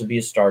deserves to be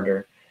a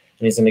starter,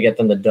 and he's going to get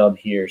them the dub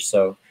here.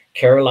 So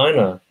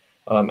Carolina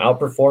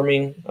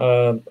outperforming.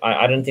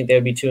 I didn't think they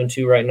would be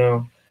 2-2 right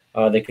now.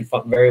 They could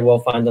very well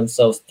find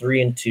themselves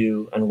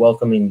 3-2 and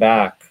welcoming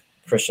back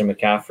Christian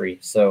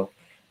McCaffrey. So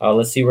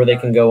let's see where they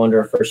can go under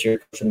a first-year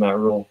coach in Matt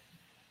Rule.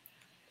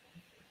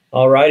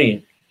 All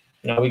righty.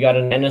 Now we got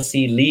an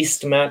NFC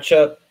least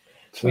matchup.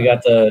 We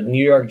got the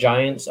New York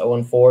Giants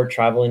 0-4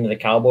 traveling to the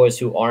Cowboys,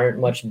 who aren't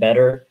much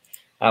better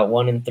at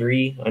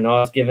 1-3. I know I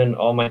was giving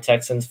all my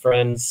Texans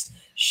friends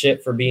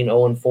shit for being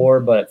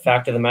 0-4, but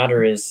fact of the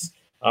matter is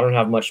I don't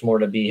have much more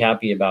to be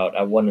happy about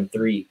at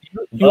 1-3.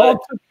 You all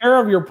took care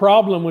of your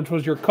problem, which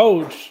was your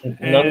coach, and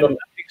nothing's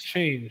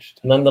changed.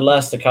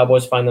 Nonetheless, the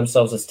Cowboys find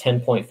themselves as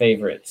 10-point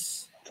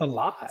favorites. It's a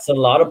lot. It's a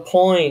lot of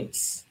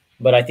points,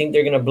 but I think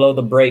they're going to blow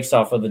the brakes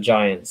off of the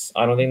Giants.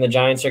 I don't think the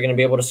Giants are going to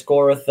be able to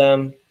score with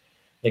them.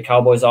 The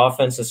Cowboys'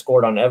 offense has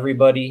scored on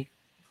everybody.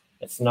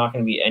 It's not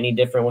going to be any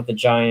different with the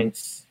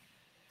Giants.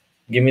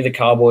 Give me the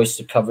Cowboys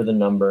to cover the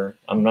number.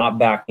 I'm not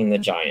backing the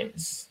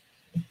Giants.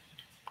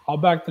 I'll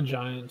back the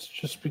Giants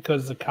just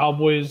because the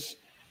Cowboys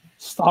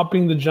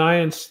stopping the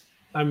Giants,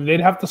 I mean, they'd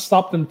have to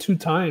stop them 2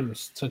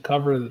 times to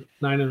cover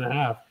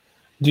 9.5.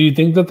 Do you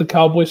think that the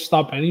Cowboys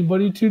stop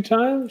anybody 2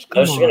 times?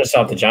 They're just going to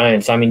stop the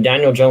Giants. I mean,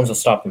 Daniel Jones will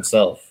stop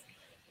himself.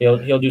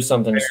 He'll do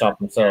something to stop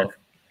himself.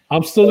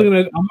 I'm still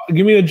going to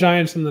give me the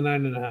Giants in the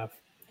 9.5.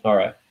 All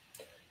right.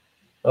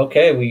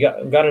 Okay, we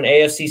got an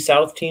AFC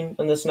South team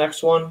in this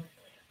next one.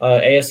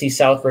 AFC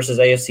South versus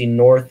AFC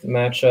North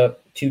matchup.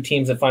 2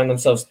 teams that find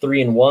themselves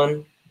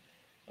 3-1.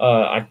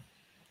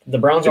 The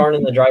Browns aren't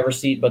in the driver's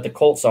seat, but the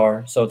Colts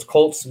are. So it's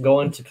Colts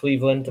going to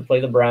Cleveland to play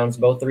the Browns,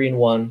 both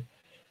 3-1.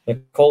 The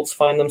Colts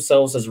find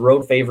themselves as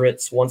road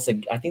favorites.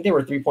 I think they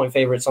were 3-point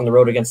favorites on the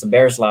road against the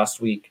Bears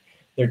last week.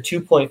 They're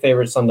 2-point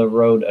favorites on the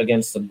road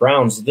against the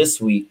Browns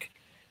this week.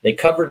 They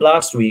covered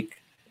last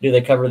week. Do they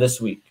cover this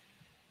week?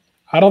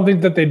 I don't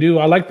think that they do.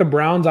 I like the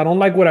Browns. I don't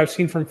like what I've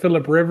seen from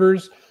Phillip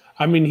Rivers.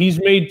 I mean, he's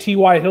made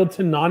T.Y.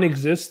 Hilton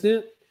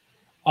non-existent.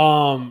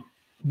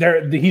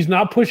 He's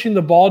not pushing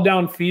the ball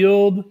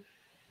downfield.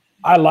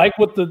 I like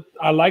what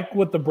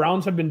the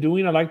Browns have been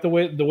doing. I like the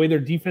way their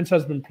defense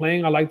has been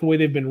playing. I like the way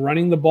they've been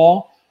running the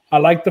ball. I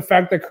like the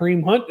fact that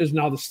Kareem Hunt is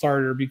now the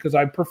starter because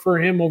I prefer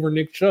him over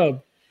Nick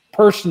Chubb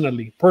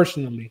personally.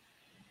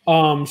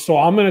 So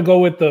I'm going to go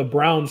with the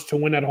Browns to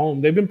win at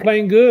home. They've been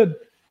playing good.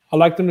 I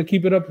like them to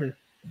keep it up here.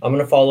 I'm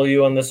going to follow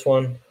you on this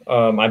one.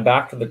 I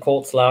backed the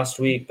Colts last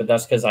week, but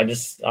that's because I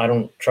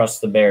don't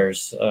trust the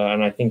Bears,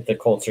 and I think the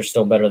Colts are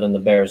still better than the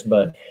Bears.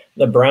 But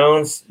the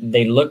Browns,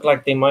 they look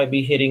like they might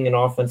be hitting an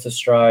offensive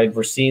stride.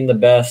 We're seeing the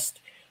best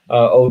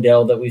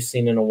Odell that we've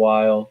seen in a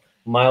while.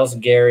 Myles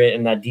Garrett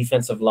and that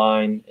defensive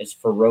line is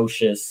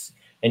ferocious.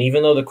 And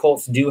even though the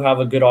Colts do have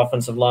a good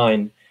offensive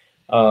line,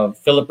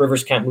 Phillip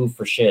Rivers can't move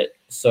for shit.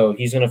 So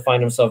he's going to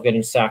find himself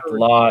getting sacked a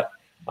lot.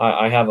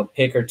 I have a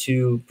pick or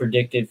 2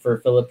 predicted for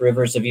Phillip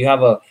Rivers. If you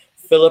have a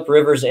Phillip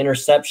Rivers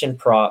interception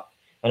prop,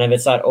 and if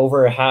it's at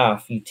over a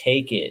half, you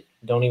take it.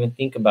 Don't even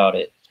think about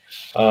it.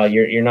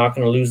 You're not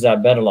going to lose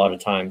that bet a lot of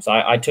times.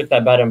 I took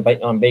that bet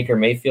on Baker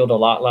Mayfield a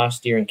lot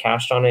last year and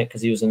cashed on it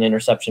because he was an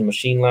interception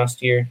machine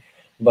last year.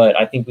 But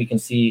I think we can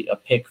see a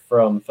pick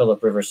from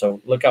Phillip Rivers.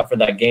 So look out for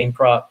that game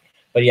prop.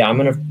 But yeah, I'm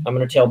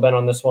gonna tail bet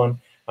on this one.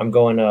 I'm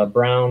going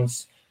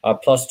Browns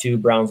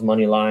 +2 Browns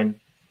money line.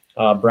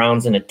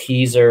 Browns in a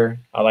teaser.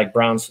 I like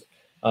Browns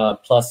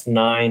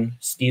 +9.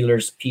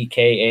 Steelers PK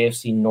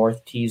AFC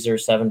North teaser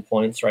 7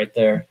 points right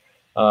there.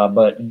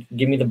 But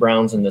give me the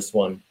Browns in this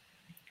one.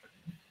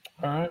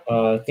 All right.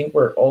 I think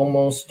we're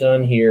almost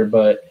done here,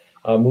 but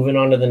moving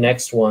on to the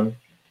next one.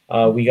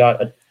 We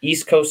got a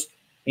East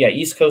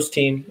Coast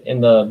team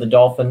in the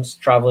Dolphins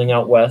traveling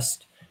out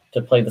west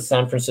to play the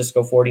San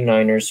Francisco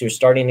 49ers, who are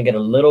starting to get a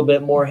little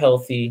bit more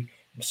healthy,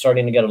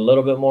 starting to get a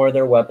little bit more of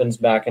their weapons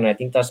back, and I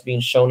think that's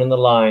being shown in the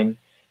line.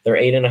 They're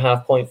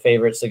 8.5-point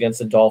favorites against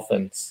the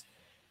Dolphins.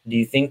 Do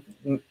you think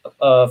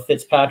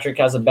Fitzpatrick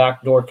has a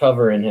backdoor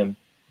cover in him?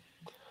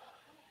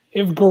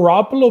 If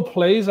Garoppolo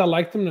plays, I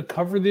like them to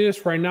cover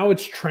this. Right now,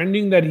 it's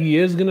trending that he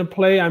is going to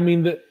play. I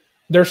mean,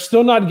 they're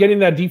still not getting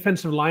that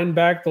defensive line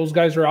back. Those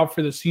guys are out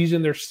for the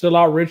season. They're still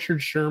out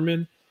Richard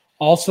Sherman,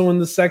 also in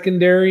the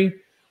secondary.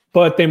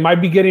 But they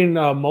might be getting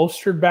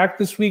Mostert back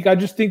this week. I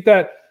just think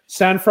that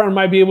San Fran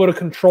might be able to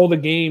control the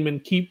game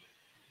and keep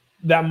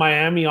that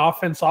Miami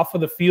offense off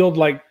of the field.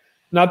 Like,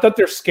 not that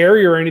they're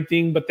scary or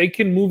anything, but they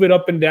can move it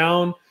up and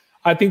down.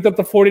 I think that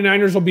the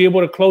 49ers will be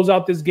able to close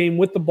out this game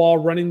with the ball,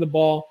 running the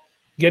ball,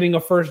 getting a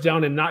first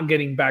down, and not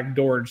getting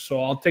backdoored.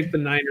 So I'll take the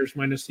Niners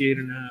minus the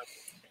 8.5.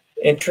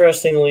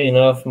 Interestingly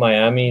enough,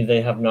 Miami,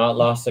 they have not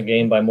lost a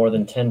game by more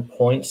than 10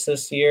 points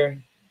this year.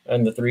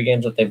 And the 3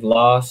 games that they've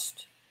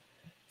lost,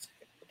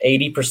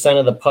 80%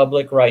 of the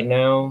public right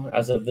now,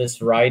 as of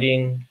this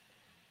writing,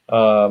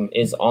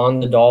 is on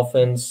the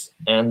Dolphins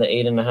and the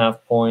 8.5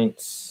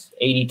 points.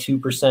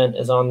 82%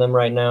 is on them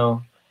right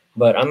now.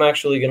 But I'm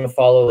actually going to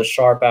follow the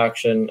sharp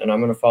action, and I'm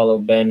going to follow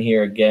Ben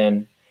here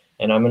again.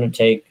 And I'm going to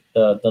take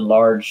the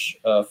large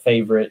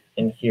favorite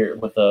in here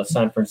with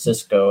San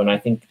Francisco. And I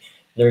think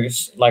they're,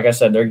 like I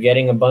said, they're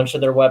getting a bunch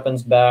of their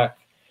weapons back.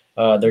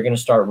 They're going to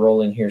start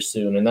rolling here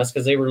soon. And that's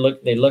because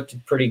they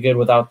looked pretty good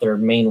without their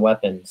main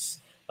weapons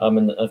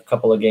in a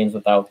couple of games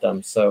without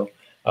them. So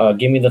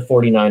give me the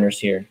 49ers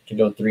here to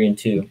go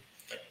 3-2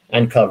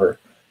 and cover.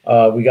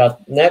 We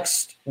got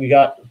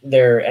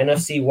their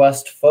NFC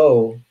West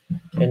foe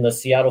in the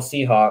Seattle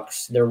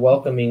Seahawks. They're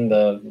welcoming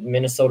the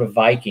Minnesota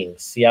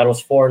Vikings.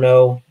 Seattle's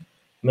 4-0.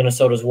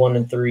 Minnesota's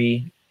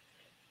 1-3.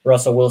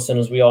 Russell Wilson,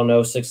 as we all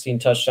know, 16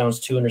 touchdowns,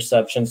 2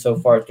 interceptions so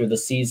far through the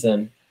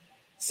season.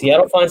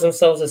 Seattle finds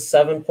themselves as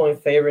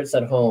 7-point favorites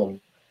at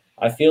home.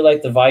 I feel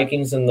like the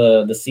Vikings and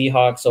the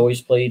Seahawks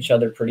always play each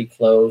other pretty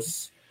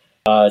close.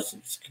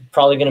 It's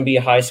probably going to be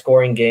a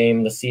high-scoring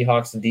game. The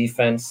Seahawks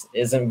defense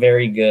isn't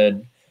very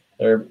good.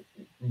 They're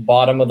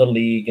bottom of the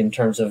league in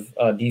terms of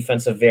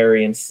defensive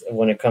variance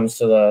when it comes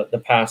to the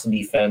pass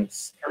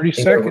defense.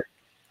 32nd.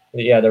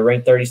 They're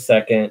ranked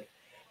 32nd.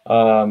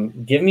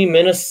 Give me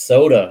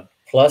Minnesota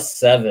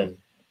 +7.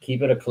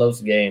 Keep it a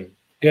close game.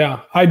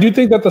 Yeah, I do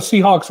think that the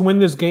Seahawks win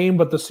this game,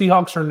 but the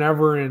Seahawks are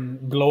never in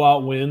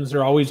blowout wins.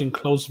 They're always in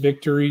close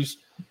victories.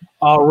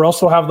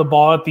 Russ will have the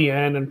ball at the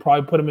end and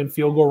probably put them in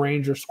field goal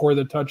range or score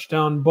the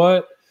touchdown.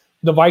 But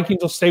the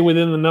Vikings will stay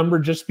within the number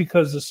just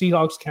because the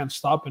Seahawks can't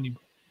stop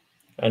anybody.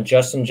 And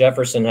Justin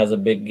Jefferson has a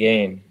big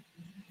game.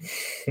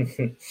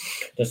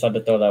 Just had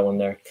to throw that one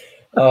there.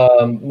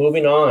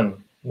 Moving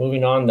on,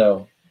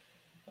 though.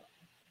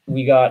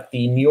 We got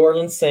the New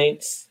Orleans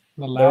Saints.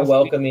 They're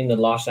welcoming the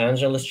Los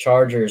Angeles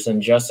Chargers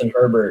and Justin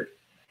Herbert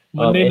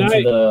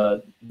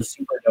into the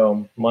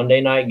Superdome. Monday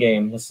night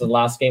game. This is the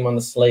last game on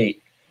the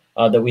slate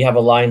that we have a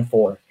line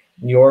for.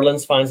 New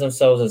Orleans finds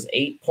themselves as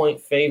 8-point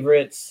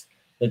favorites.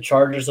 The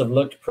Chargers have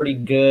looked pretty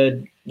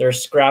good. They're a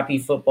scrappy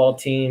football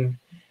team.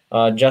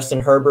 Justin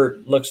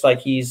Herbert looks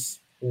like he's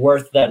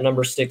worth that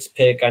number 6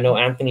 pick. I know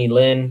Anthony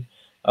Lynn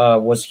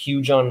was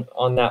huge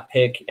on that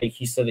pick.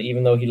 He said that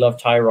even though he loved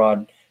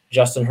Tyrod,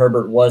 Justin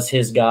Herbert was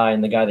his guy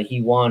and the guy that he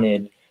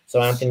wanted.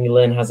 So Anthony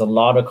Lynn has a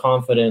lot of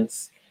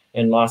confidence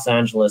in Los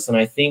Angeles. And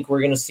I think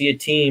we're going to see a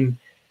team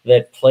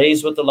that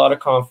plays with a lot of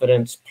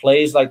confidence,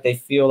 plays like they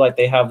feel like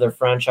they have their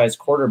franchise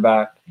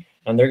quarterback,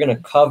 and they're going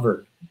to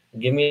cover.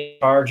 Give me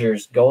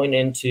Chargers going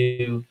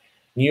into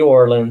New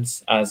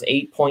Orleans as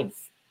 8-point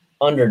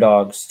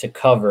underdogs to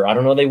cover. I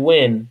don't know they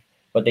win,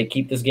 but they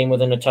keep this game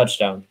within a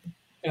touchdown.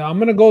 Yeah, I'm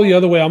going to go the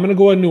other way. I'm going to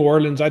go in New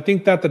Orleans. I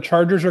think that the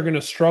Chargers are going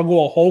to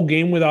struggle a whole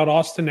game without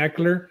Austin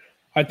Eckler.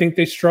 I think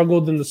they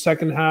struggled in the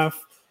second half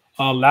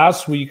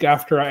last week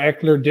after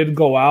Eckler did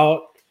go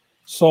out.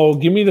 So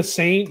give me the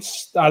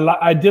Saints.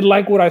 I did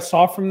like what I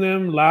saw from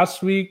them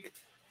last week,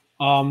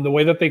 the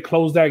way that they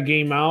closed that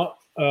game out.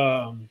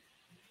 The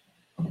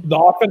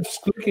offense is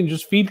clicking.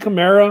 Just feed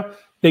Kamara.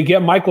 They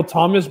get Michael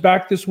Thomas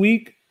back this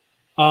week.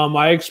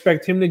 I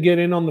expect him to get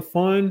in on the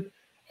fun.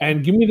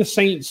 And give me the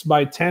Saints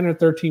by 10 or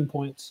 13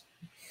 points.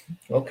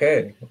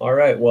 Okay. All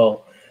right.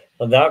 Well,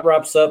 that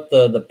wraps up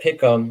the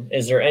pick'em.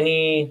 Is there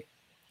any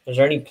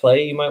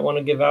play you might want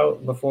to give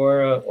out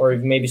before, or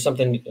maybe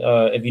something,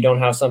 if you don't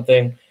have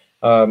something,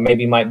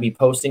 maybe might be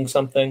posting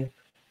something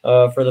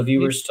for the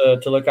viewers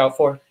to look out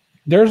for?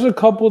 There's a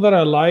couple that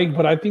I like,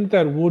 but I think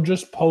that we'll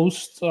just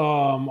post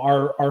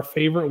our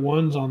favorite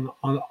ones on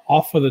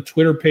off of the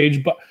Twitter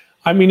page. But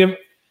I mean,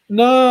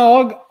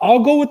 I'll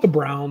go with the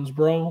Browns,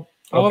 bro.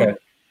 Okay.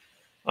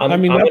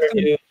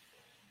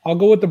 I'll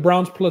go with the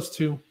Browns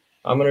 +2.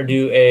 I'm going to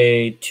do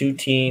a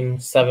 2-team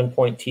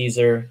 7-point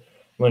teaser.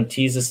 I'm going to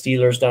tease the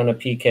Steelers down to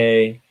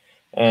PK,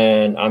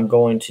 and I'm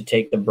going to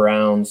take the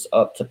Browns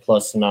up to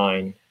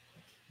 +9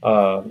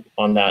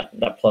 on that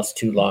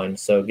 +2 line.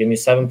 So give me a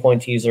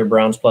 7-point teaser,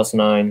 Browns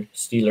 +9,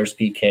 Steelers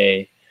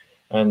PK,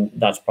 and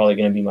that's probably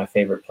going to be my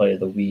favorite play of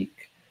the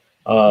week.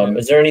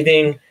 Is there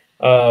anything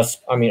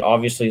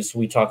obviously, as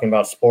we talking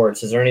about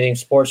sports, is there anything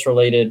sports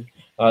related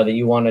that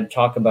you want to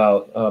talk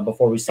about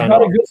before we sign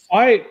off?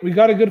 We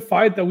got a good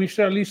fight that we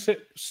should at least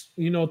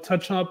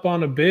touch up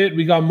on a bit.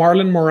 We got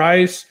Marlon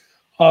Moraes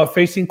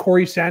facing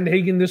Corey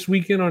Sandhagen this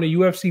weekend on a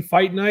UFC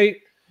fight night.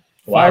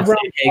 Wow,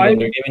 Sandhagen,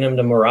 they're giving him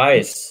to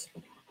Moraes.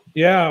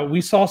 Yeah,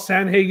 we saw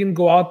Sandhagen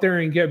go out there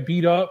and get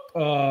beat up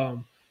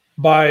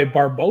by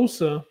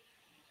Barbosa.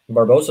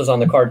 Barbosa's on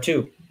the card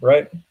too,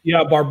 right?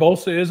 Yeah,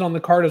 Barbosa is on the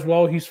card as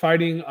well. He's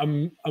fighting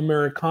Amir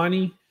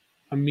Americani,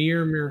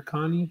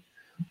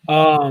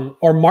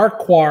 or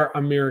Marquar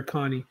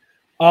Americani.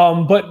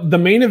 But the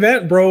main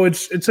event, bro,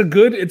 it's a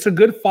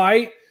good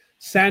fight.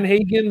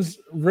 Sandhagen's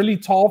really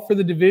tall for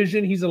the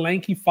division. He's a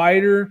lanky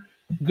fighter,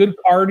 good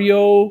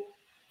cardio.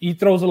 He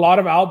throws a lot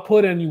of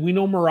output, and we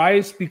know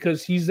Moraes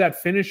because he's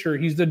that finisher.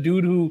 He's the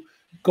dude who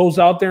goes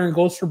out there and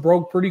goes for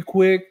broke pretty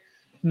quick.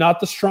 Not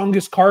the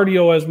strongest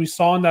cardio, as we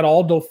saw in that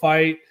Aldo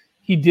fight.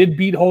 He did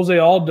beat Jose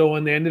Aldo,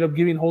 and they ended up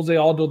giving Jose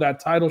Aldo that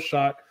title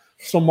shot.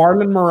 So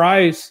Marlon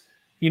Moraes,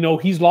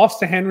 he's lost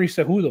to Henry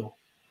Cejudo.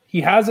 He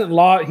hasn't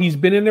lost. He's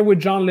been in there with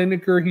John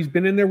Lineker. He's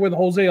been in there with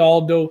Jose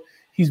Aldo.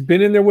 He's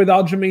been in there with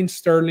Aljamain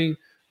Sterling.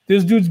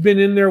 This dude's been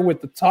in there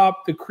with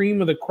the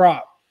cream of the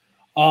crop.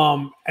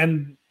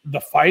 And the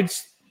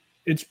fights,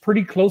 it's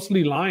pretty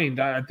closely lined.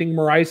 I think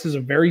Moraes is a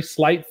very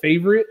slight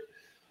favorite.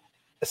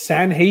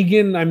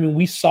 Sandhagen,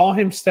 we saw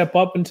him step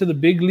up into the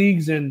big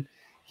leagues, and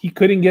he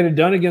couldn't get it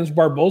done against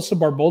Barbosa.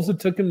 Barbosa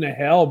took him to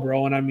hell,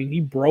 bro. And he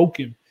broke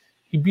him.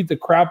 He beat the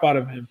crap out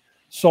of him.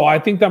 So I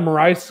think that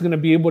Moraes is going to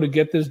be able to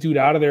get this dude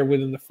out of there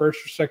within the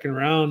first or second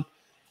round.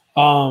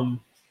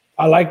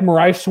 I like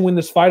Moraes to win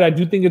this fight. I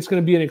do think it's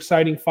going to be an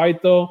exciting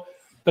fight, though.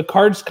 The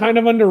card's kind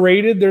of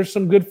underrated. There's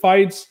some good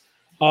fights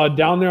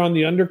down there on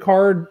the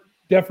undercard.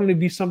 Definitely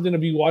be something to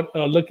be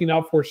looking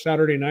out for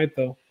Saturday night,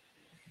 though.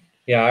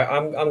 Yeah,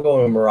 I'm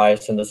going with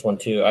Moraes in this one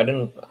too.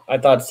 I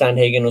thought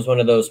Sandhagen was one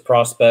of those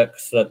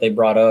prospects that they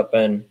brought up,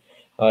 and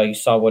you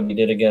saw what he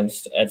did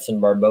against Edson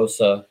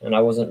Barbosa, and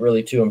I wasn't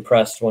really too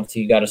impressed once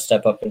he got to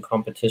step up in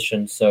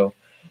competition. So,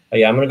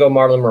 yeah, I'm going to go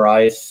Marlon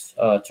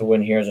Moraes to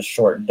win here as a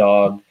short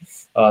dog.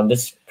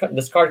 This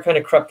card kind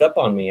of crept up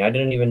on me. I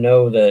didn't even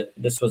know that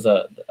this was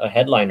a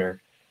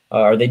headliner.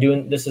 Are they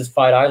doing this? Is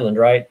Fight Island,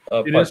 right?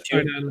 It part is 2.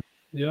 Fight Island.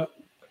 Yeah.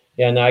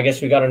 Yeah. Now I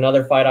guess we got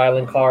another Fight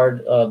Island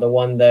card. The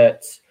one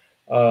that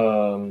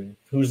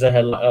who's the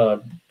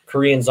head?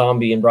 Korean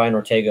Zombie and Brian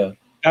Ortega.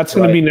 That's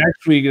going to be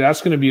next week.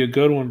 That's going to be a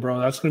good one, bro.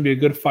 That's going to be a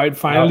good fight.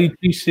 Finally,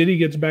 T-City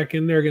gets back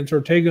in there against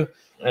Ortega.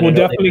 We'll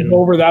definitely go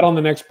over that on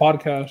the next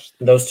podcast.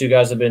 Those two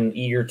guys have been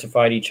eager to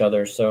fight each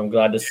other, so I'm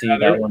glad to see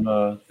that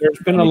one. There's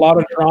been a lot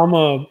of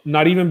drama,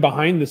 not even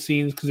behind the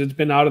scenes, because it's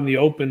been out in the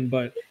open.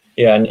 But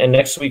yeah, and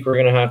next week we're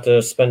going to have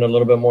to spend a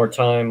little bit more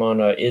time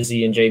on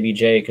Izzy and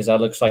JBJ, because that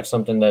looks like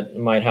something that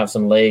might have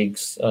some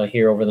legs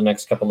here over the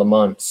next couple of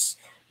months.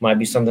 Might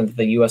be something that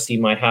the UFC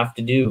might have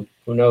to do.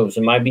 Who knows?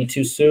 It might be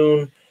too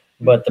soon,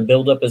 but the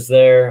buildup is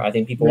there. I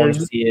think people want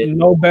to see it.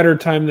 No better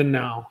time than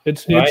now.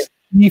 It's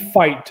the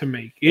fight to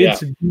make.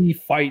 It's the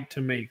fight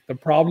to make. The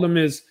problem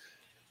is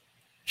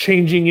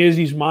changing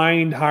Izzy's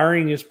mind,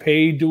 hiring his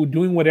pay,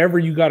 doing whatever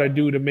you got to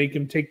do to make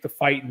him take the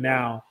fight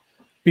now,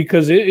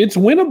 because it's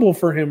winnable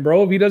for him,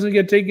 bro. If he doesn't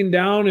get taken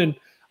down, and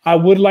I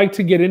would like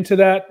to get into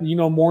that,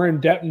 more in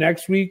depth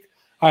next week.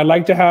 I'd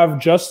like to have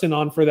Justin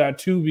on for that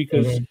too,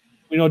 because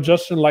we know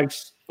Justin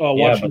likes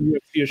watching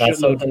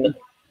UFC.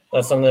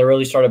 That's something that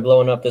really started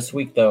blowing up this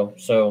week, though.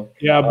 So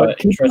yeah, but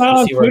keep an eye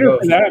on Twitter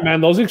for that,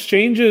 man. Those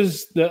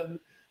exchanges,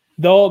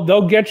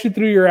 they'll get you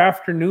through your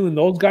afternoon.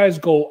 Those guys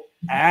go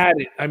at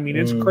it.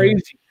 It's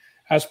crazy.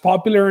 As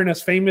popular and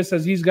as famous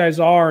as these guys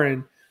are,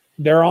 and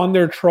they're on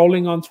there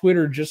trolling on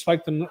Twitter, just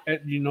like I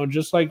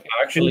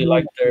actually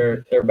like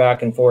their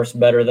back and forth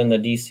better than the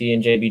DC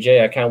and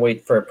JBJ. I can't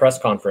wait for a press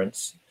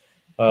conference.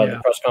 The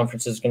press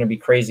conference is going to be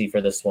crazy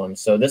for this one.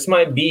 So this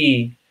might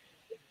be,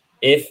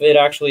 if it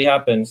actually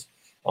happens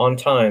on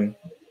time,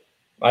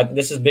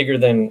 this is bigger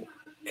than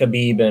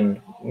Khabib and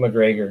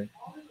McGregor,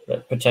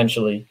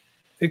 potentially.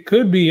 It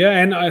could be, yeah.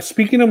 And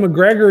speaking of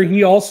McGregor,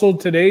 he also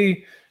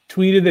today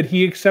tweeted that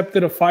he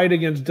accepted a fight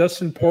against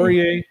Dustin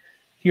Poirier.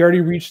 He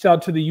already reached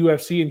out to the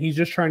UFC, and he's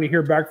just trying to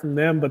hear back from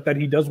them, but that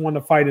he does want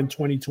to fight in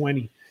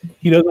 2020.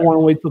 He doesn't want to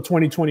wait till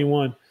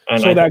 2021.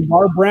 And so that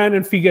Garbrandt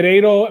and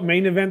Figueiredo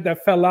main event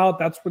that fell out,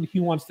 that's what he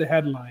wants to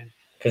headline.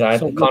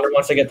 Because Conor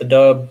wants to get the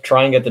dub,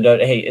 try and get the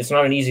dub. Hey, it's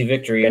not an easy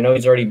victory. I know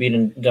he's already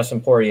beaten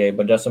Dustin Poirier,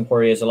 but Dustin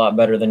Poirier is a lot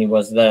better than he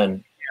was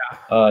then.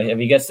 Yeah. If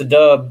he gets the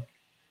dub,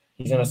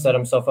 he's going to set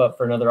himself up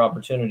for another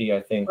opportunity,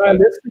 I think.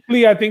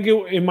 Realistically, I think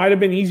it might have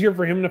been easier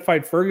for him to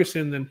fight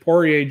Ferguson than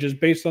Poirier,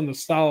 just based on the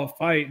style of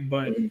fight.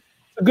 But it's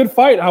a good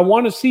fight. I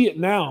want to see it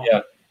now.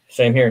 Yeah,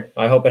 same here.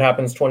 I hope it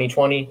happens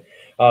 2020.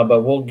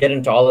 But we'll get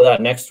into all of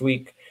that next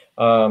week.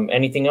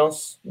 Anything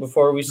else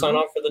before we sign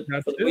off for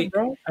the week?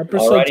 Bro.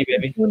 Alrighty,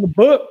 baby. In the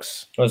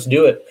books. Let's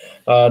do it.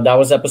 That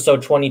was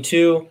episode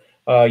 22.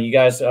 You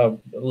guys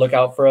look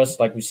out for us.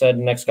 Like we said,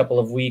 the next couple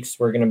of weeks,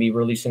 we're going to be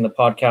releasing the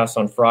podcast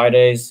on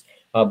Fridays.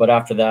 But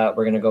after that,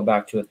 we're going to go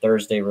back to a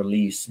Thursday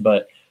release.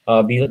 But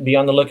be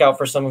on the lookout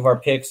for some of our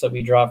picks that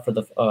we drop for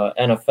the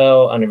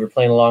NFL. And if you're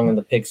playing along in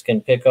the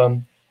Pigskin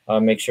Pick'em,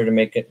 make sure to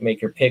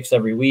make your picks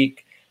every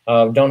week.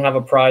 Don't have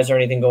a prize or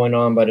anything going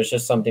on, but it's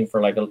just something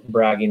for like a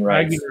bragging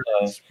rights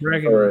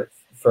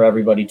for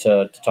everybody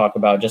to talk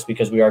about, just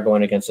because we are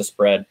going against the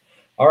spread.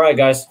 All right,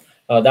 guys,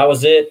 that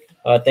was it.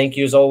 Thank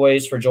you as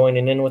always for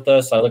joining in with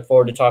us. I look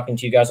forward to talking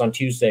to you guys on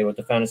Tuesday with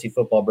the fantasy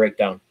football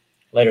breakdown.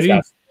 Later,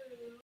 guys.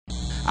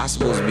 I'm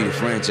supposed to be the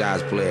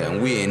franchise player,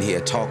 and we're in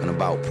here talking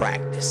about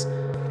practice.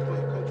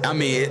 I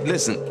mean,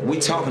 listen, we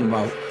talking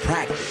about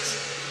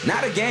practice.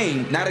 Not a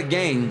game, not a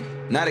game,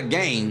 not a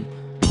game.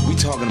 We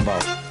talking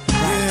about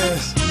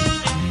practice.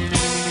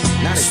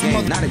 Not a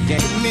game, not a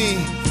game. Me.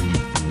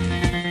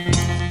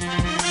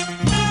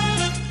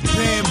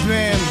 Bam,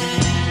 bam.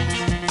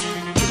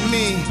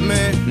 Me,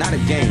 man. Not a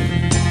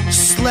game.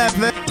 Slap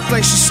man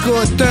like she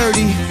scored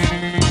 30.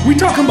 We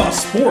talking about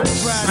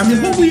sports. I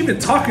mean, what we even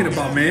talking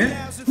about,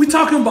 man? We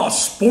talking about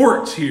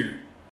sports here.